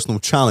a personal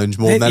challenge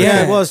more than Yeah,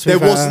 anything. it was. There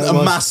It was, wasn't it a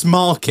was. mass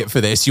market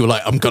for this. You were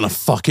like, I'm gonna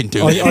fucking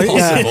do I- it. I-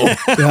 yeah.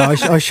 Impossible.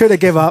 Yeah, I should have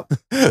give up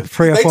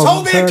 3 or They 4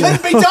 told months me it earlier.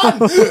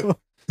 couldn't be done.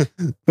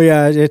 But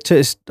yeah,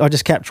 I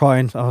just kept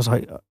trying. I was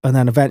like, and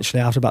then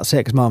eventually, after about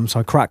 6 months,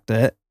 I cracked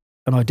it,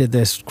 and I did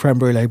this creme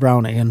brulee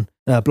brownie and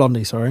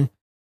blondie. Sorry,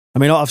 I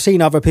mean, I've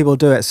seen other people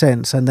do it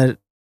since, and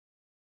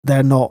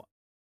they're not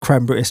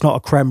creme brulee. It's not a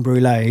creme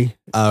brulee.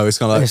 Oh, it's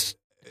kind of like It's,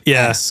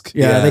 esque.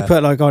 yeah, they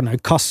put like, I don't know,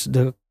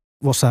 custard.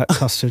 What's that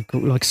custard?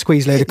 Like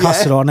squeeze load of Yeah.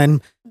 custard on,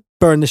 and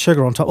burn the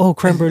sugar on top. Oh,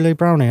 creme brulee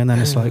brownie, and then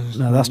it's like,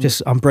 no, that's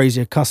just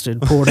ambrosia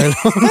custard poured in.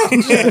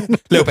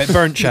 little bit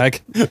burnt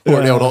shag.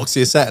 Or the old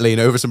oxyacetylene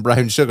over some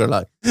brown sugar,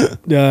 like.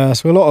 Yeah,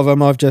 so a lot of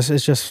them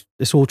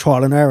it's all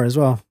trial and error as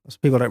well. So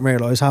people don't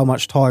realise how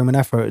much time and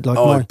effort. Like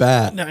Oh, I my,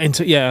 bet. No,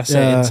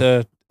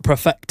 into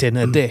perfecting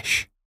a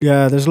dish.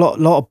 yeah, there's a lot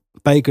of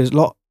bakers.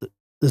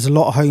 There's a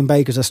lot of home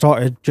bakers that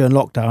started during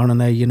lockdown,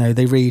 and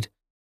they read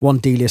one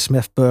Delia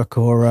Smith book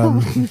or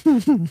what's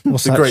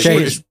The that? Great Shane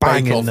British is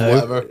banging, Bake Off or though.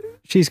 whatever.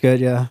 She's good,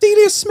 yeah.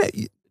 Delia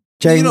Smith.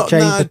 Jane You're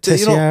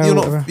Patricia. you're, or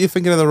whatever. you're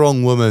thinking of the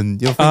wrong woman.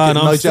 You're thinking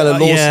no, Nigella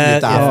Lawson, yeah,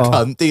 you damn yeah.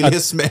 cunt. Delia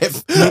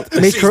Smith.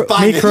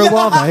 Microwave. Oh,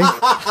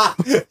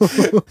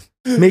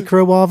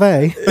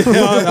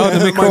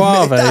 the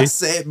microwave.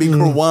 That's it,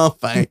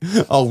 microwave.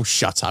 Oh,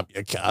 shut up,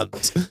 you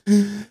cunt.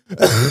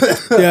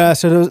 Yeah,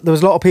 so there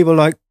was a lot of people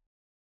like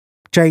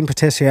Jane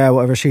Patricia,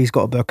 whatever, she's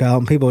got a book out,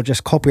 and people were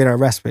just copying her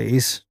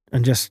recipes.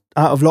 And just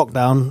out of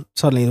lockdown,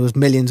 suddenly there was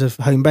millions of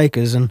home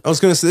bakers. And I was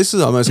going to say, this is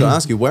what I was going to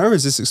ask you. Where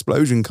has this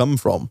explosion come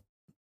from?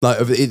 Like,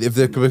 if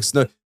there's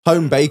no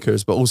home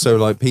bakers, but also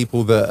like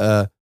people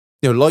that,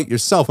 like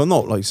yourself. I'm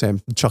not like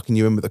saying chucking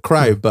you in with the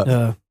crowd,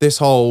 but this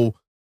whole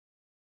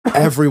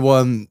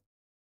everyone's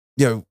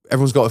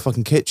got a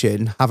fucking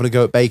kitchen, having a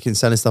go at baking,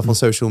 selling stuff on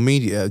social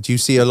media. Do you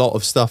see a lot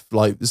of stuff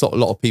like there's not a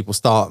lot of people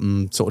start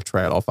and sort of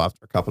trail off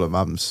after a couple of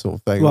months, sort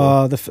of thing?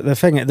 well, the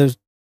thing is,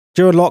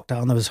 during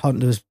lockdown,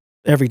 there was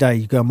every day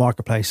you go to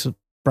marketplace,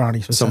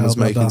 brownies for someone's sale,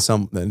 blah, making blah.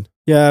 something.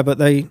 Yeah, but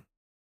they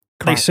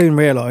soon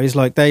realised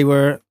like they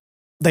were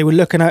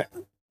looking at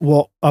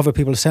what other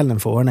people are selling them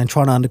for and then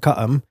trying to undercut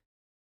them.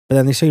 But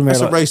then they soon That's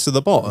realised, a race to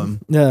the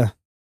bottom. yeah.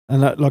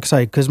 And like I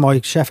say, because my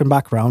chefing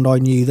background, I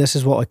knew this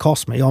is what it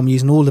cost me. I'm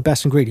using all the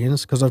best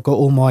ingredients because I've got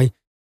all my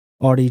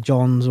RD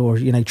Johns or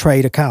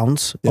trade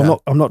accounts. Yeah.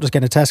 I'm not just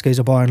getting to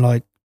Tesco's or buying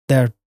like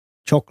their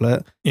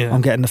chocolate. Yeah.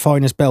 I'm getting the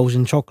finest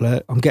Belgian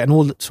chocolate. I'm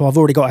getting so I've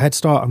already got a head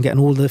start. I'm getting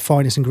all the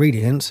finest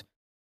ingredients.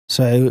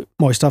 So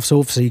my stuff's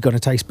obviously going to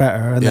taste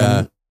better.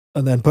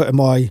 And then putting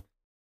my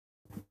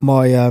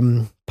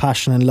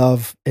passion and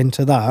love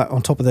into that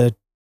on top of the,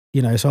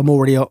 so I'm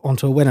already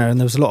onto a winner. And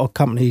there was a lot of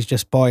companies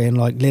just buying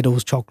like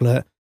Lidl's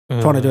chocolate,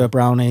 trying to do a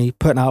brownie,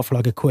 putting out for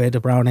like £1 a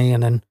brownie.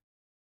 And then,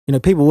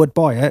 people would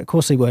buy it. Of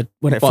course they would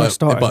when it first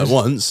started. Buy it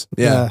once.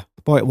 Yeah.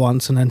 Buy it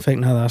once and then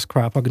think, no, that's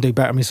crap. I can do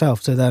better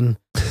myself. So then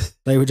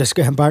they were just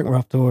getting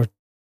bankrupt or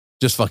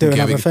just fucking doing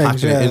giving, other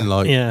things, packing it in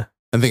like. Yeah.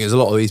 I think there's a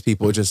lot of these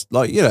people are just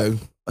like, I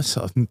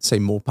sort of say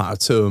more power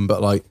to them,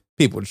 but like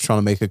people are just trying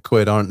to make a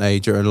quid, aren't they,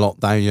 during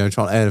lockdown,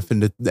 trying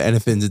anything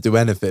to do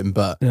anything.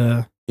 But,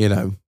 yeah.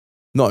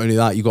 Not only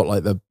that, you got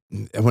like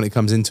when it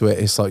comes into it,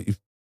 it's like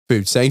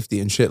food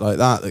safety and shit like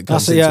that.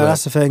 That's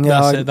the thing.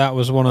 Yeah, that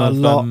was one of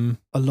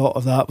a lot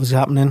of that was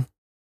happening.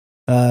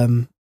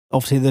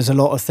 Obviously there's a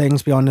lot of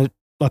things behind it.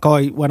 Like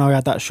when I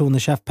had that Sean the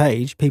Chef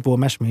page, people were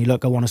messaging me,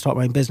 look, I want to start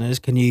my own business.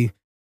 Can you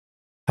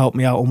help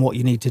me out on what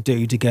you need to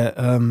do to get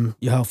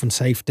your health and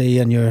safety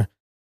and your,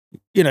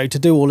 to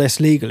do all this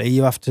legally,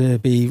 you have to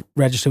be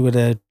registered with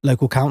a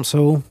local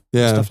council,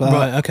 stuff like that.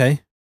 Right, okay.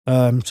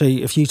 So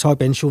if you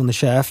type in Sean the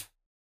Chef,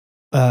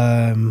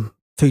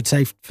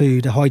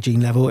 food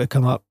hygiene level, it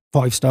come up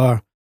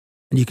 5-star,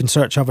 and you can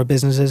search other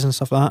businesses and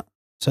stuff like that.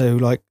 So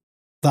like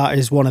that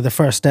is one of the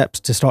first steps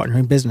to starting your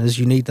own business.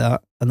 You need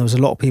that, and there was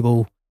a lot of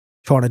people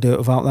trying to do it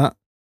without that,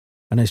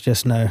 and it's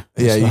just no.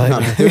 Yeah, you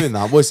can't be doing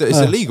that. Well, it's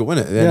illegal,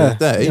 isn't it? At the end of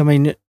the day, I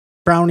mean,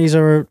 brownies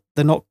they're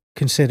not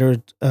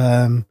considered.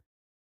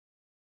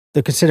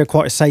 They're considered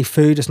quite a safe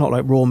food. It's not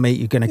like raw meat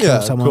you're going to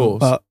kill someone,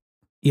 but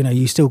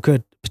you still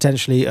could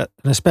potentially, and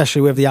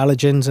especially with the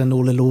allergens and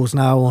all the laws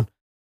now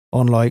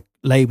on like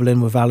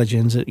labeling with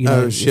allergens.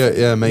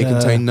 May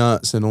contain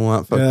nuts and all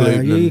that.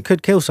 Gluten. You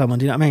could kill someone.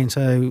 Do you know what I mean?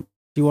 So do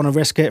you want to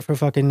risk it for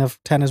fucking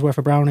tenner's worth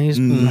of brownies?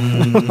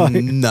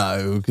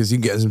 No, because you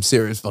can get some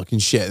serious fucking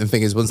shit. And the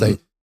thing is, once they,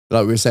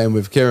 like we were saying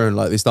with Kieran,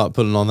 like they start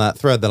pulling on that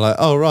thread, they're like,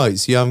 oh, right,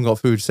 so you haven't got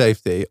food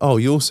safety. Oh,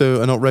 you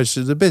also are not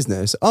registered as a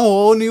business.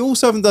 Oh, and you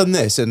also haven't done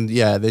this. And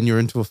yeah, then you're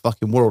into a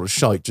fucking world of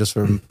shite just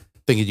from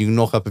thinking you can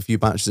knock up a few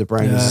batches of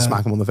brownies and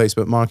smack them on the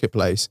Facebook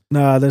marketplace.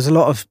 No, there's a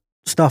lot of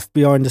stuff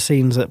behind the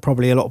scenes that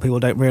probably a lot of people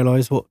don't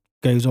realise what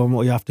goes on,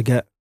 what you have to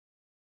get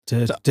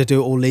to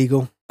do it all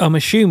legal. I'm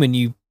assuming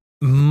you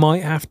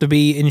might have to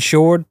be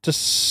insured to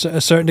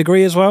a certain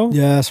degree as well.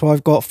 Yeah, so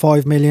I've got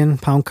 £5 million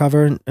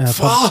cover.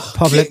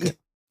 Public.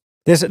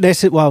 This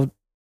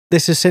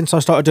is since I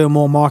started doing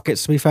more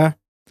markets. To be fair,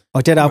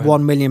 I did have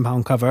 £1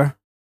 million cover,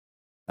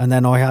 and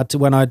then I had to,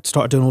 when I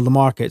started doing all the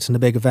markets and the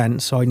big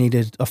events, I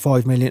needed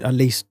at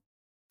least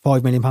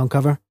 £5 million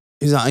cover.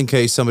 Is that in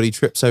case somebody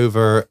trips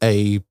over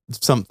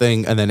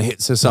something and then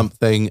hits a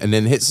something and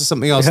then hits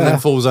something else and then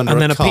falls under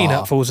and then a car?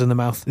 peanut falls in the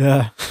mouth?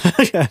 Yeah,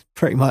 yeah,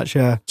 pretty much.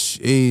 Yeah,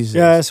 Jesus.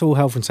 Yeah, it's all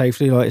health and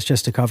safety. Like it's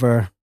just to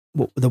cover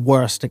the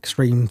worst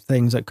extreme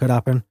things that could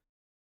happen.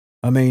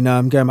 I mean,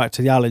 going back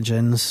to the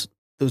allergens,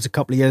 there was a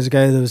couple of years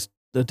ago.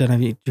 I don't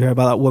know if you heard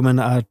about that woman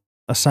that had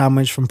a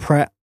sandwich from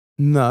Pret.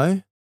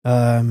 No.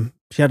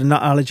 She had a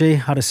nut allergy.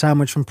 Had a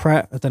sandwich from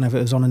Pret. I don't know if it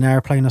was on an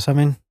airplane or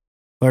something.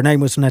 But her name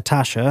was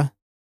Natasha.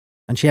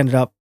 And she ended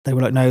up, they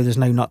were like, no, there's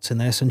no nuts in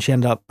this. And she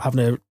ended up having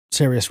a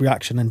serious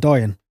reaction and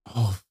dying.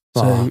 Oh,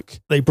 fuck. So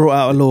they brought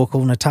out a law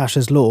called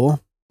Natasha's Law,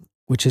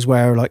 which is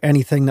where like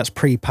anything that's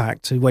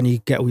pre-packed, so when you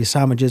get all your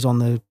sandwiches on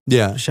the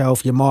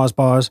shelf, your Mars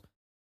bars,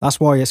 that's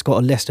why it's got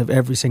a list of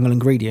every single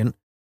ingredient.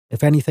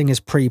 If anything is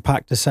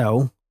pre-packed to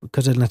sell,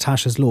 because of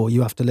Natasha's Law,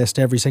 you have to list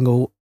every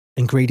single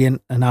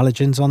ingredient and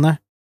allergens on there.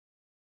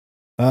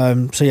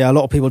 So yeah, a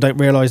lot of people don't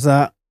realise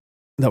that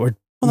we're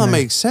Well, that you know.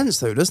 makes sense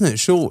though, doesn't it?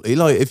 Surely,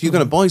 like if you're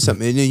going to buy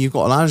something and you've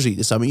got an allergy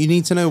to something, you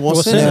need to know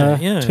what's in in it.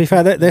 it? Yeah. To be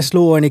fair, this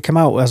law only came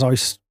out as I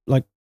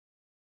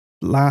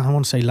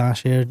want to say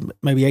last year,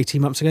 maybe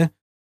 18 months ago.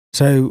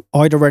 So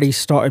I'd already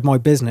started my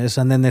business,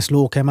 and then this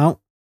law came out.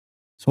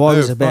 So I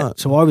was a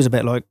fuck.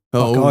 bit like,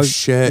 Oh fuck,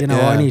 shit! you know,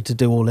 yeah. I need to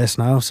do all this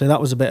now. So that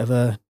was a bit of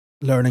a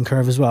learning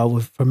curve as well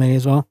for me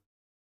as well.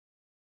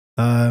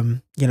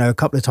 You know, a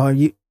couple of times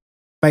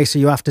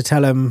you have to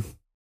tell them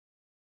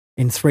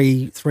in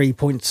three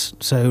points.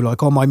 So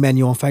like on my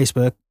menu on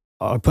Facebook,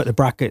 I put the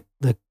bracket.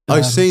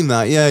 I've seen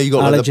that. Yeah, you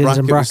got like the allergens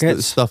and bracket with the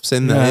brackets. stuff's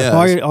in there. Yeah,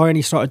 I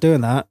only started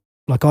doing that.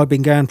 Like I'd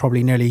been going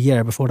probably nearly a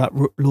year before that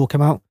law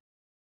came out.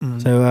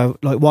 Mm. So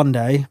like one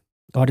day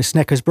I had a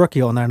Snickers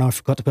brookie on there and I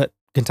forgot to put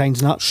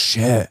contains nuts.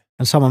 shit.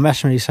 And someone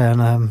messaged me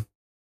saying,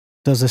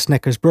 does the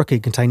Snickers brookie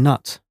contain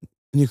nuts?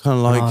 And you kind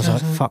of And I like, was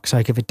like, fuck's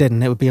sake, if it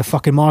didn't, it would be a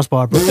fucking Mars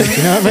bar brookie. Do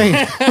you know what I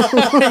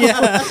mean?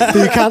 Yeah.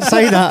 You can't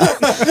say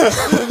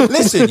that.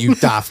 listen, you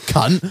daft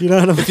cunt. You know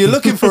what I mean? If you're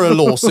looking for a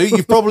lawsuit,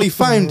 you've probably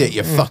found it.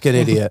 You fucking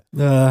idiot.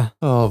 Uh,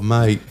 Oh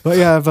mate. but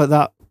yeah, but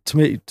that to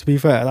be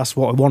fair, that's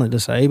what I wanted to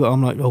say. But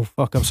I'm like, oh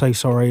fuck, I'm so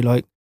sorry.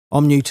 Like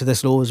I'm new to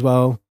this law as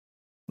well.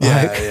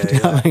 Yeah, Like, yeah, do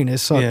you know what yeah. I mean?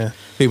 It's like, Yeah.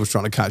 People's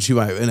trying to catch you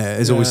out, innit?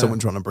 There's always Yeah. someone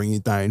trying to bring you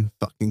down.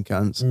 Fucking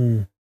cunts.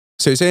 Mm.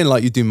 So you're saying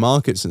like you do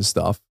markets and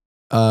stuff.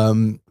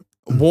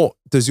 What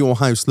does your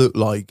house look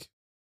like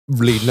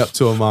leading up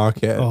to a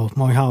market? Oh,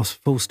 my house,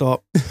 full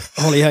stop.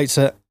 Holly hates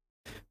it.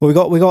 Well,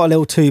 we got a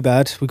little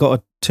 2-bed. We got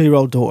a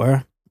 2-year-old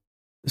daughter,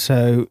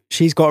 so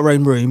she's got her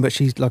own room. But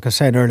she's, like I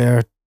said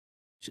earlier,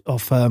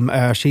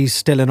 she's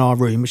still in our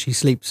room. But she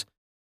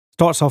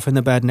starts off in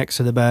the bed next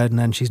to the bed, and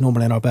then she's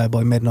normally in our bed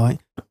by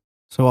midnight.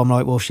 So I'm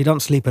like, well, she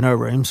doesn't sleep in her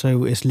room,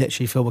 so it's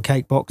literally filled with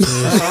cake boxes,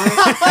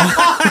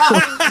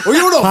 Well,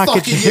 you're not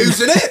Packaging. fucking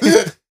using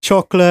it.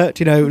 chocolate.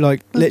 You know,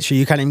 like literally,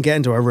 you can't even get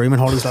into her room.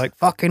 And Holly's like,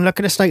 fucking look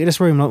at the state of this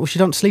room. Like, well, she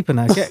doesn't sleep in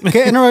there. Get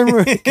in her own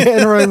room. Get in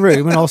her own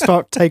room, and I'll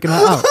start taking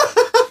that out.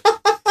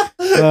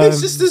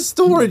 It's just a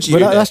storage But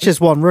unit. that's just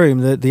one room.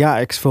 The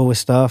attic's full with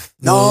stuff.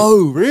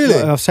 No, really?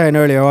 Like I was saying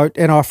earlier,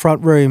 in our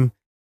front room,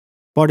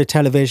 by the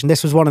television,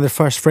 this was one of the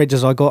first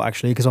fridges I got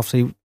actually, because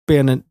obviously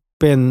being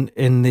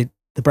in the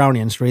brownie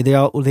industry, they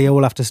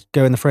all have to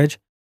go in the fridge.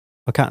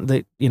 I can't,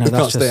 They that's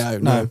can't just, stay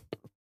out, no.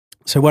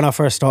 So when I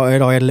first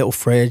started, I had a little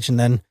fridge, and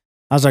then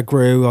as I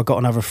grew, I got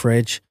another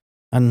fridge,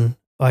 and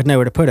I had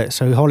nowhere to put it.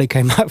 So Holly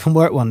came back from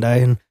work one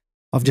day, and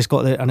I've just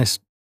got it, and it's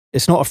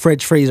not a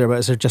fridge freezer, but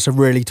it's just a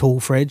really tall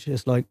fridge.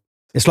 It's like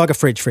a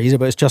fridge freezer,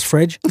 but it's just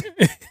fridge.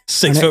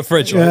 6 And foot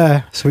fridge, right?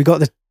 Yeah. So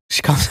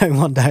she comes home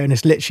one day, and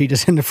it's literally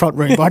just in the front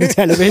room by the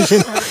television.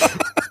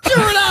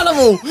 You're an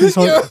animal. It's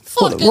like, You're a what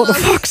fucking the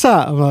fuck's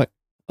that? I'm like,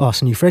 oh,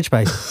 it's a new fridge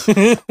base.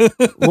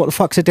 What the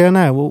fuck's it doing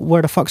now? Well,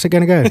 where the fuck's it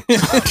going to go? Do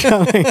you know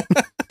what I mean?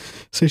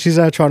 So she's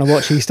there trying to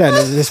watch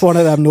EastEnd. It's one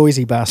of them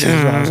noisy bastards.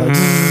 Where I was like,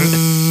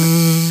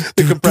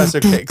 The compressor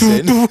kicks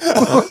in.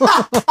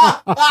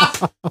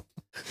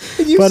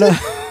 you, But, said,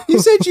 you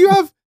said you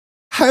have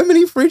how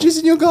many fridges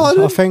in your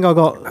garden? I think I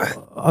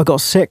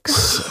got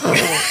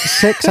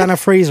 6 and a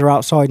freezer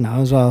outside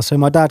now as well. So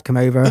my dad came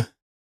over.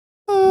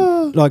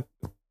 Like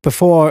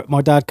before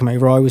my dad came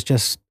over, I was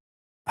just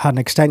had an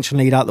extension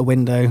lead out the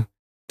window,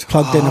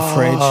 plugged in the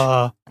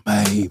fridge.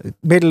 Mate.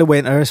 Middle of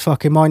winter, it's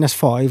fucking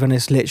 -5, and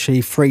it's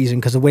literally freezing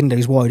because the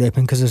window's wide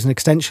open because there's an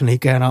extension lead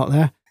going out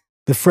there.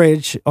 The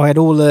fridge, I had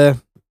all the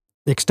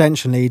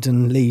extension leads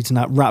and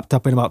that wrapped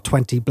up in about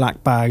 20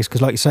 black bags because,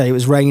 like you say, it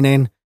was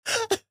raining.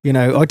 You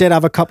know, I did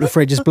have a couple of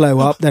fridges blow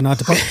up. Then I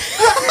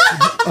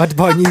had to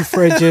buy new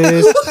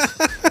fridges.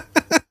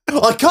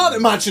 I can't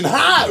imagine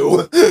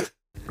how.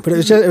 But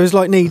it was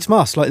like needs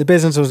must. Like the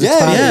business was Yeah,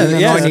 expanding,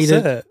 and I that's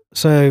needed. it.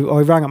 So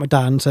I rang up my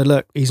dad and said,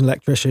 "Look, he's an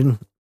electrician.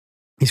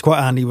 He's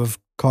quite handy with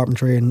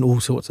carpentry and all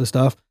sorts of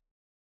stuff."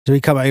 So he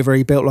come over.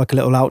 He built like a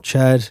little out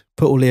shed,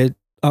 put all the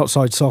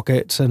outside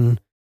sockets, and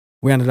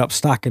we ended up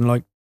stacking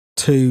like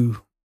 2.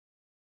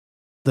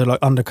 They're like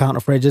under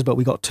counter fridges, but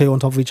we got 2 on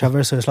top of each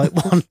other. So it's like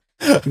one.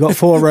 We got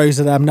 4 rows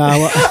of them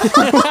now.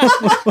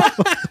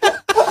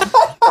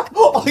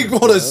 I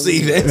want to see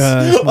this.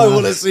 Yeah, I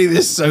want to see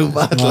this so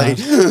badly.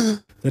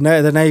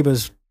 The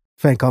neighbours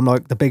think I'm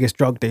like the biggest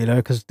drug dealer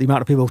because the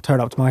amount of people turn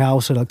up to my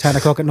house at like 10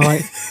 o'clock at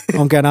night.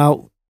 I'm getting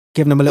out,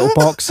 giving them a little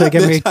box. They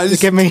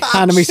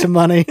handing me some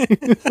money.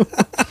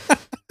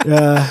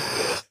 Yeah,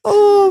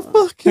 Oh,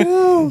 fucking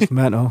hell. it's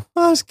mental.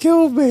 That's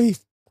killed me.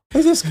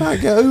 I just can't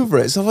get over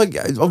it. So like,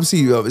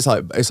 obviously, it's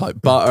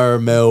like butter,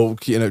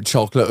 milk,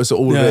 chocolate. So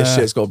all of this Yeah.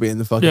 shit's got to be in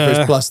the fucking Yeah.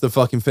 fridge, plus the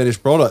fucking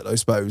finished product, I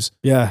suppose.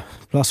 Yeah,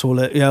 plus all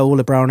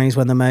the brownies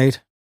when they're made.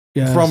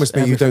 Yeah, Promise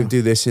me you everything. don't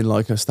do this in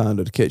like a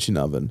standard kitchen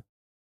oven.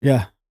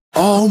 Yeah,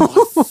 Oh my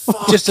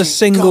fucking Just a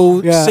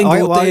single yeah.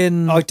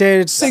 din. I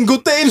did. single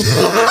tin.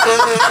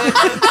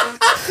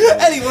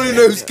 Anyone who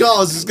knows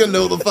cars is gonna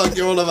know what the fuck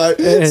you're all about.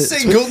 It is.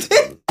 Single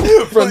tin.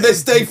 From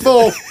this day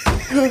forth,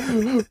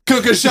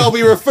 Cooker shall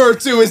be referred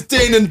to as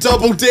Din and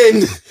Double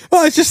Din.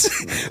 Well,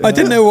 I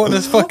didn't know what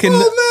this fucking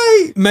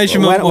Oh, mate.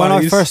 measurement When I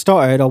was. first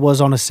started, I was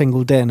on a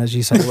single din, as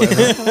you say.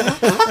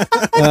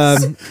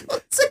 Whatever.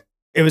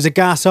 It was a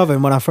gas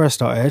oven when I first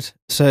started.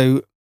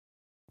 So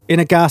in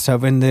a gas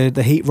oven,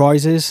 the heat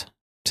rises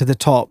to the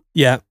top.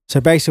 Yeah. So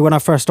basically, when I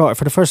first started,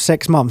 for the first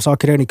 6 months, I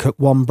could only cook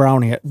one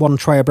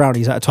tray of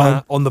brownies at a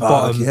time. On the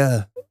bottom.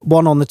 yeah.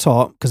 One on the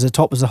top, because the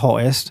top was the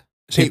hottest.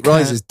 So you Heat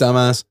rises,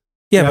 dumbass.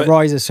 Yeah, It but,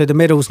 rises, so the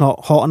middle's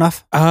not hot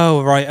enough.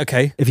 oh, right.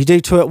 Okay. If you do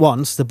two at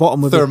once, the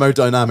bottom would be...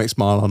 Thermodynamics,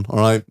 Marlon. All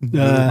right.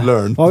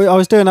 Learn. I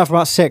was doing that for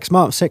about 6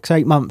 months,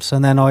 8 months,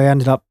 and then I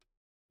ended up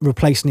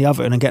replacing the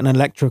oven and getting an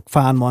electric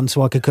fan one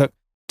so I could cook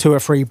 2 or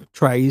 3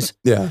 trays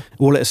Yeah.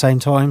 all at the same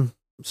time.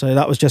 So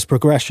that was just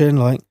progression.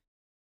 Like,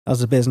 as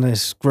the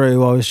business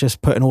grew, I was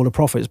just putting all the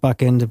profits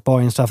back into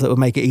buying stuff that would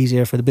make it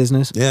easier for the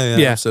business. Yeah.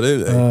 Yeah.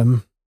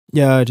 Absolutely.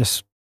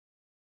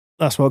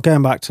 That's what,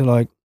 going back to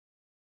like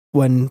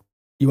when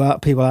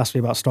people ask me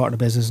about starting a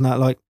business and that,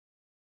 like,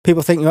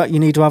 people think you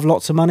need to have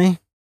lots of money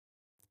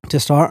to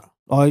start.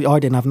 I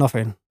didn't have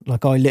nothing.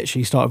 Like, I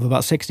literally started with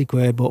about 60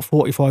 quid, bought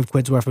 45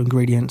 quid's worth of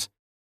ingredients,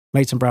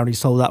 made some brownies,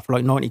 sold that for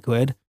like 90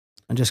 quid,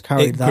 and just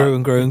carried It that. grew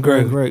and grew and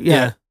grew.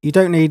 Yeah. You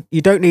don't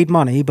need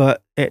money,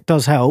 but it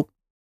does help.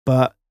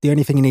 But the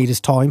only thing you need is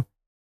time.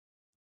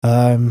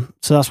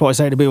 So that's what I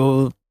say to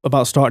people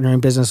about starting your own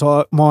business.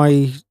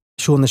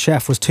 Sean the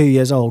Chef was 2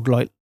 years old,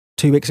 like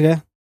 2 weeks ago.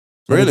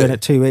 So Really? I've been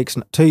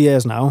doing it 2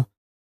 years now.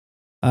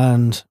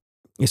 And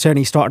it's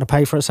only starting to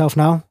pay for itself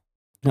now.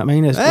 You know what I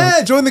mean? It's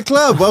Hey, join the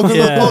club. Welcome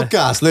Yeah. to the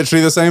podcast.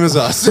 Literally the same as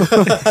us.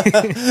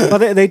 well,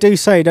 they do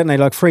say, don't they,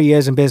 like 3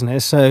 years in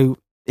business. So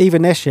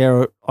even this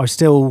year, I'm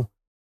still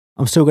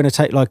going to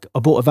take, like, I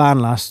bought a van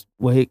last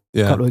week, a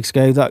Yeah. couple of weeks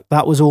ago.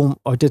 That was all.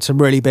 I did some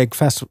really big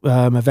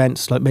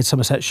events, like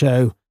Midsummerset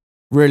Show.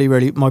 Really,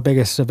 really, my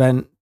biggest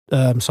event.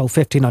 Sold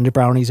 1,500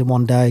 brownies in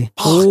one day.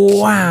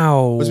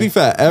 Wow. But to be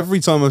fair, every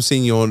time I've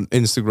seen you on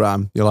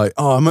Instagram, you're like,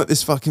 "Oh, I'm at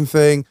this fucking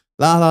thing."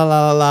 La la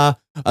la la la.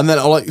 And then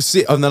I like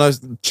see, and then I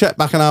check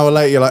back an hour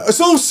later. You're like,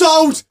 "It's all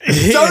sold.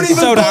 Don't even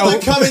Sold bother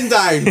out. coming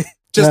down.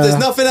 Just Yeah. there's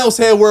nothing else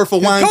here worth a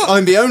wank.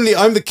 I'm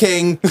the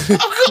king.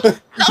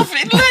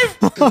 Nothing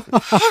left.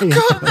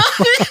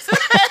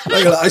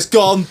 Like, it's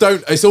gone.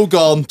 It's all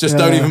gone. Just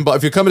don't Yeah. even. But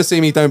if you're coming to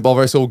see me, don't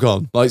bother. It's all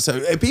gone. Like, so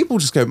people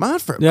just go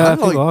mad for it. Yeah, man.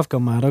 Like, people have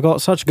gone mad. I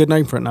got such a good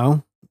name for it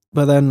now.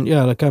 But then,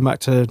 yeah, like going back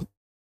to,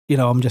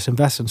 I'm just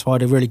investing. So I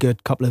had a really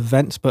good couple of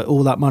events, but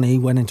all that money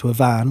went into a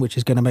van, which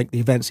is going to make the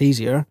events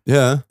easier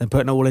yeah. than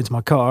putting it all into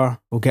my car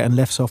or getting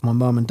lifts off my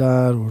mum and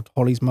dad or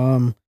Holly's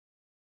mum.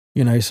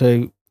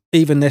 So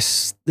even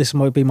this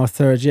might be my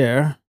 3rd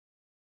year.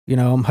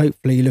 I'm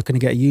hopefully looking to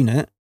get a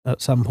unit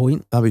at some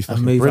point That'd be and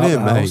fucking move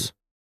brilliant, out the mate. house.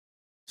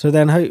 So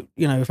then,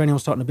 if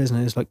anyone's starting a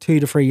business, like 2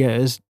 to 3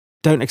 years,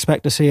 don't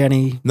expect to see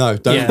any No,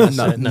 don't. Yeah, that's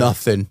it, no.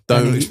 Nothing.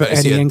 Don't any- expect to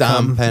see any a damn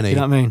income, penny. You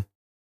know what I mean?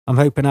 I'm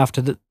hoping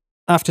after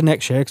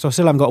next year, because I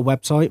still haven't got a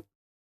website.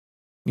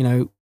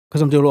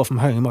 Because I'm doing a lot from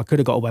home, I could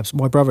have got a website.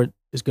 My brother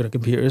is good at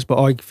computers,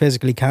 but I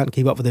physically can't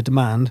keep up with the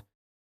demand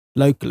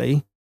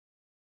locally.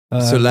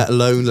 So let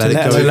alone let it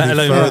let go alone- any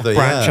let alone further.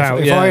 branch Yeah. out.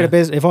 if yeah. I had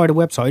a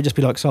website, it'd just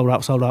be like sold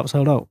out, sold out,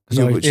 sold out.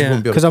 Yeah, which you Yeah.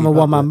 wouldn't be able Because to I'm a keep up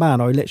one-man with.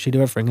 man, I literally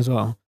do everything as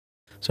well.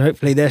 So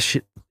hopefully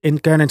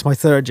going into my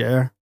 3rd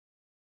year,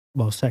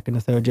 well, 2nd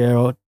or 3rd year,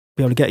 I'll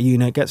be able to get a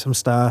unit, get some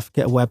staff,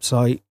 get a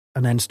website,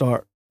 and then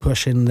start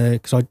pushing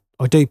because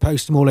I do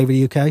post them all over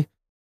the UK.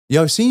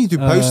 Yeah, I've seen you do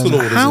postal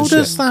orders. How and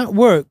does shit. that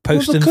work?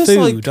 Posting because,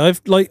 food.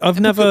 I've Because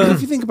never. If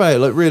you think about it,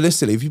 like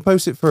realistically, if you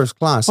post it first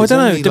class, I it's don't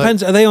know. only, It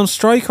depends. Are they on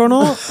strike or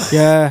not?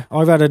 Yeah,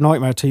 I've had a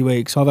nightmare 2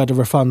 weeks. I've had to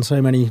refund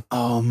so many. Like,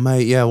 oh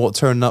mate, yeah, what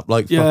turned up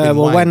like? Yeah, fucking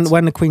well, wanked.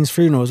 when the Queen's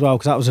funeral as well,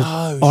 because that was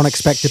Oh,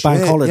 unexpected bank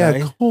shit. holiday,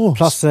 Yeah, of course.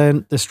 plus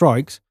the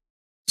strikes.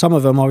 Some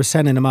of them I was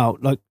sending them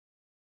out like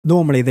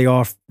normally they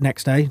are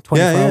next day, 24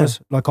 Yeah, yeah. hours.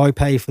 Like I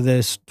pay for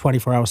this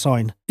 24-hour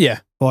sign.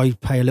 Yeah. But I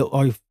pay a little.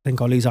 I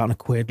think I lose out on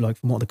 £1 like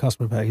from what the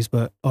customer pays,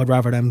 but I'd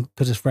rather them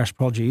because it's fresh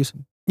produce.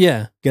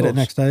 Yeah. Get it of course.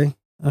 next day.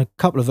 A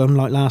couple of them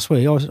like last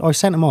week, I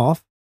sent them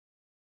off.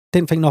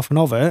 Didn't think nothing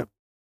of it,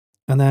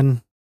 and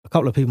then a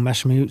couple of people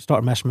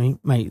started messaging me,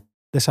 mate.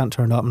 This hadn't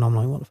turned up, and I'm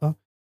like, what the fuck?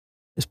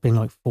 It's been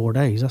like 4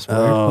 days. That's weird.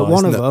 Oh, But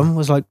one of isn't it- them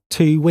was like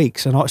 2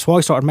 weeks, and so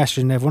I started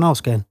messaging everyone else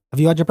again. Have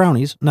you had your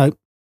brownies? No.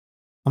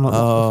 I'm like, what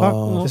the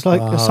Oh, fuck? It's like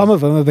fuck. some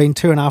of them have been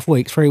 2.5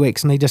 weeks, 3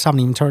 weeks, and they just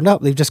haven't even turned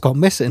up. They've just gone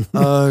missing.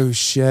 Oh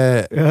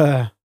shit.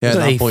 Yeah. Yeah, at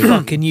They that point.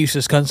 fucking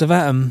useless cunts of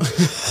Atom.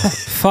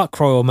 Fuck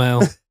Royal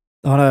Mail.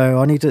 I know.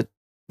 I need to.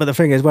 But the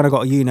thing is, when I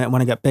got a unit,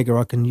 when I get bigger,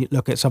 I can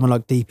look at someone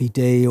like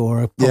DPD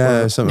or a proper,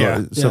 Yeah, some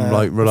Yeah.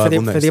 like reliable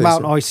for next the day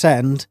amount service. I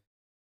send.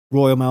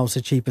 Royal Mail's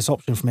the cheapest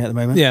option for me at the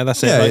moment. Yeah,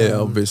 that's it. Yeah, Like, yeah,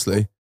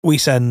 obviously. we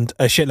send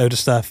a shitload of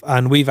stuff,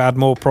 and we've had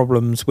more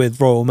problems with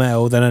Royal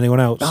Mail than anyone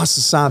else. That's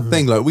the sad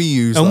thing. Like we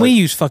use, And like, we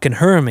use fucking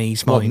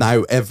Hermes, well, mine.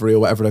 now Every or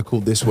whatever they're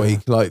called this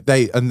week. Like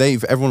they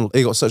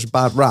got such a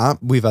bad rap.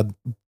 We've had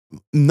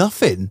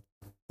nothing.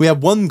 We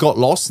had one got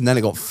lost and then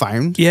it got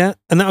found. Yeah,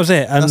 and that was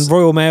it. And That's-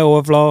 Royal Mail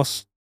have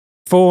lost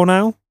 4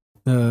 now.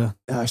 Yeah,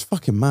 it's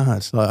fucking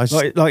mad. Like, I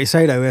just, like you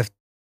say though, if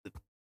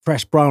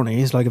fresh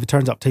brownies, like if it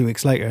turns up 2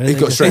 weeks later, it they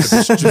got just-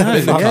 straight to the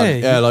bin, Yeah.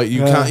 cunt. Yeah, like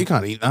you Yeah.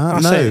 can't eat that.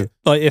 That's No, it.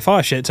 Like if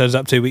our shit turns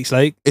up 2 weeks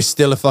late, it's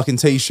still a fucking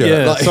t-shirt.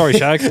 Yeah, Like, sorry,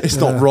 Shag. It's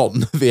Yeah. not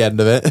rotten at the end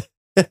of it.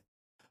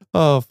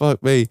 Oh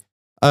fuck me.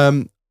 I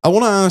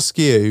want to ask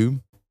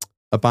you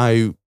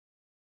about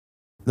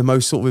the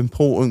most sort of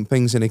important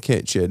things in a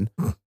kitchen,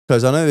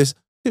 because I know this.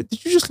 Did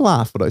you just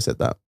laugh when I said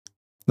that?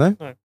 No?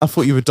 No. I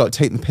thought you would like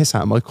taking the piss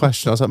out of my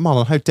question. I was like,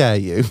 Marlon, how dare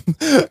you?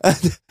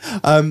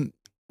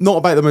 Not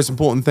about the most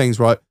important things,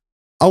 right?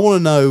 I want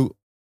to know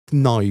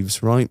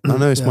knives, right? I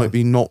know this Yeah. might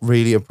be not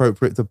really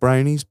appropriate to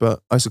brownies,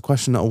 but it's a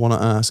question that I want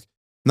to ask.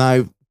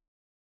 Now,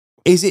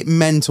 is it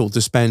mental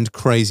to spend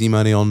crazy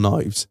money on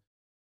knives?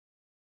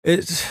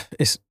 it's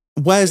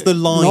Where's the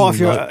line? not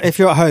like- if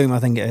you're at home. I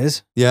think it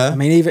is. yeah, I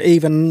mean,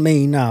 even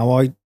me now,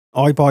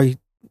 I buy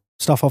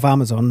stuff off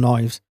Amazon,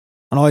 knives,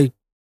 and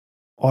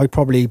I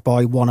probably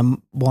buy one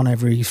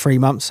every 3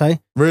 months.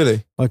 Say,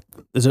 really. I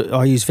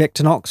use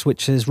Victorinox,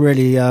 which is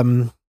really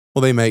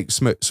Well, they make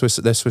Swiss.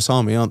 They're Swiss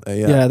Army, aren't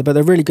they? yeah, but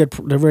they're really good.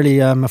 They're really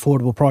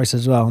affordable price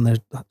as well, and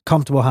they're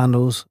comfortable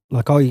handles.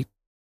 Like I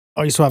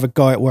used to have a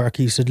guy at work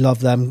who used to love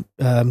them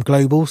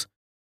globals,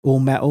 all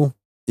metal.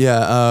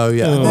 Yeah. Oh,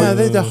 yeah. Oh. Yeah,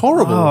 they're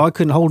horrible. Oh, I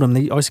couldn't hold them. I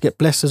used to get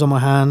blisters on my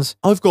hands.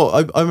 I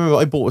remember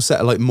I bought a set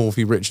of like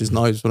Morphy Richards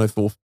knives when I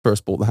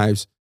first bought the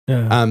house,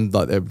 Yeah, and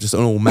like they're just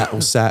an all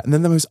metal set, and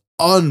then the most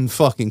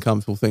unfucking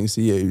comfortable things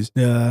to use.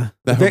 yeah.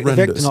 They're The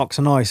horrendous. Victorinox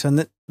are nice,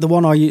 and the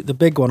one the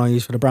big one I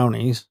use for the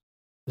brownies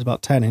is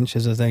about 10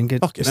 inches. I think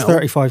Fucking it's hell.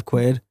 35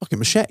 quid. Fucking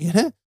machete,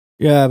 yeah.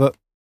 Yeah, but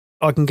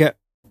I can get.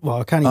 Well,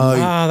 I can't even. Oh,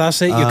 ah,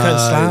 that's it. You're cutting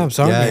slabs,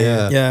 aren't yeah, you?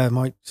 yeah. Yeah,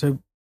 Mike. So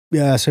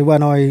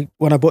when I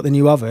bought the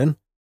new oven,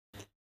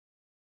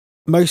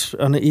 most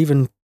and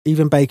even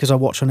bakers I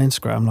watch on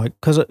Instagram, like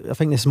because I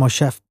think this is my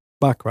chef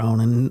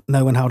background and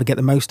knowing how to get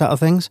the most out of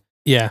things.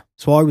 Yeah.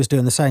 So I was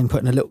doing the same,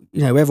 putting a little.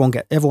 You know,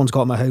 everyone's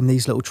got them at home.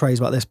 These little trays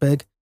about this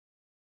big.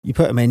 You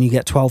put them in, you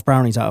get 12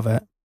 brownies out of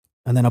it,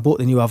 and then I bought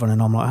the new oven,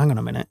 and I'm like, hang on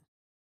a minute,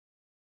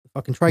 the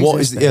fucking trays. What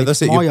this is- yeah, big,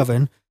 that's it, My you're-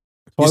 oven.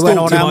 you're So I went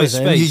still on optimised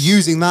Amazon. space. You're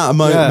using that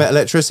amount Yeah. of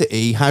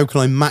electricity. How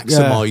can I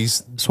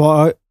maximize?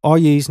 So I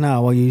use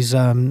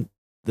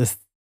the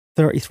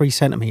 33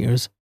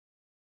 centimeters,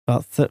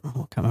 about I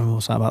can't remember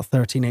what's that, about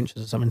 13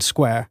 inches or something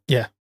square.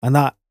 Yeah. And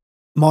that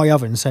my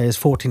oven says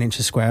 14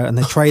 inches square, and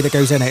the tray that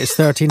goes in it is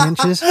 13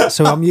 inches.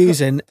 So I'm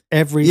using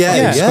every Yeah,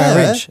 fucking yeah.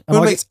 square inch. And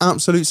Well, it I, makes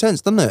absolute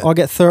sense, doesn't it? I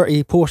get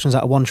 30 portions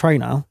out of one tray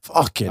now.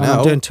 Fucking And hell.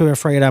 I'm doing 2 or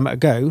 3 of them at a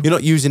go. You're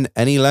not using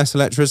any less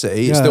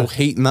electricity. It's Yeah. still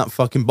heating that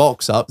fucking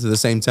box up to the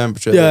same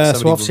temperature. Yeah, that so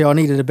somebody obviously I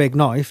needed a big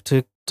knife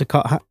to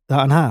cut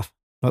that in half,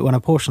 like when I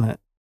portion it.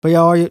 But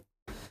yeah,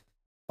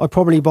 I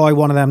probably buy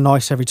one of them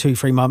knives every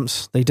 2-3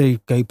 months. They do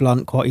go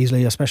blunt quite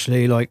easily,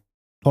 especially like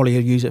Polly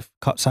will use it for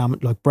cut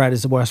sandwich. Like bread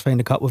is the worst thing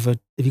to cut with.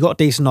 If you got a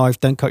decent knife,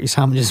 don't cut your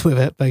sandwiches with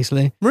it.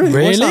 Basically, Really?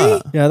 What's Really?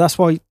 that? yeah, that's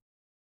why.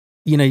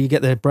 You know, you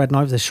get the bread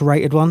knives, the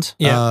serrated ones.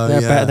 Yeah.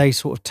 They're yeah. better. They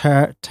sort of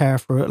tear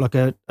through it. Like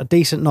a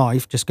decent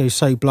knife just goes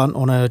so blunt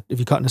on if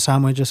you're cutting a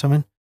sandwich or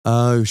something.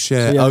 Oh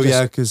shit! So, yeah, oh just-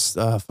 yeah, because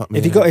fuck me.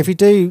 If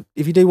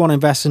you do want to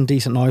invest in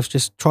decent knives,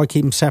 just try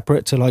keep them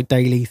separate to like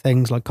daily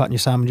things like cutting your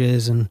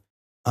sandwiches and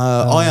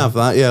I have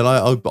that. Yeah,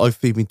 like I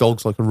feed me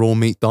dogs like a raw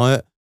meat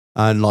diet,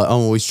 and like I'm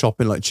always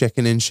chopping like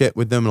chicken and shit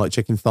with them, like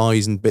chicken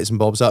thighs and bits and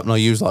bobs up, and I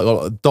use like a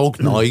lot of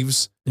dog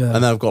knives, yeah. and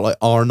then I've got like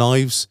our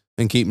knives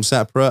and keep them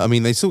separate. I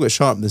mean, they still get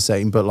sharpened the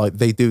same, but like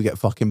they do get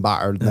fucking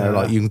battered. And they're Yeah.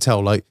 like you can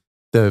tell like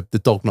the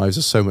dog knives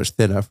are so much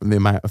thinner from the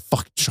amount of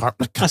fucking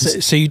sharpening. That's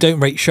it. So you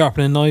don't rate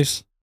sharpening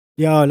knives?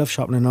 Yeah, I love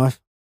sharpening a knife.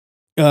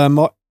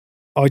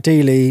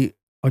 Ideally,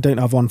 I don't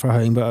have one for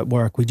home, but at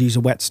work we'd use a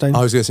whetstone.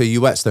 I was gonna say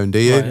you whetstone, do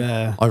you? Right.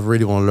 Yeah, I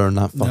really want to learn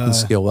that fucking No.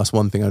 skill. That's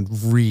one thing I'd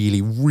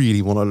really,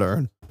 really want to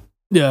learn.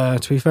 yeah.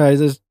 To be fair,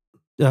 there's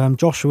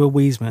Joshua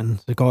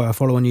Wiesman, the guy I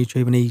follow on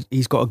YouTube, and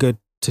he's got a good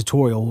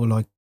tutorial,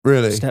 like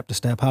Really? step to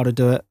step how to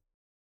do it.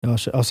 Yeah,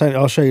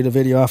 I'll show you the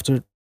video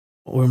after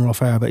when we're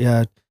off air. But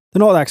yeah, they're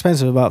not that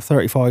expensive. About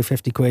 35,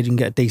 50 quid, you can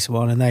get a decent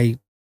one, and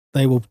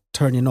they will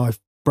turn your knife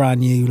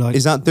brand new. Like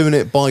Is that doing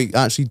it by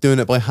actually doing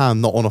it by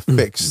hand, not on a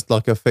fixed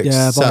like a fixed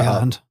yeah, by setup?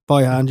 hand.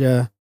 By hand,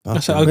 yeah.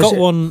 That's it. Okay. I got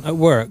one at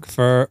work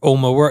for all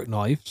my work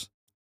knives.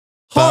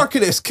 Hark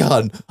at this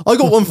cunt. I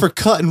got one for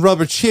cutting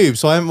rubber tubes,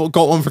 so I haven't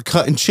got one for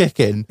cutting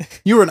chicken.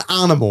 You're an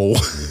animal.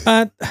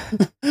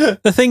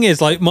 The thing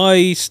is, like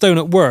my stone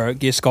at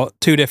work, it's got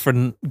 2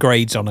 different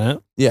grades on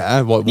it.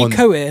 Yeah, what You one?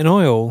 coat it in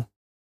oil.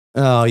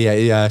 Oh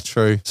yeah,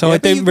 true. So Yeah, I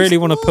but you don't can really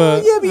just- wanna well,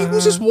 put, Yeah, but you can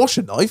just wash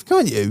a knife,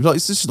 can't you? Like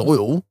it's just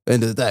oil. At the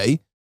end of the day,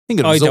 you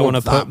can I don't absorb want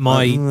to that, put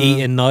my man.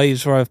 eating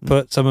knives where I've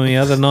put some of my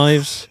other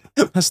knives.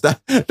 That's that.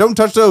 Don't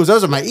touch those.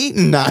 Those are my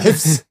eating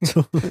knives.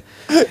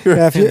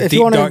 Yeah, if Deep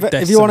you want dark to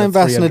depths if you want to of a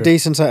invest in a 300.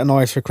 decent set of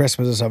knives for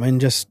Christmas or something,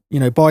 just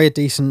buy a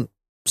decent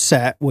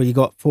set where you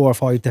got 4 or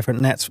 5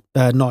 different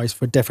knives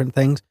for different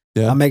things,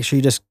 Yeah. and make sure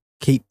you just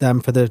keep them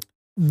for the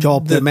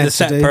job they're The meant to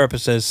set do.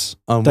 purposes.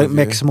 I'm Don't with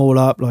mix them all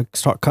up. Like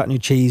start cutting your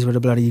cheese with a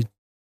bloody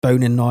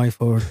boning knife,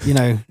 or you.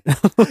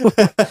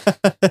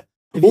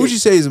 What would you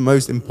say is the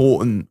most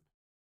important,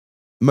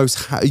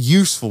 most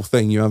useful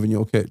thing you have in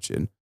your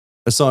kitchen,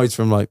 aside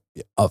from like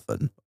the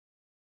oven?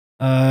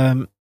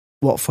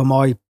 What for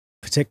my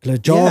particular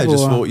job? Yeah,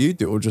 just or, what you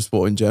do, or just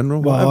what in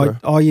general, well, whatever.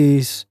 I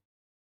use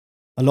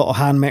a lot of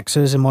hand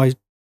mixers in what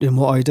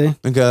I do.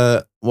 Like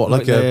a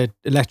like a the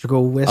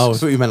electrical whisks. oh, I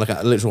thought you meant like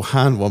a literal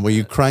hand one where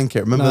you crank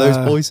it. Remember those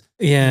boys?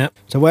 Yeah.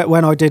 So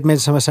when I did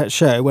Midsummerset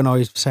show, when I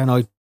was saying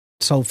I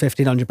sold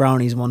 1,500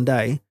 brownies in one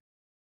day,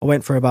 I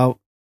went for about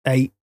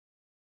 8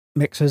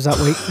 mixers that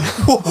week.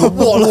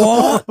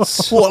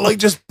 What? Like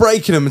just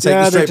breaking them and taking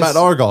them straight back to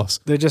Argos?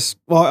 They're just.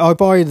 Well, I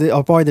buy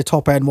the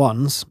top end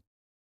ones.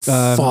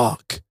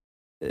 Fuck.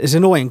 It's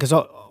annoying because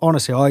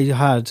honestly, I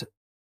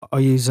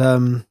use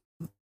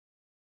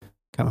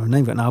can't remember the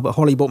name of it now, but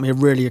Holly bought me a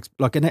really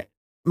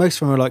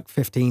most of them are like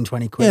 15,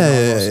 20 quid.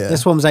 Yeah.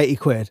 This one was 80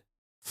 quid.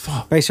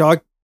 Fuck. Basically,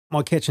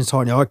 my kitchen's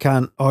tiny.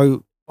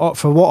 For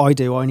what I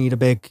do, I need a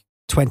big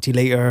 20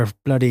 litre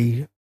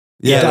bloody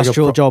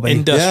industrial job.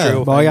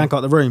 Industrial. But I ain't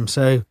got the room.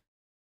 So,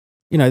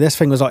 this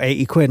thing was like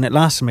 80 quid and it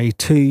lasted me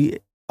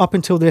up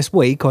until this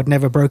week. I'd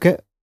never broke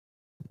it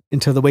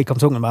until the week I'm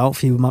talking about a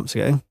few months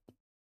ago.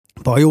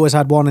 But I always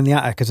had one in the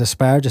attic as a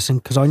spare just in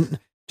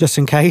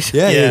case.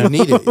 Yeah, you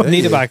need it.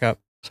 Need a backup.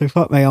 So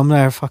fuck me, I'm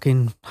there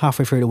fucking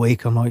halfway through the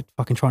week. I'm like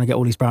fucking trying to get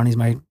all these brownies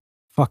made.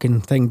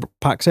 Fucking thing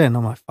packs in.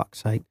 I'm like, fuck's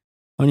sake.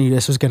 I knew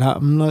this was going to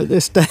happen. Like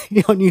this day,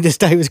 I knew this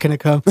day was going to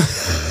come.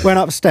 Went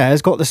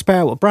upstairs, got the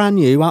spare one, brand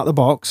new, out the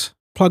box,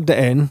 plugged it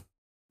in.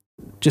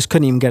 Just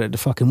couldn't even get it to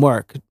fucking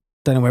work.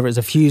 Don't know whether it's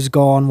a fuse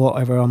gone,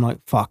 whatever. I'm like,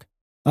 fuck.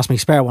 That's my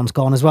spare one's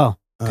gone as well.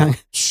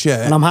 Shit.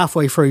 And I'm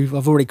halfway through.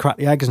 I've already cracked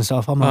the eggs and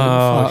stuff. I'm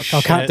like, fuck,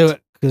 I can't do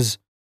it because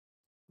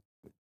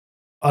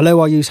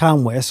although I use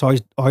hand whisk, I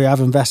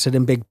have invested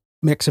in big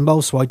mixing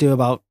bowls, so I do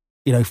about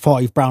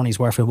 5 brownies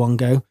worth in one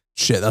go.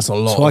 Shit, that's a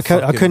lot. So I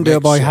couldn't do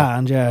it by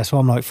hand. Yeah, so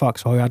I'm like, fuck.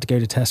 So I had to go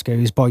to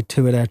Tesco's, buy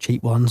 2 of their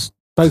cheap ones.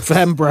 Both of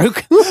them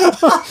broke.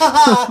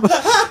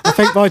 I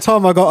think by the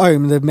time I got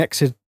home, the mix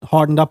had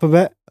hardened up a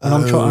bit, and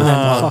I'm trying.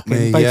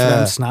 Both of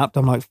them snapped.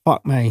 I'm like,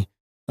 fuck me.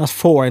 That's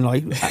 4 in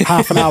like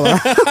half an hour.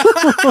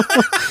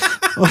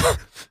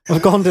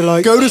 I've gone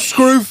to go to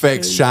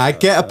Screwfix, Shag,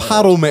 get a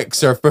paddle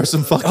mixer for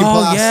some fucking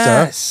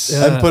plaster,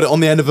 and put it on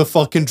the end of a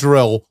fucking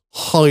drill.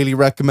 Highly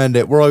recommend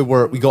it. Where I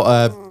work, we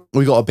got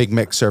a big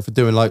mixer for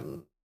doing like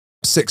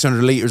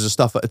 600 litres of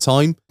stuff at a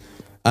time.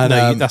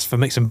 And that's for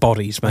mixing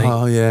bodies, mate.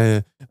 Oh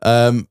yeah.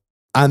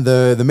 And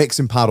the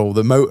mixing paddle,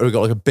 the motor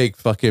got like a big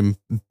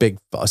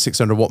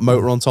 600 watt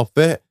motor on top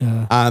of it,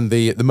 and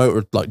the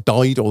motor like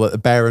died, or the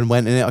bearing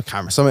went in it. I can't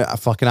remember, something that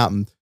fucking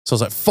happened. So I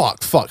was like,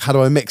 fuck, how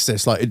do I mix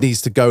this? Like it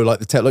needs to go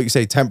like like you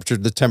say, temperature.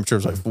 The temperature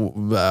was like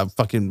 40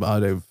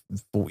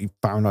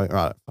 Fahrenheit.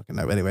 I don't fucking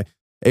know. Anyway,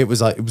 it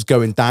was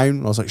going down.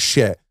 And I was like,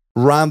 shit.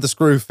 Ran the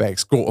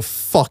Screwfix, got a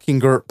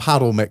fucking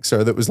paddle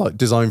mixer that was like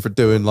designed for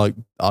doing like,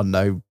 I don't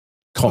know,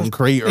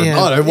 concrete or I don't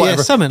know,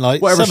 whatever,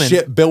 whatever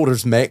shit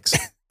builders mix.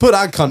 Put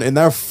that cunt in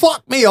there.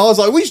 Fuck me. I was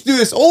like, we should do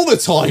this all the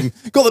time.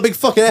 Got the big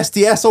fucking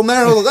SDS on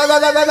there. I was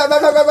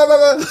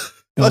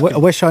like, I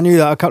wish I knew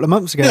that a couple of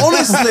months ago.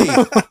 Honestly,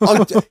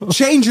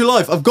 change your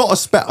life. I've got a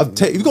spare.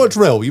 You've got a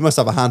drill. You must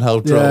have a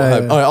handheld drill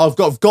at home. All right,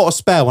 I've got a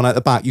spare one at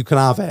the back. You can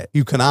have it.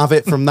 You can have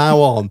it from now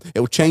on.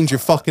 It'll change your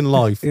fucking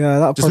life. Yeah,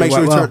 that just make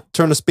sure you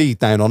turn the speed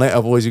down on it.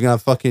 Otherwise, you're gonna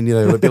have fucking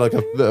it'll be like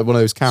one of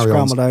those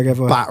carry-ons.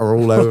 Batter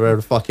all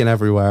over fucking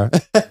everywhere.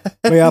 But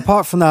yeah,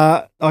 apart from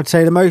that, I'd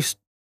say the most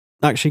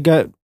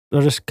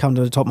I'll just come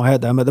to the top of my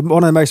head then. But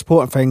one of the most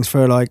important things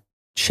for like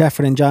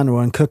chefing in general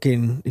and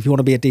cooking, if you want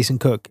to be a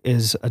decent cook,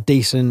 is a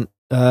decent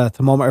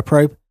thermometer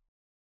probe.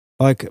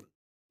 Like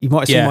you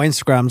might have seen my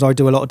Instagrams, I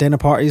do a lot of dinner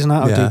parties and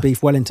that. I do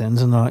beef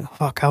Wellingtons, and they're like,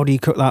 fuck, how do you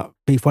cook that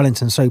beef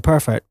Wellington so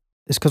perfect?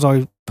 It's because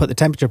I put the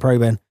temperature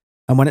probe in,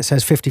 and when it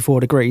says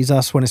 54 degrees,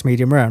 that's when it's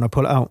medium rare, and I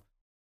pull it out.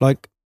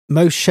 Like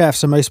most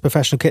chefs and most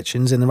professional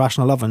kitchens in the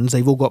rational ovens,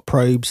 they've all got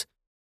probes.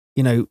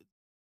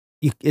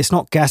 It's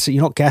not guessing.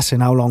 You're not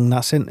guessing how long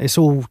that's in. It's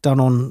all done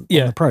on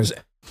the probe.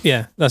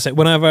 Yeah, that's it.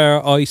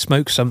 Whenever I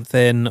smoke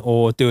something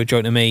or do a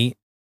joint of meat,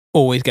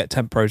 always get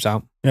temp probes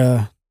out.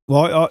 Yeah.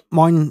 Well,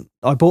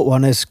 I bought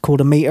one. It's called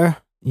a meter.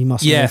 You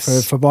must know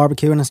for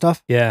barbecuing and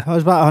stuff. Yeah. It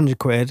was about 100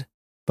 quid.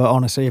 But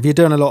honestly, if you're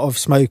doing a lot of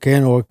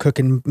smoking or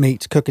cooking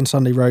meat, cooking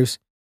Sunday roast,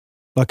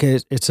 like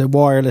it's a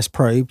wireless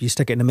probe. You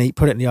stick it in the meat,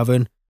 put it in the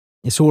oven.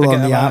 It's all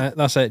on the app.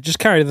 That's it. Just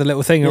carry the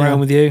little thing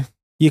around with you.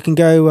 You can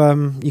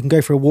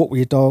go for a walk with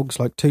your dogs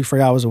like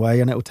 2-3 hours away,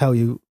 and it will tell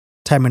you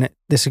 10 minutes.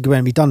 This is going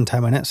to be done in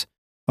 10 minutes.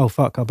 Oh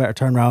fuck! I better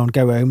turn around,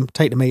 go home,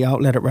 take the meat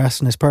out, let it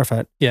rest, and it's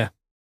perfect. Yeah.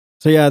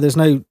 So yeah,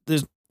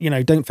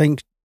 don't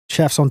think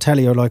chefs on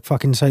telly are like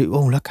fucking say,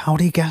 oh look, how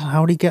do you get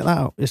that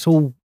out? It's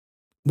all,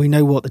 we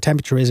know what the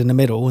temperature is in the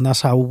middle, and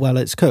that's how well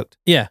it's cooked.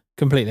 Yeah,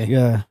 completely.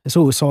 Yeah, it's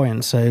all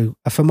science. So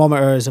a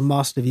thermometer is a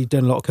must if you've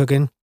done a lot of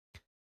cooking.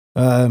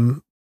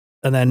 And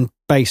then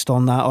based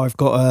on that, I've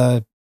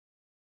got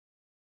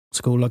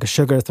it's called like a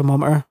sugar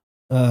thermometer.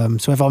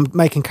 So if I'm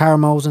making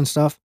caramels and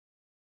stuff,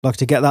 like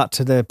to get that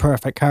to the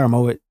perfect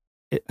caramel, it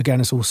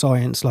again, it's all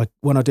science. Like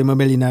when I do my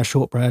millionaire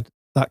shortbread,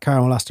 that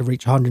caramel has to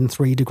reach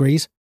 103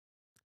 degrees.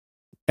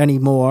 Any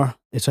more,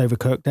 it's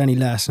overcooked. Any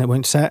less, and it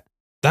won't set.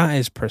 That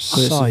is So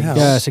precise. hell.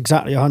 yeah, it's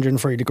exactly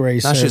 103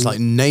 degrees. That's so, just like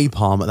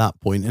napalm at that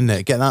point, isn't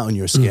it? Get that on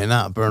your skin,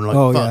 that'd burn like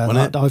fuck, yeah,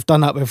 wouldn't it? I've done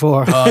that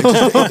before.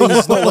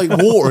 It's not like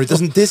water. It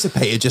doesn't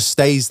dissipate. It just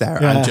stays there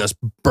Yeah. and just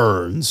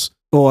burns.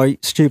 Or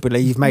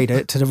stupidly, you've made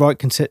it to the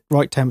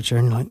right temperature,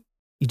 and like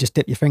you just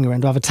dip your finger in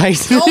to have a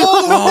taste.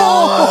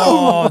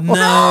 Oh,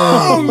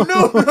 no.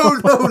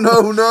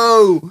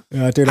 No.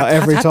 Yeah, I do that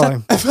every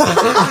time.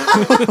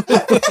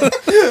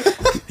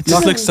 It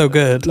just looks so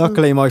good.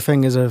 Luckily, my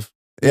fingers have.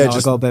 Yeah, I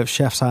just got a bit of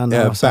chef's hand.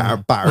 now,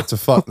 so- batter to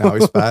fuck now.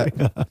 He's back.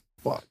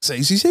 Fuck. So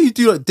you say you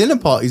do like dinner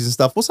parties and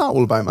stuff. What's that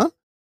all about, man?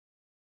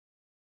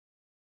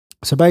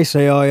 So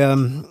basically,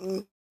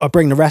 I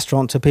bring the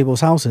restaurant to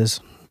people's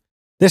houses.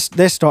 This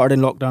started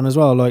in lockdown as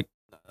well. Like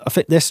I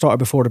think this started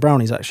before the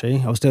brownies.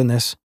 Actually, I was doing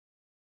this.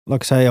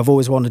 Like I say, I've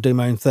always wanted to do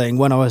my own thing.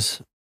 When I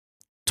was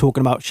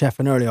talking about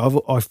chefing earlier,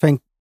 I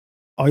think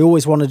I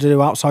always wanted to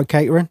do outside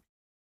catering.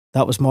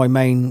 That was my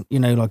main,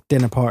 like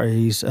dinner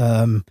parties.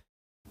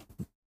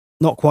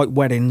 Not quite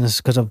weddings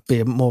because I'd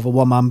be more of a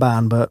one-man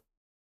band, but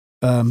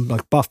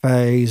like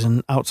buffets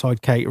and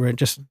outside catering,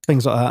 just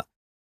things like that.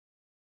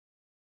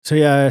 So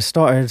yeah, I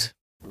started.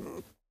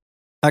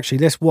 Actually,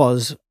 this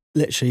was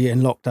literally in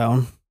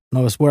lockdown, and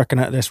I was working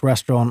at this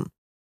restaurant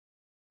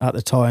at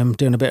the time,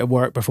 doing a bit of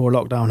work before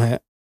lockdown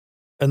hit.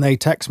 And they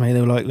text me.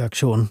 They were like, "Look,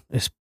 Sean,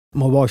 it's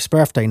my wife's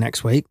birthday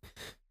next week.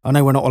 I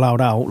know we're not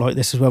allowed out. Like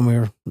this is when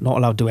we're not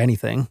allowed to do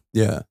anything.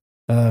 Yeah.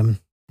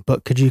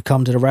 But could you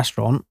come to the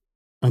restaurant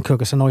and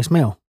cook us a nice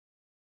meal?"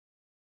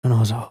 And I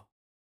was like, "Oh,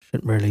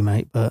 shouldn't really,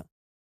 mate, but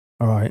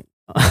all right."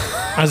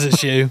 As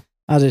it's you.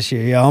 As it's you,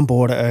 yeah, I'm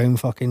bored at home.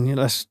 Fucking,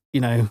 let's,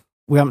 we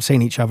haven't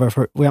seen each other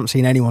we haven't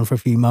seen anyone for a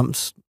few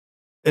months.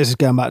 This is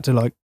going back to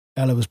like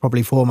Ella was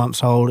probably 4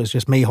 months old. It's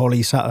just me,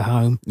 Holly, sat at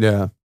home.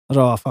 Yeah. I was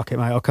like, "Oh, fuck it,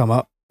 mate. I'll come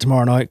up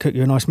tomorrow night, cook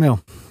you a nice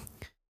meal."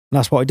 And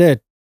that's what I did.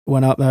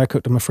 Went up there,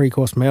 cooked them a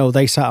 3-course meal.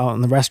 They sat out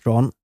in the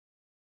restaurant,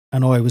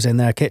 and I was in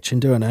their kitchen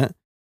doing it.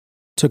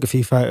 Took a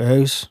few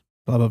photos,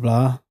 blah blah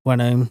blah.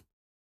 Went home.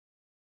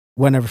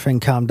 When everything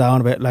calmed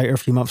down a bit later, a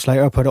few months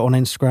later, I put it on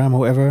Instagram or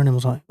whatever, and it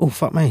was like, "Oh,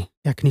 fuck me.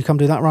 Yeah, can you come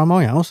do that around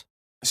my house?"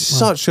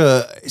 Such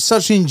an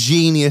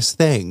ingenious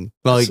thing.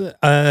 Like,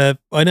 I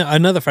know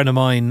another friend of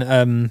mine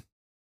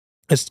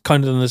has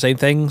kind of done the same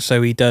thing.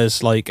 So he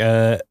does like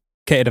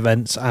catered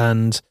events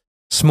and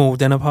small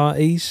dinner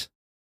parties,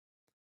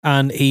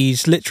 and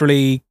he's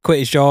literally quit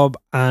his job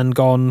and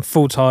gone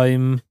full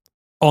time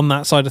on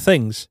that side of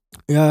things.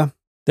 Yeah.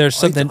 There's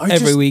something I every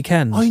just-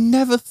 weekend. I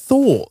never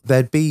thought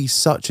there'd be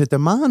such a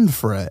demand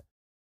for it.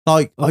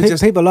 Like,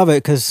 People love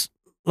it because,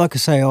 like I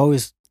say,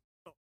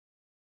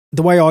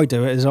 the way I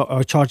do it is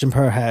I charge them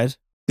per head.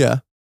 Yeah.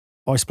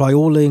 I supply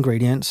all the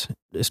ingredients.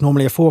 It's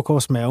normally a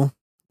 4-course meal.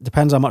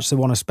 Depends how much they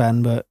want to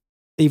spend, but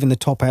even the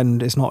top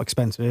end is not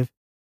expensive.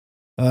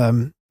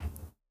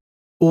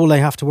 All they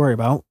have to worry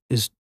about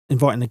is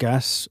inviting the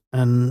guests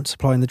and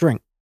supplying the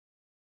drink.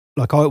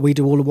 Like we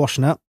do all the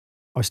washing up.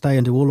 I stay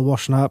and do all the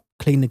washing up,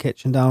 clean the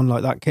kitchen down.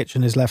 Like that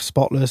kitchen is left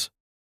spotless.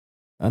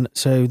 And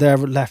so they're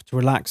left to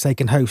relax. They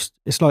can host.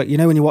 It's like,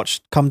 when you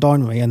watch Come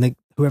Dine With Me and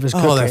whoever's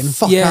oh, they're cooking,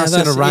 fuck Yeah, assing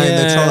that's- around.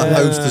 They're trying to yeah.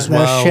 host as they're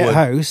well. shit and-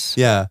 house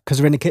Yeah. because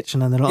they're in the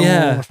kitchen and they're like,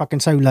 Yeah. "Oh, we're fucking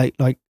so late."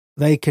 Like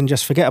they can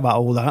just forget about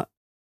all that,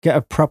 get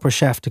a proper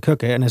chef to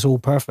cook it, and it's all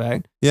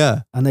perfect,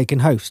 Yeah. and they can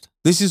host.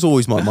 This is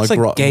always my That's a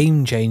gripe.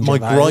 game changer. My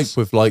that gripe is.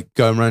 with like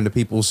going around to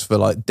people's for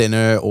like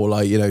dinner or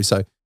like,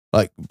 so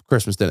like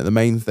Christmas dinner, the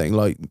main thing,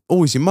 like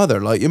always your mother.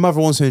 Like your mother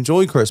wants to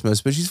enjoy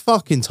Christmas, but she's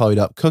fucking tied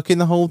up cooking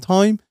the whole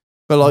time.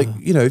 But like,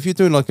 if you're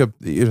doing like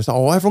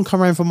everyone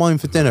come around for mine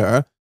for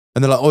dinner,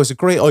 and they're like, "Oh, it's a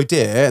great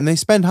idea," and they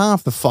spend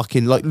half the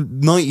fucking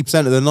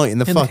 90% of the night in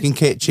the In the- fucking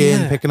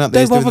kitchen Yeah. picking up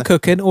Don't this. doing bother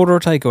cooking, order a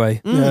takeaway.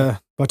 Yeah.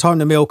 By the time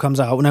the meal comes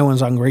out, no one's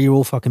hungry. You're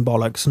all fucking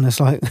bollocks, and it's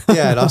like,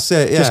 Yeah, that's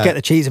it. Yeah. just get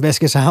the cheese and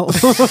biscuits out.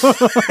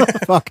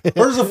 Fuck it.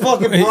 Where's the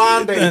fucking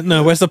brandy?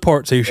 No, where's the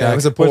port to, Shaq? Yeah, it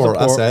was a Where's the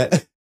port.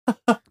 That's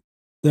it.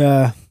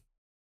 Yeah.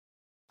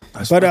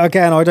 But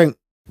again, I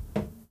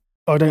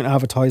don't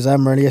advertise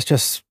them really. It's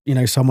just,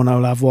 someone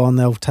will have one,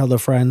 they'll tell their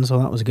friends, "Oh,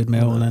 that was a good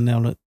meal," and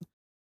then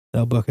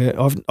they'll book it.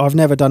 I've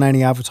never done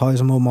any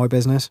advertising on my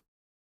business.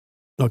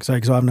 Like I say,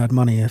 because I haven't had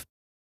money.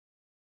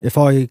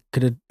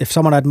 If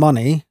someone had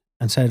money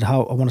and said,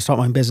 "How I want to start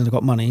my own business, I've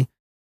got money,"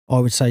 I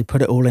would say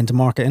put it all into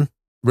marketing.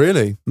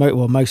 Really?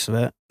 Well, most of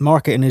it.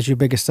 Marketing is your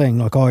biggest thing.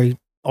 Like I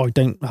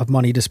don't have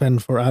money to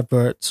spend for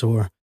adverts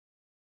or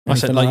I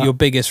said anything like that. your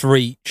biggest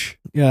reach.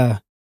 Yeah.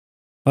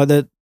 Like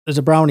there's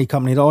a brownie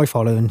company that I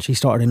follow, and she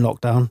started in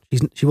lockdown.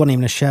 She wasn't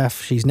even a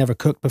chef. She's never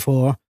cooked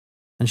before,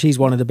 and she's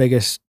one of the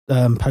biggest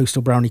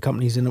postal brownie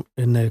companies in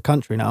the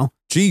country now.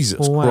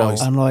 Jesus Wow.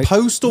 Christ. And like,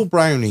 Postal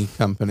brownie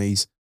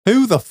companies.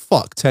 Who the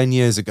fuck 10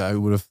 years ago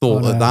would have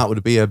thought I know. that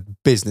would be a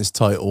business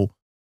title?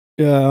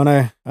 yeah,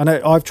 I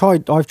know. I've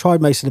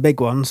tried most of the big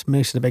ones,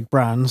 most of the big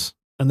brands,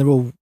 and they're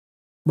all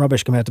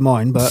rubbish compared to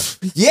mine, but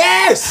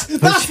Yes,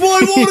 that's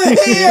what I want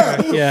to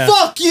hear. Yeah.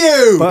 Fuck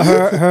you. but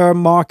her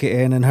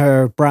marketing and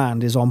her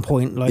brand is on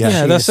point. Like,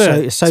 Yeah, that's it's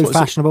it. It's so That's what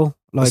fashionable.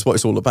 Like, That's what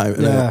it's all about,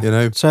 isn't Yeah. it? You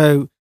know.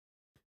 so,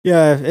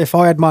 yeah, if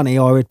I had money,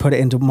 I would put it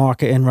into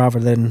marketing rather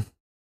than,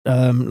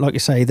 like you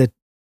say,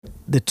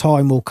 the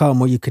time will come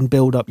where you can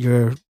build up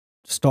your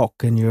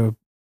stock and your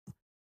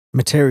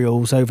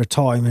materials over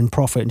time and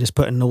profit and just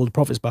putting all the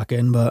profits back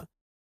in. But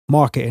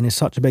marketing is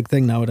such a big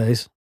thing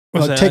nowadays.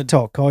 Was Like it-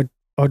 TikTok,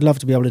 I'd love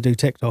to be able to do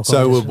TikTok.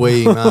 So I would just-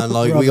 we, man.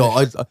 Like we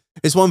Rubbish. got.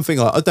 It's one thing.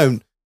 Like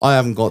I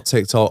haven't got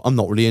TikTok. I'm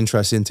not really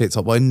interested in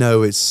TikTok, but I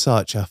know it's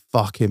such a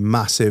fucking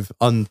massive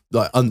for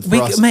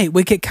us,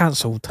 we get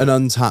cancelled. an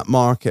untapped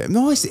market.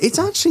 No, it's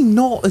actually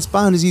not as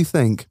bad as you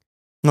think.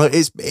 Like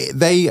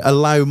they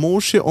allow more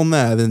shit on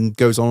there than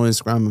goes on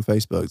Instagram and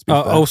Facebook. To be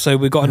fair. Also,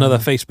 we got another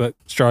Yeah. Facebook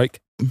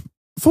strike.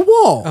 For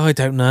what? I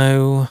don't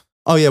know.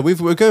 Oh yeah,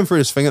 we're going through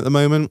this thing at the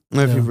moment.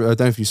 I don't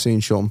know if you've seen,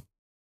 Sean.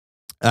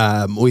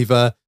 We've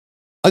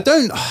I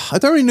don't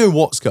really know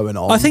what's going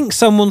on. I think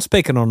someone's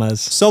picking on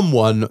us.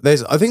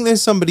 I think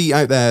there's somebody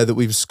out there that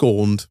we've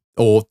scorned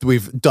or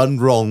we've done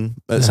wrong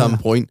at some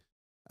point,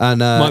 and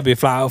Might be a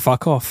flat out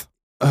fuck off.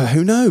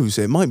 who knows?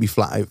 It might be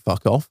flat out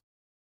fuck off.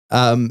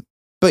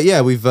 But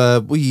yeah, we've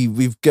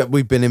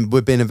been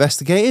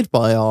investigated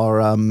by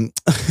our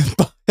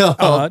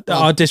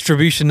Our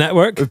distribution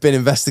network. We've been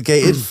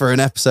investigated for an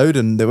episode,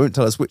 and they won't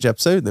tell us which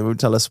episode. They won't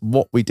tell us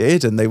what we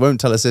did, and they won't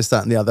tell us this,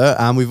 that, and the other.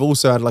 And we've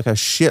also had like a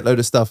shitload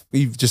of stuff.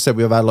 You've just said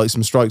we've had like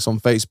some strikes on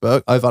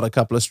Facebook. I've had a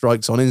couple of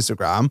strikes on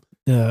Instagram.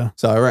 Yeah.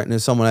 So I reckon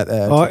there's someone out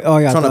there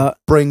I had trying that. to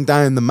bring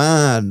down the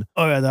man.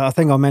 Oh yeah, I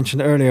think I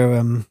mentioned earlier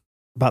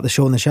about the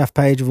Sean the Chef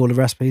page with all the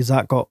recipes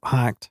that got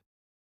hacked.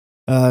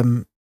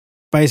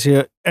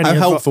 Basically, How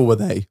helpful were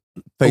they?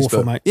 Facebook,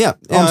 Awful, mate. Yeah,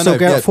 I'm I still know,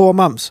 getting yeah. 4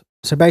 months.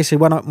 So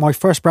basically, my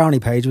first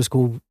brownie page was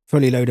called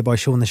Fully Loaded by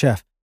Sean the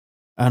Chef,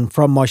 and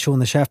from my Sean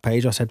the Chef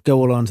page, I said go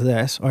all on to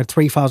this. I had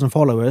 3,000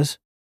 followers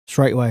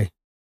straight away,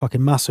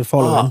 fucking massive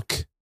following.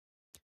 Fuck.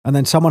 And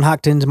then someone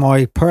hacked into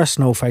my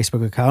personal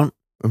Facebook account.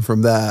 And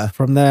from there,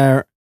 From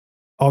there,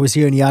 I was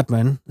the only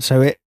admin.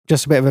 So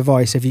just a bit of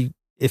advice: if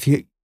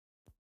you're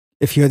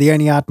the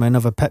only admin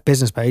of a pet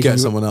business page, get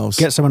someone else.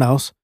 Get someone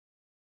else.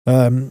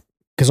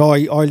 Because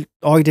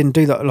I didn't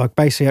do that. Like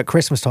basically at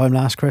Christmas time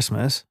last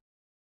Christmas,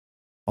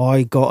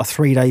 I got a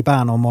 3-day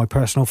ban on my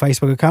personal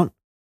Facebook account.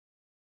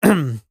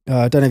 I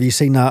don't know if you've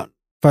seen that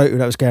photo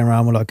that was going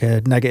around with like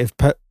a negative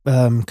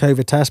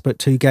COVID test, but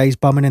 2 gays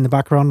bumming in the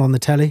background on the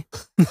telly.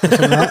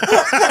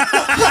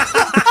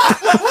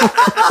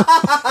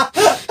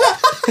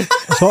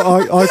 So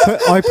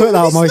I put that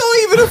on It's my not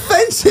even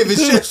offensive.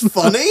 It's just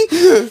funny.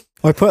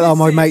 I put that on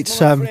my mate's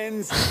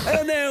Friends,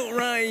 an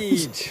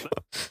outrage.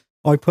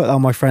 I put that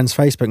on my friend's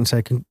Facebook and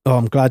said, "Oh,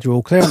 I'm glad you're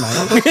all clear,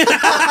 mate."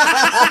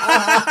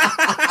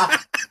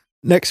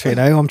 Next thing you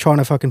know, I'm trying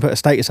to fucking put a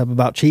status up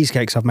about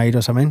cheesecakes I've made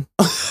or something.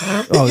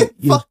 Oh,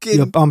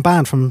 I'm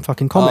banned from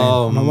fucking commenting.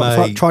 Oh, I'm like, what the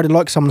fuck? mate. Try to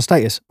like someone's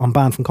status. I'm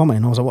banned from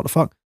commenting. I was like, what the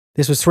fuck?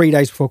 This was 3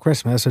 days before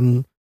Christmas,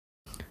 and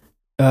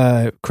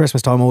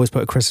Christmas time I always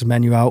put a Christmas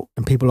menu out,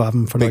 and people are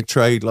having for Big like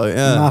trade, like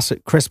yeah.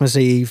 massive. Christmas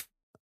Eve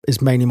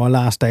is mainly my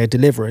last day of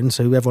delivering,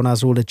 so everyone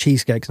has all the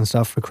cheesecakes and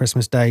stuff for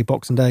Christmas Day,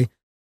 Boxing Day.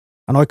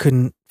 And I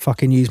couldn't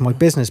fucking use my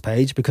business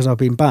page because I've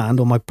been banned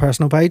on my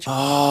personal page.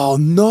 Oh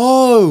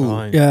no!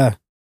 Right. Yeah.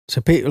 So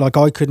people like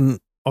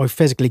I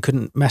physically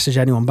couldn't message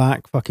anyone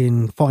back,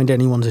 fucking find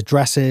anyone's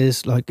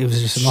addresses. Like it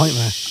was just a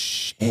nightmare.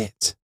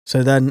 Shit!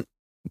 So then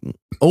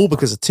All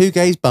because of 2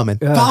 gays bumming.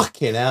 Yeah.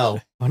 Fucking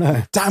hell! I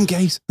know. Damn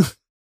gays!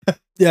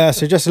 Yeah.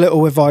 So just a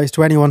little advice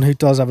to anyone who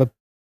does have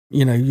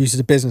uses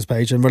a business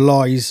page and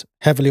relies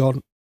heavily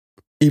on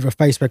either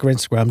Facebook or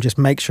Instagram. Just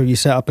make sure you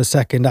set up a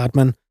second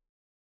admin.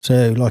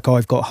 So like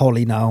I've got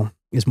Holly now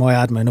is my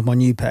admin of my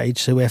new page.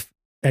 So if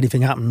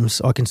anything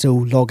happens, I can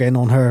still log in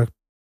on her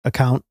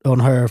account on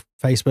her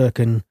Facebook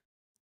and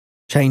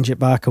change it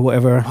back or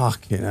whatever.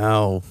 Fucking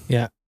hell!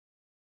 Yeah,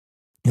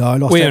 I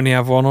lost We it. only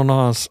have one on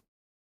ours.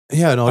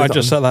 Yeah, no, I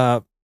just set that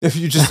up. If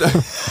you just,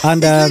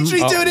 And he's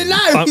literally doing it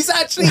now. He's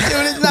actually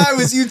doing it now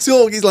as you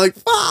talk. He's like,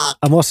 "Fuck!"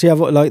 and what's the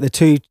other like the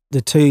two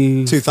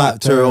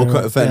Two-factor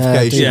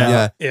authentication. do Yeah.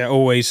 that. Yeah,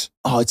 always.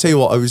 Oh, I tell you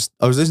what, I was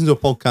listening to a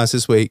podcast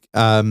this week.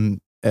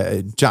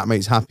 Jack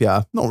Makes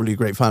Happier. Not really a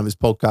great fan of his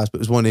podcast, but it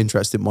was one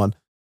interesting one,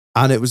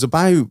 and it was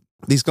about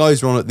these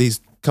guys were on it. These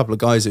couple of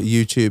guys that are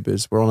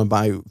YouTubers were on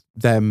about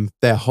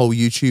their whole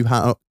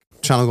YouTube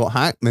channel got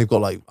hacked, and they've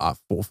got like 4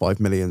 or 5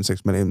 million,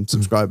 6 million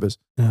subscribers.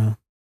 Yeah.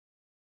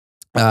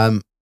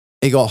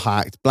 It got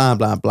hacked, blah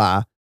blah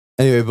blah.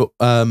 Anyway, but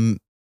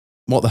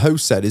what the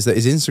host said is that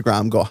his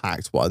Instagram got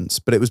hacked once,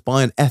 but it was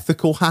by an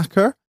ethical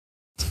hacker.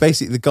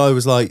 Basically, the guy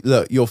was like,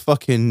 "Look, your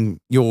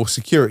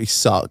security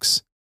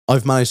sucks.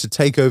 I've managed to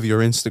take over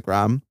your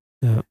Instagram."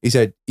 Yeah. He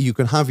said, "You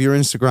can have your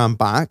Instagram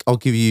back. I'll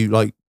give you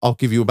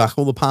back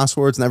all the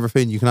passwords and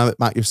everything. You can have it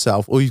back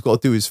yourself. All you've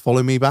got to do is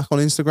follow me back on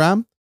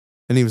Instagram."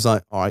 And he was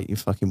like, "All right, you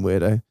fucking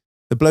weirdo."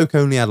 The bloke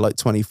only had like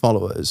 20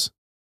 followers.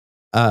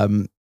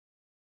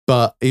 But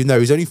But even though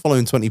he's only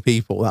following 20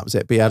 people, that was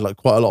it. But he had like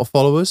quite a lot of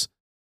followers.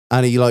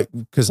 And he like,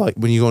 because like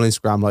when you go on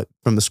Instagram, like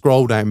from the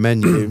scroll down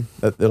menu,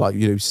 like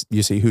you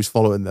see who's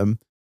following them.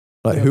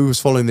 Like who was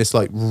following this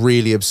like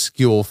really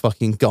obscure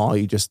fucking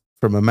guy just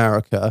from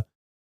America,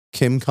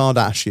 Kim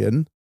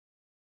Kardashian.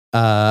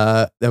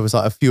 There was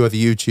like a few other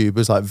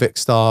YouTubers like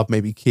Vicstar,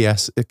 maybe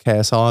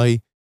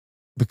KSI,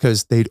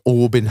 because they'd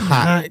all been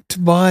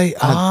hacked by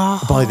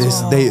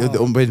this.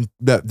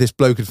 This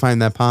bloke had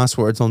found their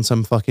passwords on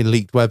some fucking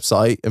leaked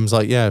website and was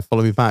like, yeah,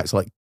 follow me back. So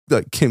like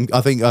Kim,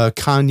 I think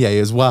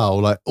Kanye as well,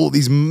 like all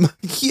these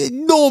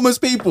enormous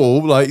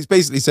people, like he's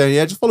basically saying,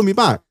 yeah, just follow me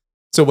back.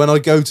 So when I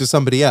go to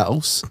somebody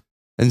else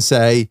and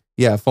say,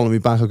 yeah, follow me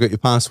back, I'll get your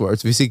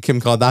passwords. If you see Kim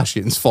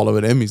Kardashian's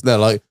following him, they're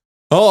like,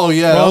 oh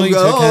yeah, Right,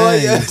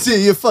 okay. yeah,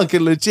 see, you're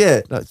fucking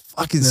legit. That's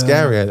fucking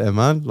scary out there,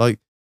 man. Like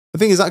the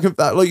thing is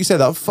that like you said,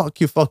 that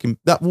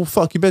will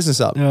fuck your business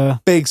up. Yeah.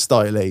 Big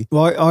styly.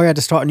 Well, I had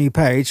to start a new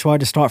page, so I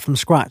had to start from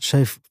scratch.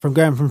 So from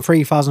going from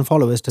 3,000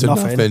 followers to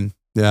nothing.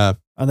 Yeah.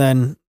 And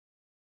then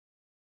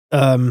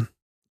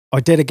I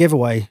did a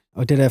giveaway.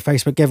 I did a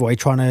Facebook giveaway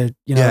trying to,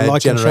 like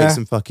and generate share.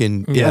 some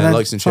fucking And then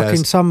likes and shares.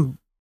 fucking some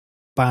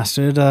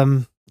bastard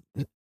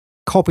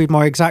copied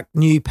my exact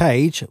new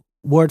page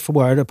word for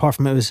word. Apart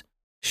from it was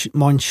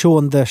mine,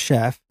 Sean the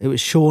Chef. It was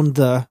Sean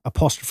the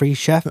apostrophe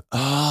chef.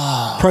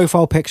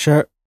 Profile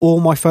picture, all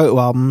my photo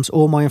albums,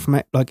 all my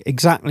information, like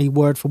exactly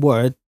word for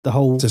word. The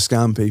whole to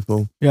scam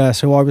people. Yeah,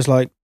 so I was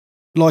like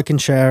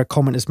and share,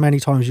 comment as many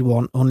times as you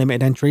want,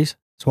 unlimited entries.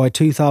 So I had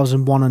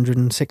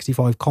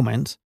 2,165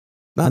 comments.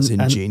 That's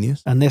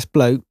ingenious. And this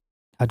bloke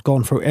had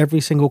gone through every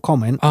single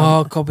comment.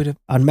 Copied it.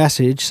 And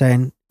message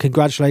saying,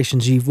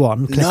 congratulations, you've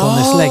won. Click on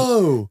this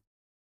link.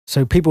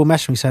 So people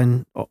messaged me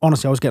saying,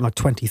 honestly, I was getting like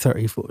 20,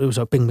 30. It was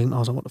like bing, bing. I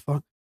was like, what the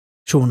fuck?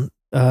 Sean,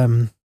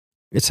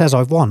 it says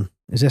I've won.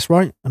 Is this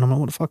right? And I'm like,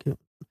 what the fuck?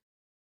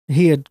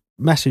 He had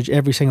messaged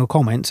every single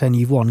comment saying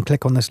you've won.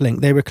 Click on this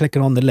link. They were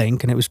clicking on the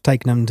link and it was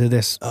taking them to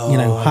this,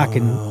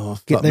 hacking.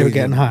 They were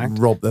getting hacked.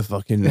 Rob the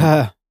fucking...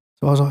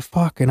 So I was like,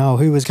 fucking hell,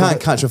 who was...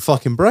 Can't catch a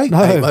fucking break, No.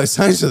 mate, by the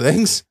sounds of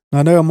things.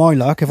 I know on my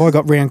luck, if I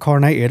got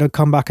reincarnated, I'd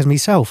come back as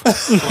myself.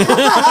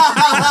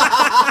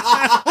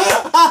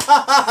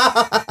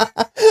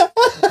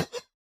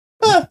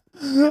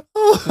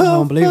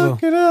 Unbelievable.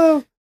 fucking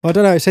hell. I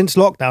don't know, since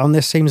lockdown,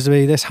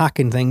 this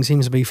hacking thing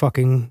seems to be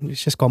fucking,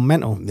 it's just gone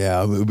mental.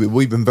 Yeah,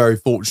 we've been very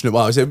fortunate.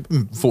 Well, I say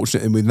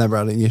fortunate, and we've never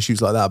had any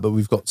issues like that, but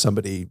we've got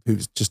somebody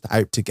who's just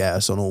out to get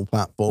us on all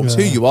platforms.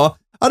 Yeah. Who you are.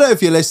 I don't know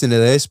if you're listening to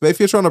this, but if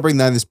you're trying to bring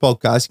down this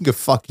podcast, you can go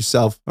fuck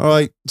yourself. All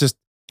right? Just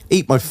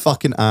eat my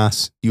fucking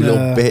ass, you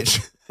little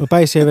bitch. But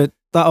basically,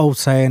 that old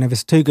saying, if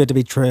it's too good to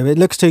be true, it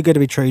looks too good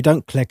to be true,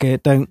 don't click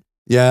it, don't,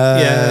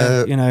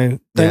 Yeah.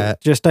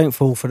 just don't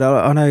fall for that.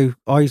 I know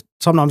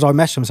sometimes I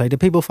message them and say, do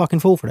people fucking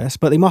fall for this?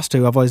 But they must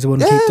do, otherwise they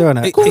wouldn't keep doing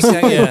it.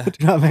 Yeah. Do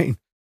you know what I mean?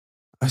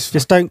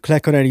 Just don't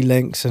click on any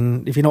links,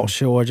 and if you're not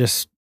sure,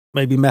 just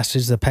maybe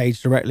message the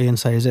page directly and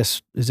say,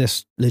 is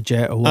this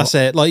legit or what? That's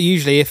it. Like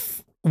usually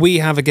if we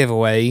have a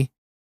giveaway,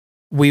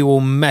 we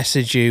will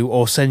message you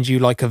or send you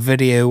like a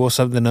video or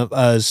something of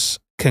us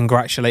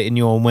congratulating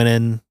you on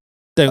winning.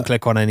 Don't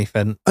click on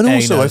anything. And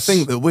also, I Anus.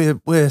 think that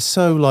we're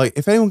so like,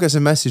 if anyone gets a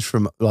message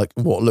from like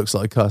what looks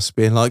like us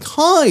being like,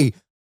 hi,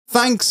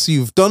 thanks,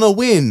 you've done a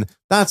win.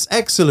 That's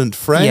excellent,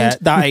 friend. Yeah,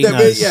 that ain't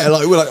us. Yeah,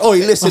 like we're like, oh,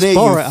 listen That's here,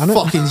 borrowed, you isn't it?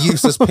 fucking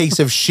useless piece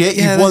of shit.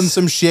 Yeah, You've won that's-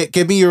 some shit.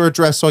 Give me your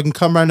address so I can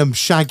come round and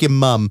shag your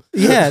mum.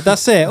 Yeah,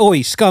 that's it. Oi,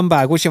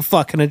 scumbag, what's your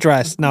fucking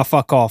address? Now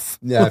fuck off.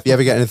 Yeah, if you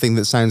ever get anything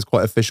that sounds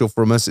quite official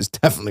from us, it's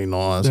definitely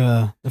not us.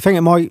 Yeah. The thing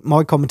at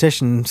my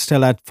competition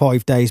still had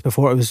 5 days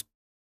before I was doing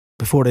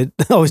Before the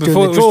it was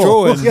draw.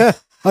 drawing. Yeah.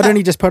 I'd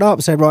only just put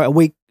up, said, right, a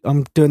week,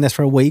 I'm doing this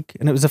for a week.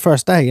 And it was the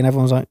first day, and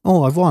everyone was like,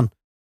 oh, I've won.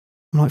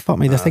 I'm like, fuck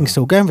me, the thing's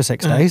still going for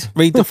 6 days.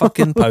 Read the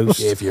fucking post.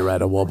 If you're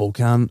at a wobble,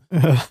 can.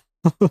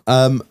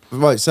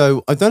 Right,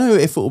 so I don't know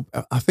if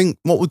I think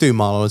what we'll do,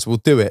 Marlon, is we'll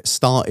do it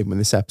starting when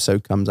this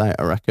episode comes out,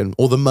 I reckon,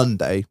 or the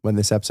Monday when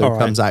this episode All right.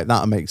 comes out.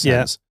 That'll make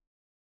Yeah. sense.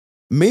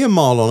 Me and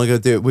Marlon are going to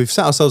do it. We've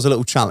set ourselves a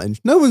little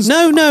challenge. No one's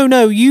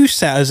No. You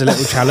set us a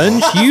little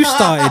challenge. You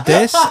started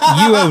this.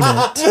 You own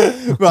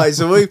it. right.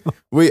 So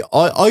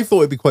I thought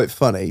it'd be quite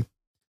funny.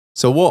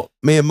 So what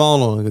me and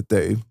Marlon are going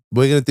to do?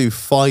 We're going to do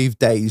 5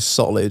 days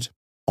solid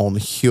on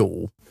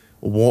Huel.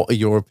 What are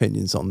your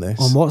opinions on this?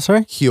 On what,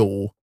 sorry?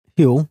 Huel,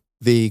 Huel.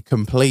 the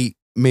complete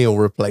meal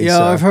replacer.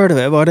 Yeah, I've heard of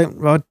it,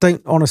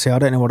 but honestly, I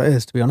don't know what it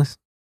is, to be honest.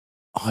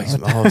 I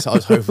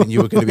was hoping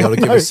you were going to be able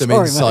to give No, us some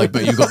sorry, insight,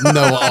 mate. but you got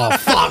no. Oh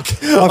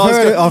fuck!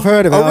 I've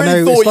heard of it. I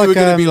really know thought it's you were like,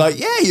 going to be like,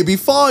 "Yeah, you'll be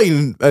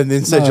fine," and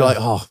instead No. you're like,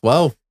 "Oh,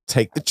 well,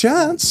 take the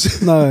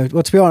chance." No,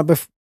 well, to be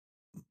honest,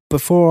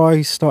 before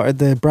I started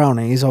the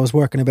brownies, I was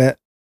working a bit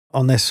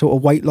on this sort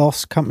of weight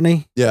loss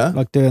company, Yeah,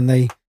 like doing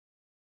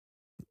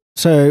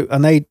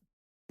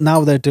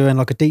now they're doing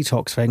like a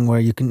detox thing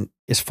where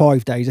it's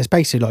 5 days. It's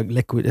basically like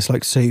liquid. It's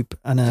like soup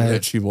and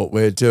literally what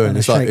we're doing. and a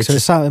It's like shake.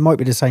 So it might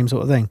be the same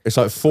sort of thing. it's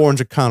like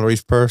 400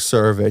 calories per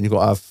serving. You've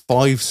got to have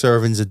 5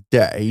 servings a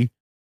day,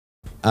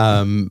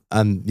 And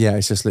yeah,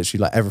 it's just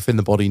literally like everything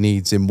the body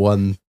needs in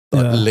one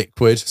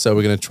liquid. So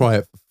we're gonna try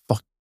it for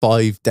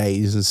 5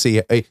 days and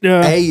see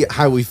A,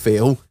 how we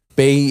feel,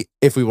 B,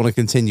 if we want to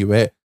continue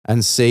it,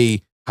 and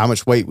C, how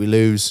much weight we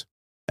lose,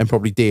 and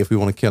probably D, if we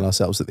want to kill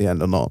ourselves at the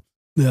end or not.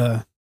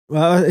 Yeah.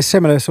 Well, it's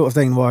similar sort of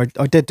thing where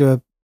I did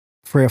do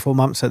 3 or 4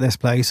 months at this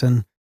place,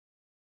 and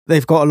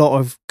they've got a lot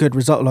of good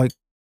results. Like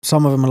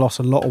some of them have lost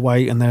a lot of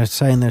weight, and they're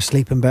saying they're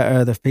sleeping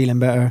better, they're feeling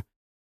better.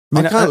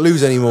 I can't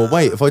lose any more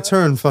weight. If I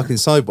turn fucking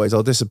sideways,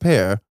 I'll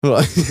disappear.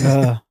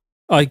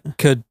 I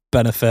could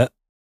benefit.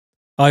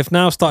 I've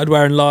now started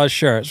wearing large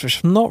shirts,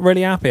 which I'm not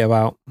really happy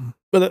about.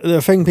 But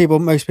the thing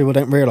most people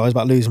don't realise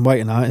about losing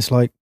weight and that, it's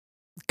like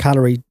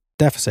calorie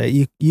deficit.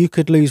 You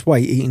could lose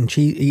weight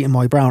eating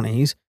my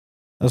brownies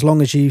as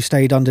long as you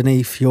stayed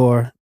underneath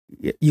your.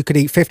 You could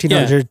eat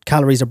 1,500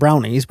 calories of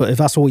brownies, but if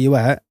that's all you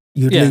ate,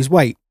 you'd lose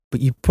weight.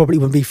 But you probably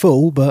wouldn't be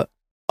full. But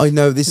I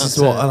know this is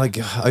what I like.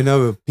 I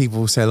know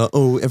people say like,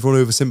 "Oh,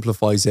 everyone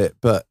oversimplifies it,"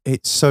 but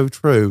it's so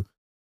true.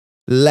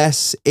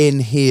 Less in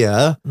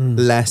here,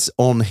 less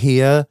on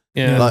here.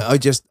 Yeah, like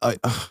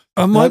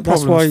my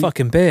problem is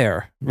fucking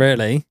beer.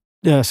 Really?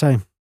 Yeah,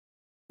 same.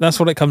 That's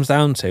what it comes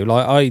down to.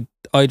 Like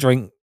I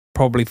drink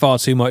probably far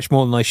too much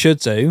more than I should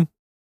do.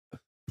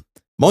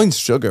 Mine's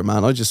sugar,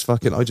 man. I just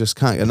can't get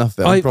enough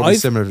of it. I'm probably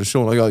similar to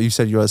Sean. Like you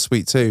said, you had a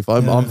sweet tooth.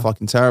 I'm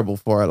fucking terrible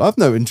for it. I've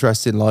no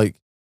interest in like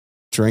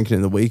drinking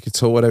in the week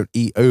at all. I don't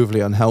eat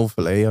overly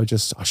unhealthily.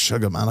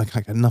 Sugar, man. I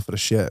can't get enough of the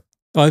shit.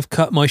 I've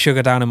cut my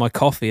sugar down in my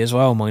coffee as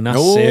well. Mine,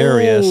 that's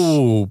serious.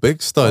 Oh,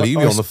 big style. You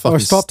be on the fucking. I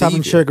stopped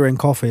having sugar in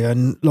coffee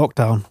in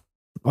lockdown.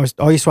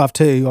 I used to have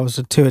 2. I was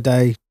a 2 a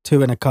day,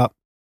 2 in a cup.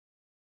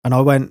 And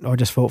I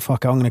just thought,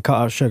 fuck it, I'm going to cut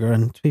out sugar.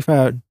 And to be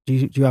fair, do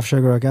you have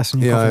sugar, I guess,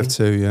 in your coffee? I have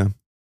 2, yeah.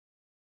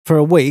 For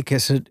a week,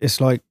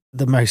 it's like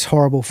the most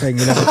horrible thing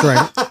you'll ever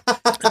drink.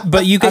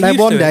 But you get and then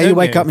used one to day it, you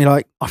wake up and you're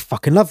like, I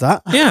fucking love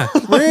that. Yeah.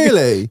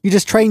 Really? You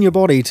just train your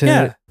body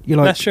to, you're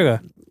like, less sugar.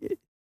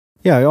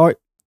 Yeah,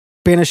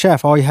 being a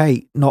chef, I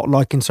hate not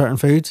liking certain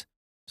foods.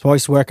 So I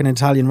used to work in an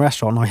Italian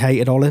restaurant and I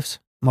hated olives.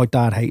 My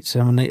dad hates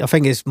them. And I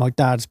think it's my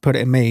dad's put it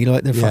in me,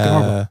 like they're fucking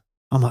horrible.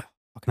 I'm like, I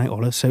fucking hate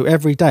olives. So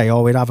every day I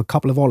would have a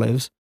couple of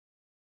olives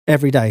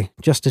every day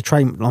just to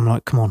train. I'm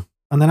like, come on.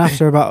 And then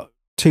after about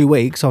 2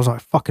 weeks, I was like, I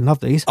fucking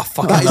love these.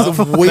 That is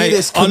the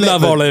weirdest commitment. I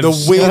love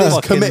olives. The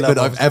weirdest commitment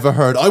I've ever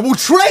heard. I will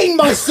train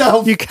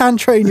myself. You can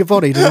train your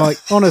body to like,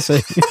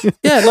 honestly.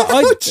 Yeah, like,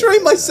 I will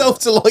train myself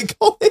to like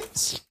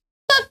olives.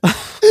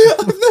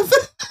 I've never.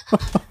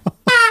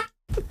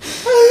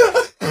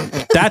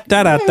 Of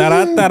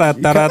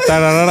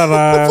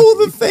all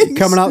the things.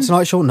 Coming out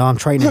tonight, Sean? No, I'm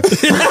training.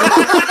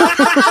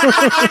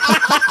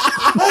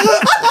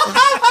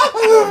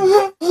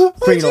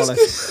 Green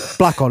olive,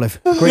 black olive,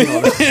 green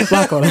olive,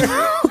 black olive.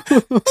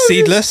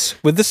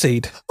 Seedless with the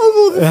seed. Of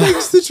all the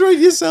things to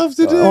train yourself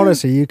to do.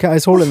 Honestly, you can.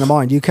 It's all in the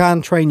mind. You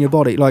can train your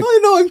body. Like I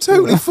know, I'm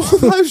totally full.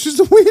 That was just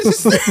the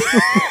weirdest thing.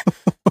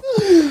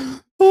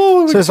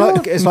 Oh my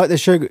God. It's like the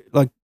sugar.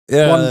 Like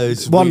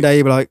one day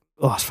you'll be like,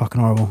 oh, it's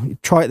fucking horrible. You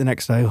try it the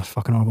next day. Oh, it's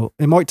fucking horrible.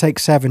 It might take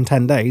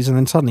 7-10 days, and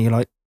then suddenly you're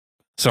like,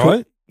 it's all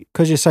right.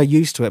 Because you're so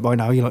used to it by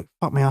now, you're like,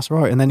 fuck me, that's all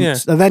right. And then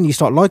you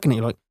start liking it.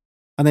 You're like,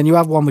 and then you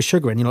have one with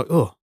sugar, and you're like,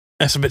 oh,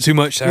 that's a bit too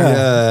much there.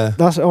 Yeah.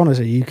 That's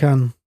honestly, you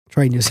can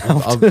train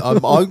yourself. you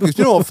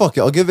know what? Fuck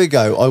it. I'll give it a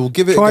go. I will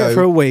give it a go. Try it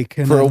for a week.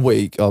 A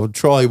week. I'll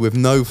try with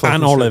no fucking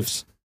and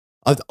olives.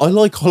 I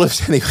like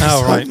olives anyway.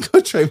 Oh, right.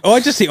 I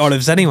just eat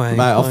olives anyway.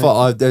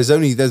 Mate,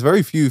 there's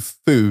very few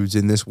foods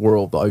in this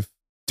world that I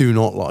do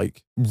not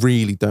like.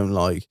 Really don't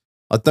like.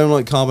 I don't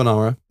like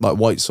carbonara, like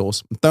white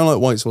sauce. I don't like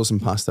white sauce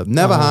and pasta.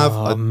 Never have.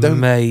 I don't.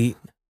 Mate.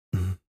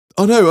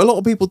 I know a lot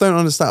of people don't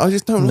understand. I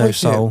just don't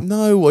like it.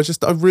 No,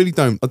 I really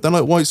don't. I don't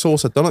like white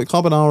sauce. I don't like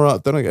carbonara. I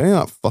don't like any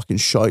of that fucking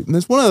shite. And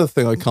there's one other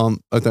thing I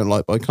don't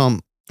like, but I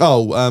can't.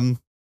 Oh,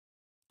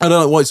 I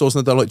don't like white sauce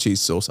and I don't like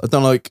cheese sauce. I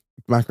don't like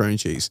macaroni and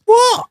cheese.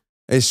 What?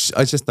 I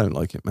just don't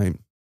like it, mate.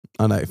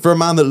 I know. For a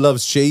man that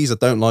loves cheese, I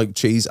don't like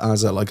cheese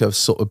as a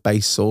sort of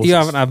base sauce. You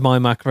haven't had my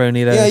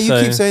macaroni though. Yeah, you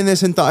keep saying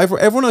this and that.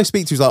 Everyone I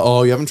speak to is like,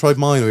 oh, you haven't tried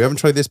mine or you haven't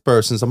tried this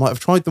person's. I'm like, I've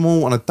tried them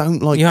all and I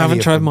don't like. You any haven't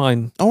of tried them.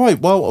 mine. All right,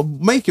 well,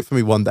 make it for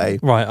me one day.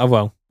 Right, I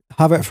will.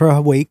 Have it for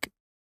a week.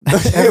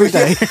 Every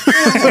day.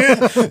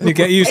 You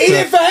get used to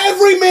it for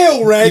every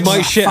meal, Reg. You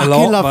might shit a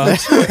lot,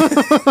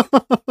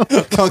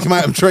 but can't come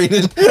out of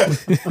training.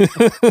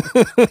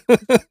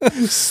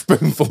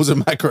 Spoonfuls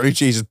of macaroni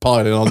cheese is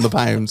piling on the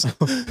pounds.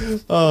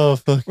 Oh,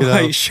 fucking hell.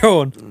 Hey,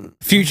 Sean,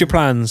 future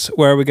plans.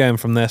 Where are we going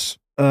from this?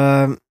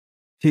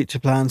 Future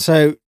plans.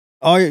 So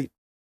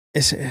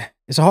it's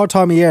a hard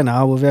time of year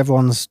now with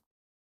everyone's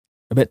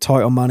a bit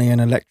tight on money and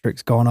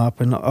electric's gone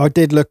up. And I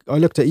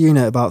looked at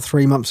unit about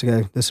 3 months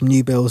ago. There's some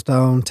new bills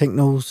down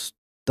Tinknell's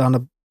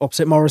down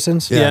opposite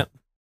Morrison's. Yeah.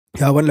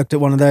 I went and looked at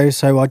one of those.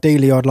 So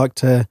ideally I'd like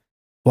to,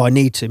 I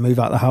need to move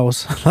out the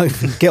house. Like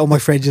get all my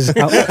fridges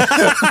out.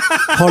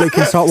 Holly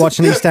can start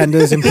watching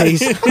EastEnders in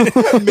peace.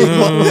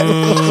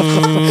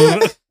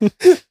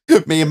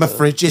 Me and my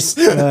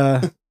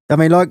fridges. I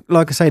mean,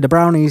 like I say, the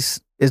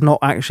brownies is not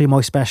actually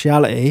my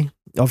speciality.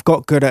 I've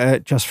got good at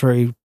it just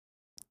through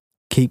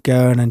keep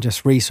going and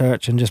just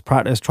research and just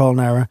practice, trial and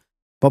error.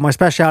 But my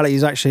speciality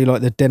is actually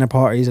like the dinner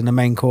parties and the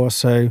main course.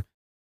 So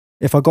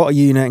if I got a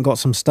unit and got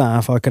some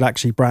staff, I could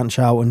actually branch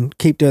out and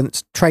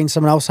train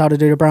someone else how to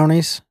do the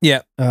brownies.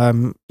 Yeah.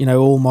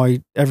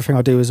 Everything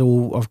I do is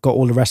I've got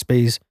all the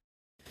recipes.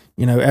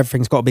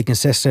 Everything's got to be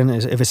consistent.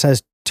 If it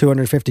says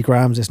 250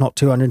 grams, it's not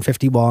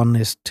 251,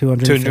 it's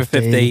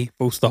 250.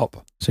 Full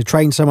stop. So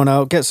train someone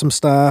out, get some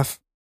staff,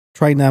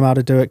 train them how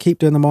to do it, keep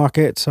doing the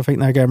markets. I think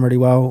they're going really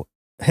well.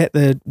 Hit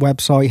the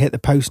website, hit the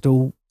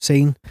postal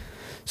scene.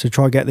 So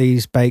try get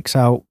these bakes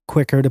out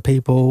quicker to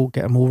people,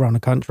 get them all around the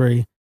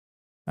country,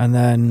 and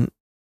then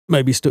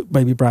maybe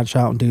branch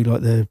out and do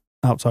like the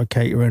outside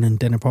catering and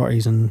dinner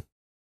parties.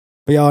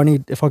 But yeah,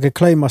 if I could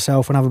claim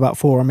myself and have about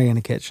 4 of me in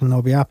the kitchen,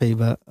 I'll be happy.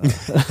 But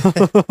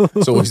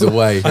it's always the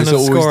way. It's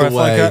always the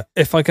way.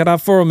 If I could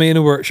have 4 of me in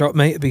a workshop,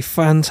 mate, it'd be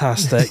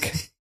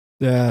fantastic.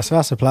 Yeah, so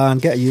that's the plan.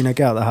 Get a unit,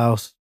 get out of the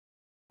house,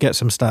 get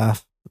some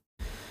staff,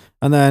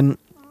 and then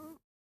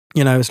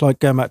it's like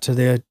going back to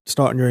the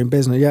starting your own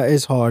business. Yeah, it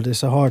is hard.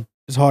 It's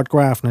hard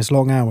graft and it's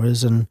long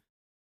hours. And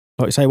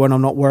like I say, when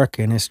I'm not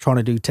working, it's trying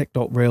to do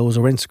TikTok reels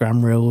or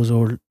Instagram reels,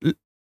 or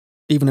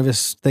even if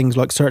it's things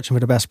like searching for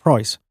the best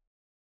price.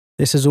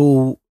 This is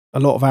all a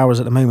lot of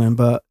hours at the moment,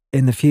 but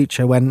in the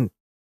future, when,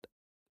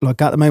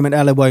 like at the moment,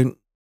 Ella won't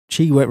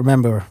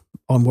remember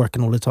I'm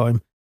working all the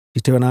time.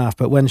 She's 2.5,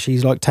 but when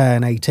she's like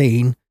 10,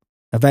 18,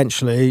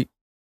 eventually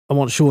I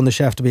want Sean the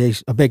Chef to be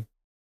a big,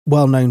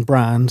 well-known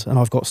brand, and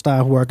I've got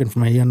staff working for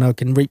me, and I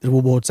can reap the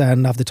rewards there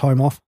and have the time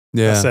off.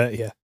 Yeah. That's it,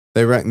 yeah.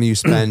 They reckon you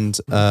spend,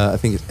 I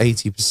think it's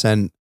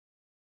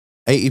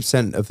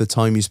 80% of the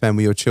time you spend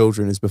with your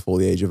children is before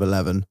the age of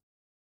 11.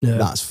 Yeah.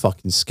 That's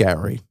fucking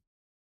scary.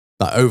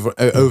 Like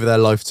over their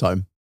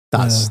lifetime,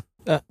 that's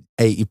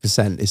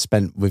 80% is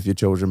spent with your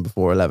children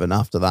before 11.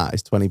 After that,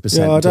 it's 20%.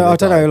 Yeah, I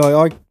don't know.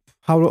 Like,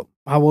 how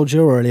old's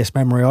your earliest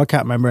memory? I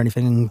can't remember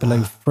anything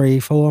below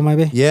 3, 4,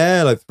 maybe.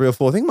 Yeah, like 3 or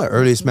 4. I think my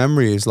earliest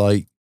memory is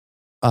like,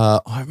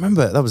 I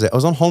remember that was it. I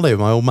was on holiday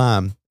with my old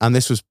man, and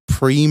this was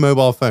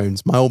pre-mobile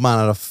phones. My old man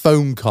had a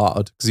phone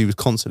card because he was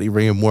constantly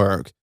ringing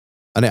work,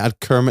 and it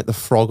had Kermit the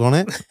Frog on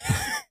it,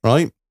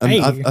 right? And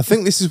Hey. I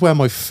think this is where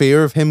my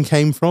fear of him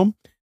came from.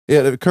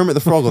 Yeah, Kermit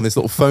the Frog on this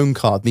little phone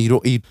card. And we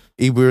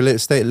were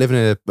staying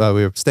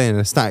in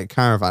a static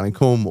caravan in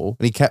Cornwall,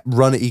 and he kept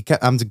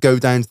having to go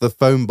down to the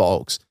phone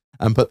box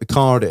and put the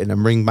card in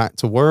and ring back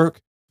to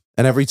work.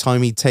 And every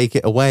time he'd take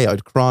it away,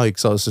 I'd cry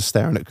because I was just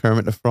staring at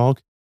Kermit the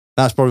Frog.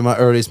 That's probably my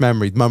earliest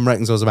memory. Mum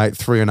reckons I was about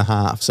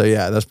 3.5. So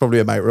yeah, that's probably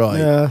about right.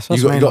 Yeah, so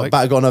you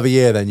got another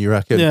year then, you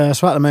reckon? Yeah,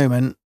 so at the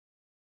moment,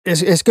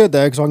 it's good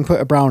though, because I can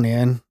put a brownie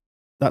in.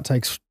 That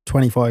takes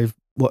 25,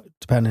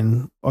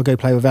 depending. I'll go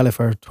play with Ella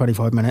for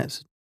 25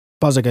 minutes.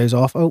 Buzzer goes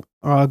off. Oh,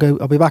 I'll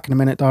be back in a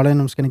minute, darling.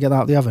 I'm just going to get that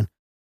out of the oven,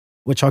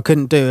 which I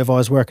couldn't do if I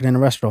was working in a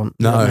restaurant.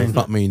 You know what I mean?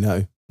 Fuck me,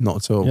 no. Not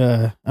at all.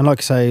 Yeah, and like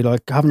I say,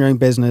 like having your own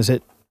business,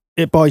 it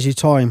buys you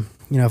time.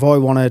 If I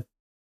wanted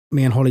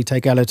me and Holly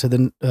take Ella to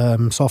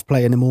the soft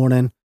play in the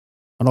morning,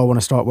 and I want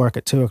to start work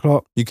at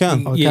 2:00, You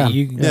can. I Yeah, can.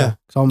 you-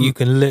 'Cause You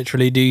can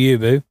literally do you,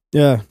 boo.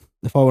 yeah.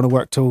 If I want to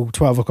work till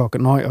 12:00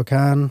 at night, I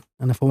can,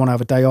 and if I want to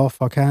have a day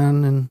off, I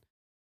can. And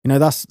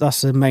that's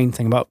the main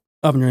thing about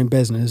having your own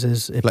business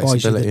is it buys you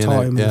the Flexibility, innit?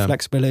 time and Yeah. the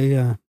flexibility.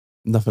 Yeah.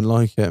 Nothing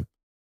like it.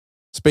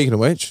 Speaking of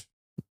which,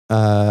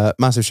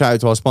 massive shout out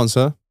to our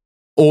sponsor,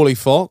 Orly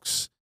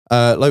Fox.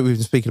 Like we've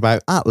been speaking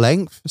about at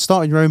length,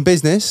 starting your own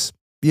business,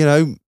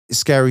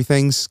 scary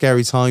things,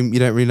 scary time. You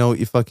don't really know what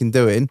you're fucking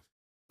doing.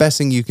 Best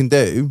thing you can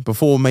do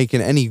before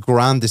making any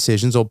grand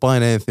decisions or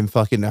buying anything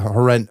fucking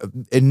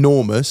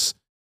enormous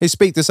is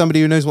speak to somebody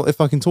who knows what they're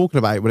fucking talking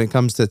about when it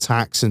comes to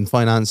tax and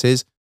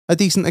finances. A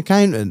decent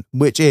accountant,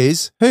 which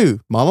is who,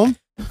 Mum?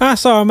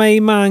 That's our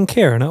main man,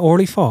 Kieran at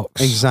Orly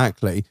Fox.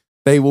 Exactly.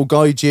 They will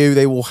guide you.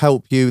 They will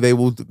help you. They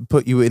will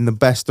put you in the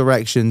best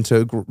direction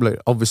to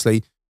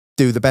obviously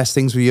do the best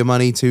things with your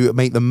money, to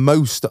make the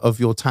most of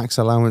your tax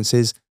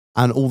allowances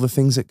and all the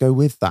things that go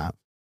with that.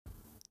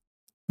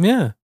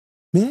 Yeah.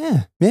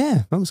 Yeah.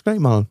 That was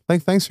great, Marlon.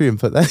 Thanks for your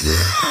input there.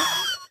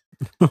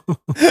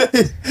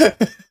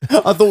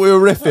 I thought we were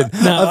riffing.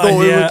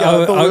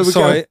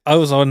 Sorry, I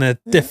was on a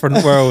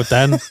different world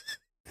then.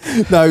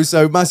 No,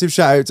 so massive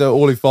shout out to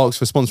Orly Fox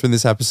for sponsoring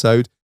this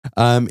episode.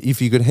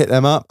 If you could hit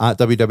them up at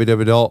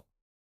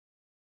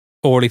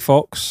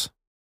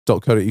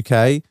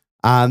orlyfox.co.uk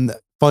and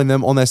find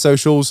them on their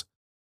socials.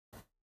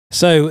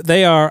 So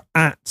they are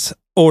at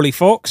Orly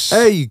Fox.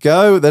 There you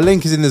go. The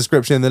link is in the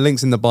description. The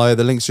link's in the bio.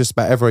 The link's just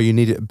about everywhere you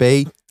need it to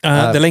be.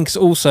 The link's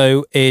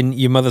also in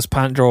your mother's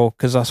pant drawer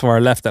because that's where I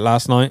left it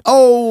last night.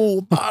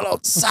 Oh,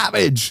 Marlon,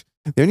 savage.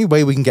 The only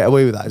way we can get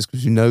away with that is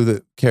because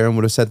that Kieran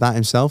would have said that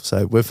himself.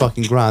 So we're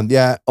fucking grand.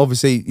 Yeah,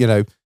 obviously,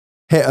 hit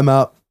them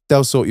up.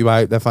 They'll sort you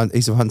out.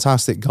 He's a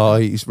fantastic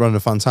guy. He's running a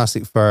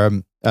fantastic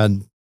firm.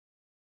 And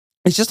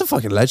he's just a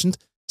fucking legend.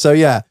 So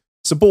yeah,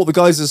 support the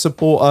guys that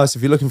support us.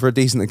 If you're looking for a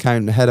decent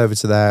accountant, head over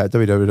to there,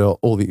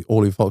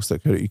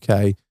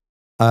 www.orlyfox.co.uk.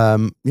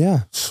 Yeah,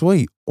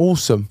 sweet.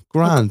 Awesome.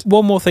 Grand.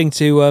 One more thing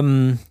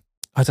to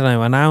I don't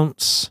know,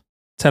 announce,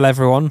 tell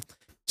everyone.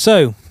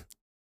 So,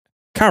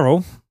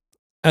 Carol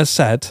has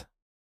said,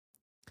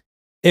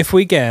 if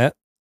we get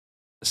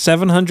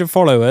 700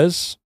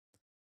 followers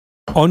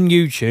on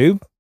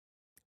YouTube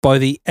by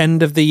the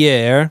end of the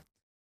year,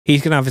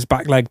 he's going to have his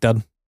back leg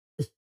done.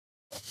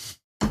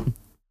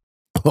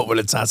 What with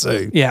a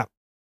tattoo? Yeah.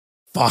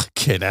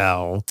 Fucking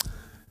hell.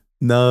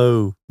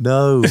 No.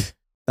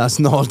 That's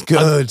not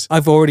good.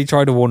 I've already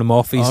tried to warn him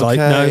off. He's like,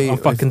 no, I'm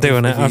fucking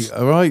doing it.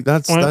 All right,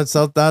 that's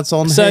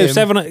on So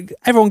him.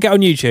 everyone get on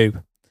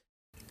YouTube.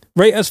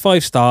 Rate us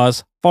 5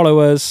 stars. Follow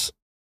us.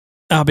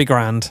 That'll be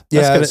grand.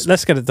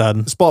 Let's get it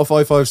done.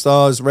 Spotify 5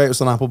 stars. Rate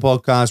us on Apple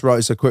Podcasts. Write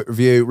us a quick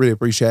review. Really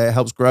appreciate it.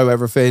 Helps grow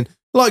everything.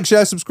 Like,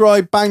 share,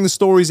 subscribe. Bang the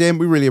stories in.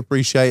 We really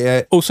appreciate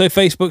it. Also,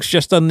 Facebook's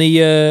just done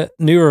the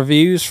new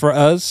reviews for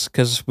us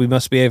because we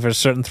must be over a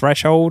certain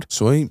threshold.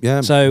 Sweet, yeah.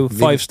 So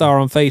 5-star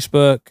on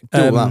Facebook.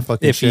 Do all that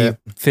fucking if shit.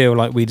 you feel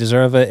like we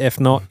deserve it. If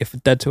not, if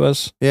it's dead to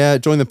us. Yeah,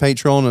 join the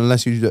Patreon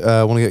unless you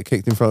want to get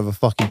kicked in front of a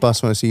fucking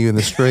bus when I see you in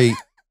the street.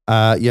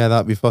 Yeah,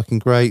 that'd be fucking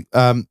great.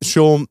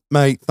 Sean,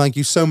 mate, thank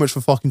you so much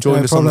for fucking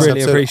joining us on this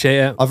Really episode. appreciate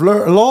it. I've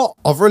learned a lot.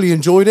 I've really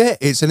enjoyed it.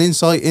 It's an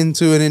insight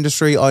into an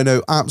industry I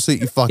know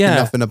absolutely fucking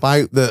nothing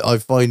about that I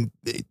find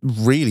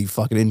really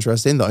fucking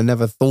interesting that I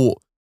never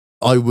thought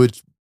I would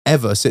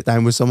ever sit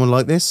down with someone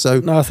like this.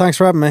 So No, thanks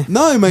for having me.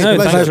 no, mate, No,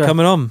 thanks pleasure. for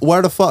coming on.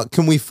 Where the fuck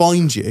can we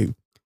find you?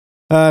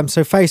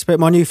 So Facebook,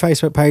 my new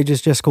Facebook page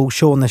is just called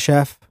Sean the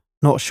Chef,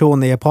 not Sean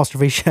the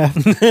apostrophe chef.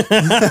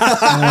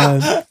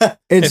 Instagram.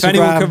 If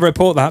anyone could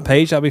report that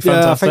page, that'd be Yeah,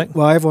 I fantastic. think,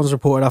 well, everyone's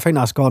reported. I think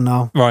that's gone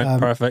now. Right,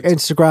 perfect.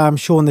 Instagram,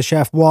 Sean the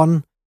Chef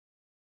 1.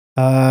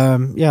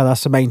 Yeah,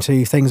 that's the main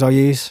 2 things I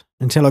use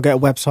until I get a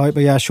website.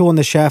 But yeah, Sean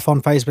the Chef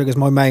on Facebook is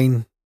my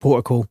main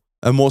protocol.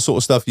 And what sort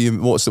of stuff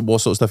what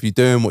sort of stuff you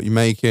doing? What you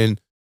making?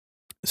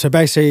 So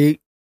basically,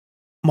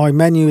 my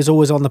menu is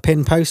always on the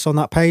pin post on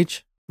that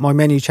page. My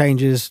menu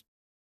changes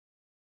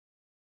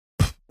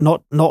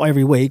not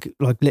every week,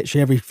 like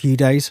literally every few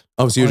days.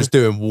 Oh, so you're just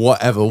doing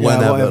whatever, Yeah,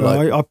 whenever.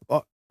 whatever.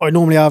 Like, I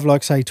normally have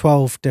like say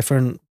 12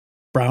 different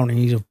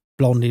brownies or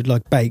blondie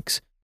like bakes,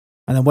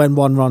 and then when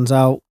one runs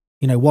out,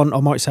 you know, one I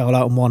might sell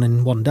out on one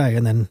in one day,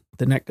 and then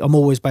the next I'm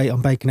always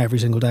I'm baking every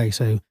single day.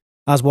 So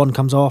as one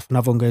comes off,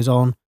 another one goes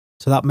on.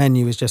 So that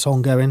menu is just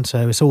ongoing.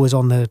 So it's always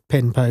on the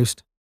pin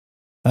post.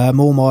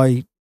 All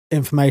my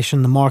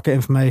information, the market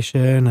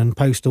information and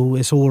postal,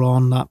 it's all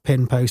on that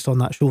pin post on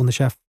that Sean the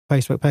Chef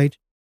Facebook page.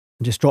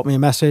 And just drop me a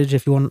message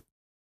if you want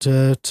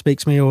to speak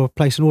to me or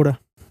place an order.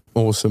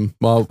 awesome.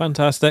 Well,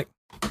 Fantastic.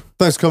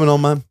 thanks for coming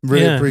on, man.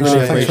 Really Yeah,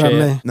 appreciate Thanks it. for having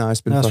me. No, it's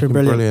been That's fucking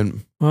been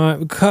brilliant. All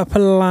right, a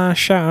couple of last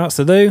shout outs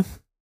to do.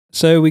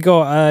 So we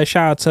got a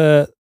shout out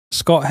to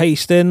Scott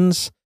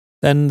Hastings,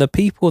 then the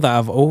people that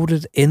have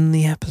ordered in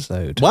the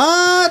episode.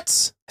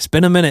 What? It's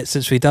been a minute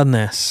since we've done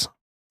this.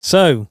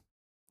 So,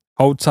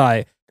 hold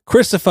tight.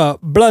 Christopher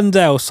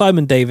Blundell,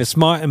 Simon Davis,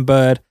 Martin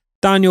Bird,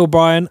 Daniel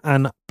Bryan,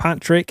 and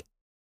Patrick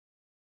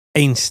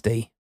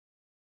Ainsty.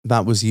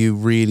 That was you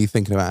really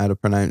thinking about how to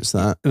pronounce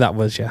that. That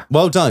was, yeah.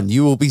 Well done.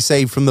 You will be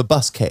saved from the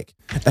bus kick.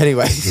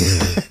 Anyway.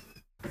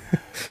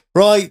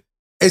 Right.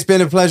 It's been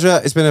a pleasure.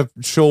 It's been a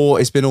chore.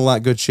 It's been all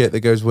that good shit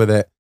that goes with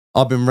it.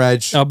 I've been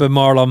Reg, I've been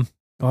Marlon.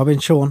 I've been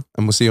Sean.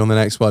 and we'll see you on the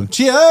next one.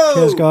 Cheers!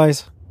 Cheers,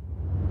 guys.